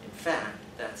this. In fact,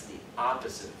 that's the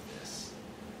opposite of this.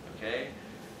 Okay?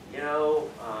 You know,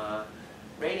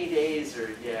 rainy days or,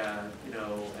 and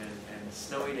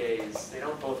snowy days, they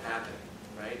don't both happen,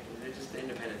 right? They're just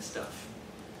independent stuff.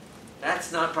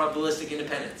 That's not probabilistic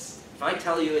independence. If I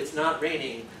tell you it's not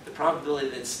raining, the probability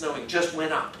that it's snowing just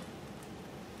went up.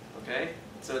 Okay?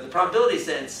 So in the probability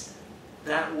sense,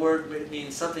 that word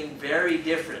means something very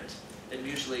different than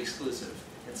mutually exclusive.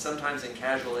 And sometimes in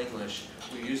casual English,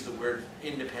 we use the word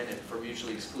independent for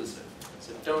mutually exclusive.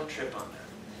 So don't trip on that.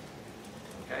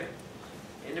 Okay?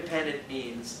 Independent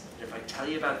means that if I tell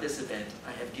you about this event,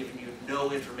 I have given you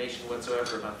no information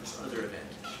whatsoever about this other event.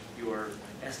 Your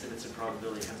estimates of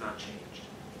probability have not changed.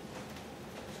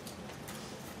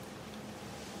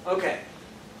 Okay.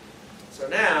 So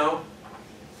now,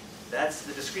 that's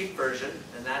the discrete version,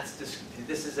 and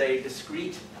this is a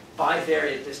discrete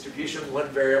bivariate distribution. One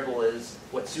variable is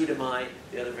what suit am I,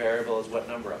 the other variable is what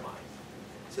number am I.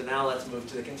 So now let's move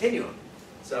to the continuum.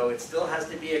 So it still has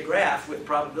to be a graph with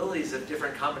probabilities of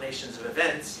different combinations of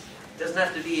events. It doesn't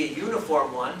have to be a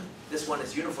uniform one. This one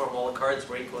is uniform, all the cards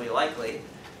were equally likely.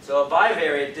 So a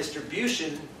bivariate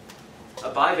distribution,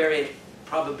 a bivariate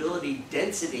probability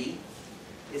density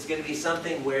is going to be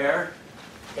something where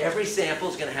every sample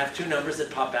is going to have two numbers that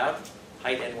pop out,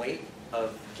 height and weight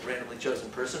of a randomly chosen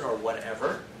person or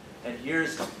whatever. And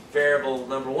here's variable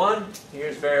number 1,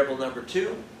 here's variable number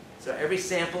 2. So every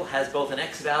sample has both an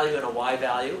x value and a y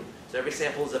value. So every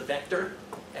sample is a vector,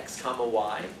 x comma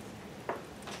y.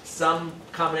 Some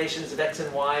combinations of x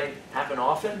and y happen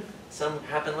often, some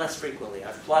happen less frequently.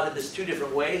 I've plotted this two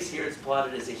different ways. Here it's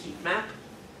plotted as a heat map,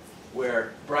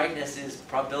 where brightness is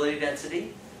probability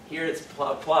density. Here it's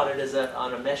plotted as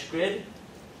on a mesh grid.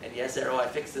 And yes, Arrow, I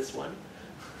fixed this one.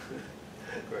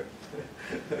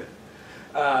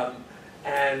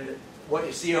 And what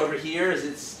you see over here is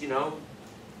it's,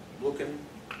 looking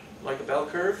like a bell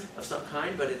curve of some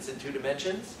kind, but it's in 2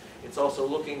 dimensions. It's also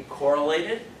looking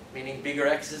correlated, meaning bigger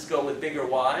x's go with bigger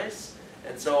y's.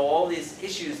 And so all these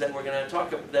issues that we've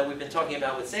been talking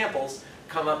about with samples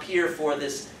come up here for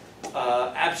this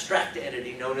abstract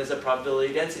entity known as a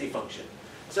probability density function.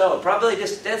 So probability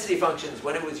density functions,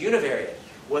 when it was univariate,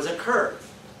 was a curve.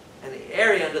 And the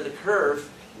area under the curve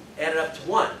added up to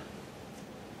 1.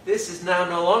 This is now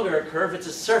no longer a curve, it's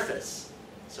a surface.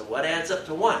 So what adds up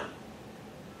to 1?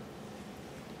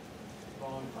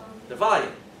 The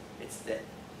volume. It's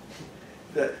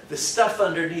the stuff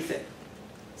underneath it.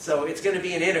 So it's going to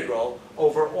be an integral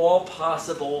over all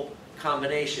possible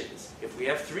combinations. If we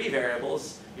have 3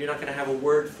 variables, you're not going to have a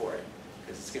word for it,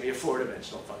 because it's going to be a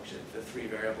 4-dimensional function, the 3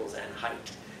 variables and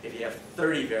height. If you have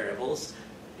 30 variables,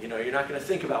 you're not going to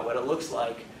think about what it looks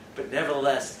like, but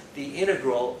nevertheless, the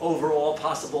integral over all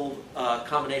possible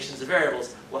combinations of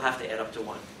variables will have to add up to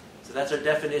 1. So that's our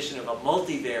definition of a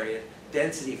multivariate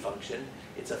density function.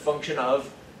 It's a function of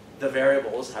the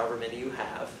variables, however many you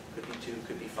have. Could be 2,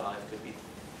 could be 5, could be,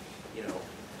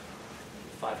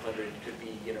 500, could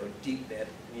be, deep net,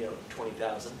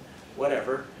 20,000,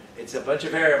 whatever. It's a bunch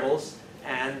of variables,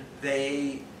 and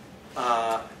they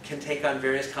can take on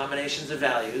various combinations of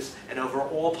values, and over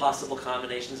all possible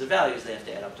combinations of values, they have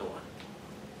to add up to 1,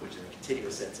 which in a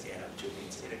continuous sense, add up to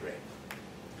means integrate.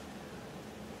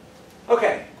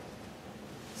 Okay,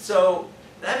 so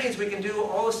that means we can do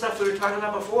all the stuff we were talking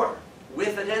about before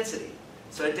with a density.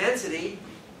 So a density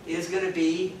is going to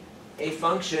be a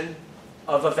function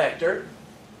of a vector,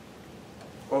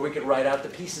 or we could write out the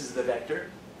pieces of the vector,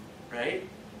 right?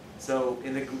 So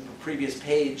in the previous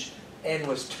page, n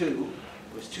was 2.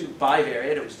 It was 2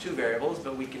 bivariate, it was 2 variables,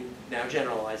 but we can now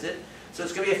generalize it. So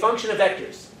it's going to be a function of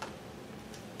vectors.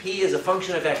 P is a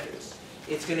function of vectors.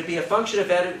 It's going to be a function of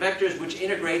vectors which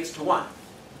integrates to 1.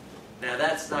 Now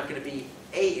that's not going to be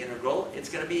a integral, it's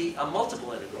going to be a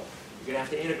multiple integral. You're going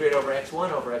to have to integrate over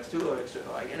x1, over x2, over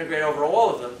x2. Integrate over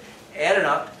all of them, add it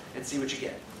up, and see what you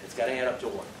get. It's got to add up to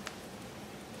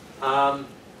 1.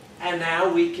 And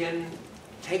now we can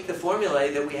take the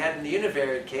formulae that we had in the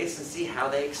univariate case and see how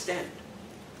they extend.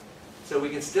 So we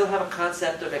can still have a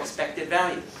concept of expected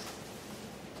values.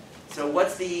 So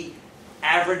what's the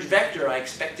average vector I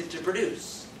expect it to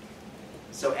produce?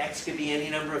 So x could be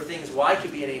any number of things, y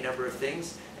could be any number of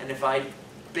things, and if I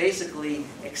basically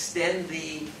extend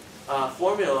the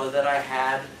formula that I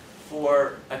had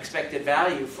for expected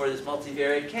value for this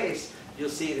multivariate case, you'll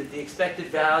see that the expected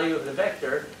value of the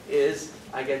vector is,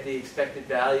 I get the expected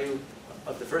value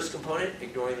of the first component,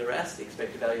 ignoring the rest, the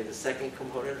expected value of the second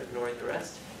component, ignoring the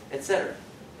rest, etc.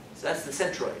 So that's the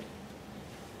centroid.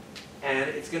 And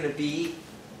it's going to be,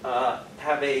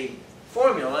 have a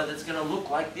formula that's going to look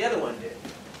like the other one did.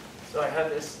 So I have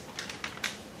this.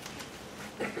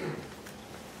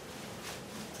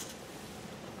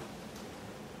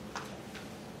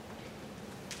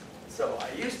 So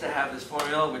I used to have this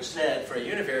formula which said, for a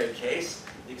univariate case,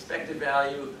 the expected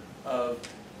value of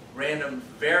random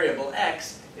variable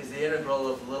x is the integral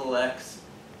of little x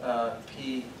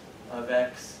p of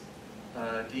x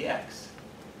dx.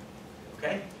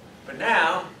 Okay? But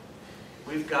now,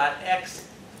 we've got x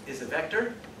is a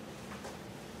vector,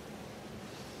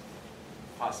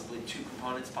 possibly 2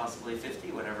 components, possibly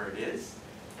 50, whatever it is.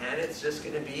 And it's just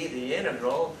going to be the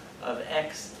integral of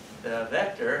x, the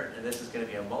vector, and this is going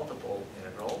to be a multiple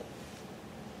integral,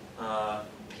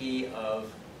 p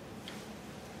of,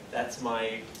 that's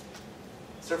my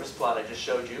surface plot I just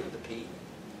showed you, the p,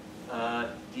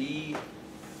 dx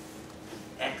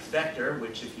vector,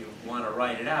 which if you want to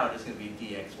write it out, is going to be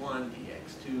dx1,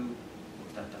 dx2,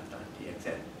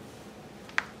 dxn.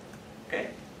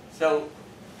 Okay? So,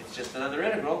 it's just another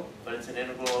integral, but it's an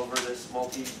integral over this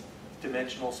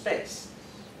multi-dimensional space.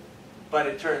 But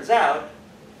it turns out,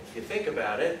 if you think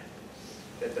about it,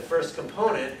 that the first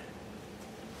component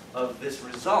of this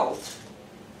result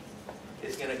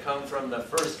is going to come from the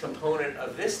first component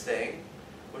of this thing,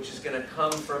 which is going to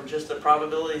come from just the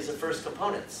probabilities of first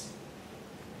components.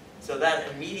 So that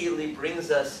immediately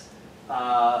brings us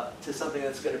to something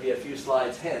that's going to be a few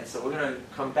slides hence. So we're going to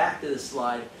come back to this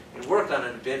slide and work on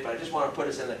it a bit, but I just want to put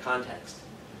us in the context.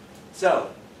 So,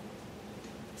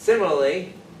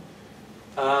 similarly,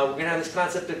 we're going to have this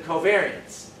concept of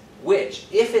covariance, which,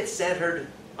 if it's centered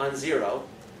on 0,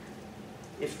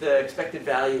 if the expected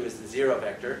value is the 0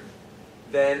 vector,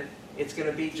 then it's going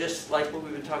to be just like what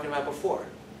we've been talking about before.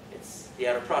 It's the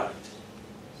outer product,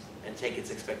 and take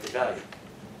its expected value.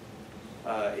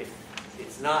 If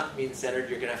it's not mean-centered,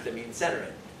 you're going to have to mean-center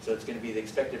it. So it's going to be the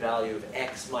expected value of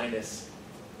x minus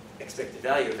expected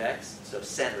value of x, so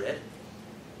center it,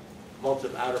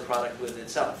 multiple outer product with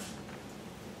itself.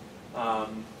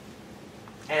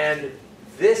 And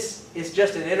this is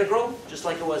just an integral, just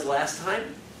like it was last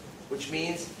time, which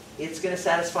means it's going to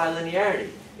satisfy linearity.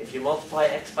 If you multiply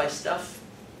x by stuff,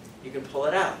 you can pull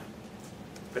it out.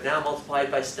 But now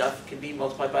multiplied by stuff can be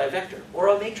multiplied by a vector or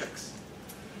a matrix.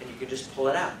 And you can just pull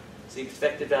it out. So the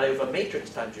expected value of a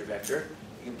matrix times your vector,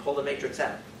 you can pull the matrix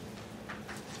out.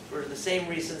 For the same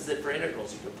reasons that for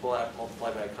integrals, you can pull out,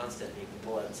 multiply by a constant, and you can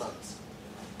pull out sums.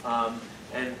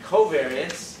 And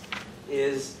covariance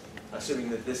is, assuming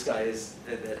that this guy is,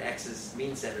 that x is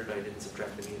mean-centered, I didn't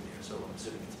subtract the mean there, so I'm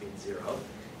assuming it's mean 0,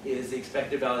 is the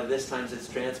expected value of this times its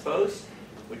transpose,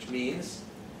 which means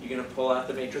you're going to pull out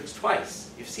the matrix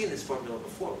twice. You've seen this formula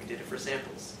before. We did it for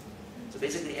samples. So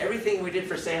basically, everything we did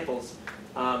for samples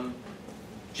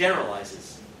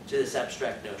generalizes to this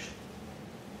abstract notion.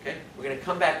 Okay? We're going to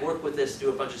come back, work with this, do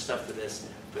a bunch of stuff for this,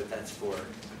 but that's for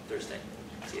Thursday.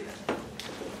 See you then.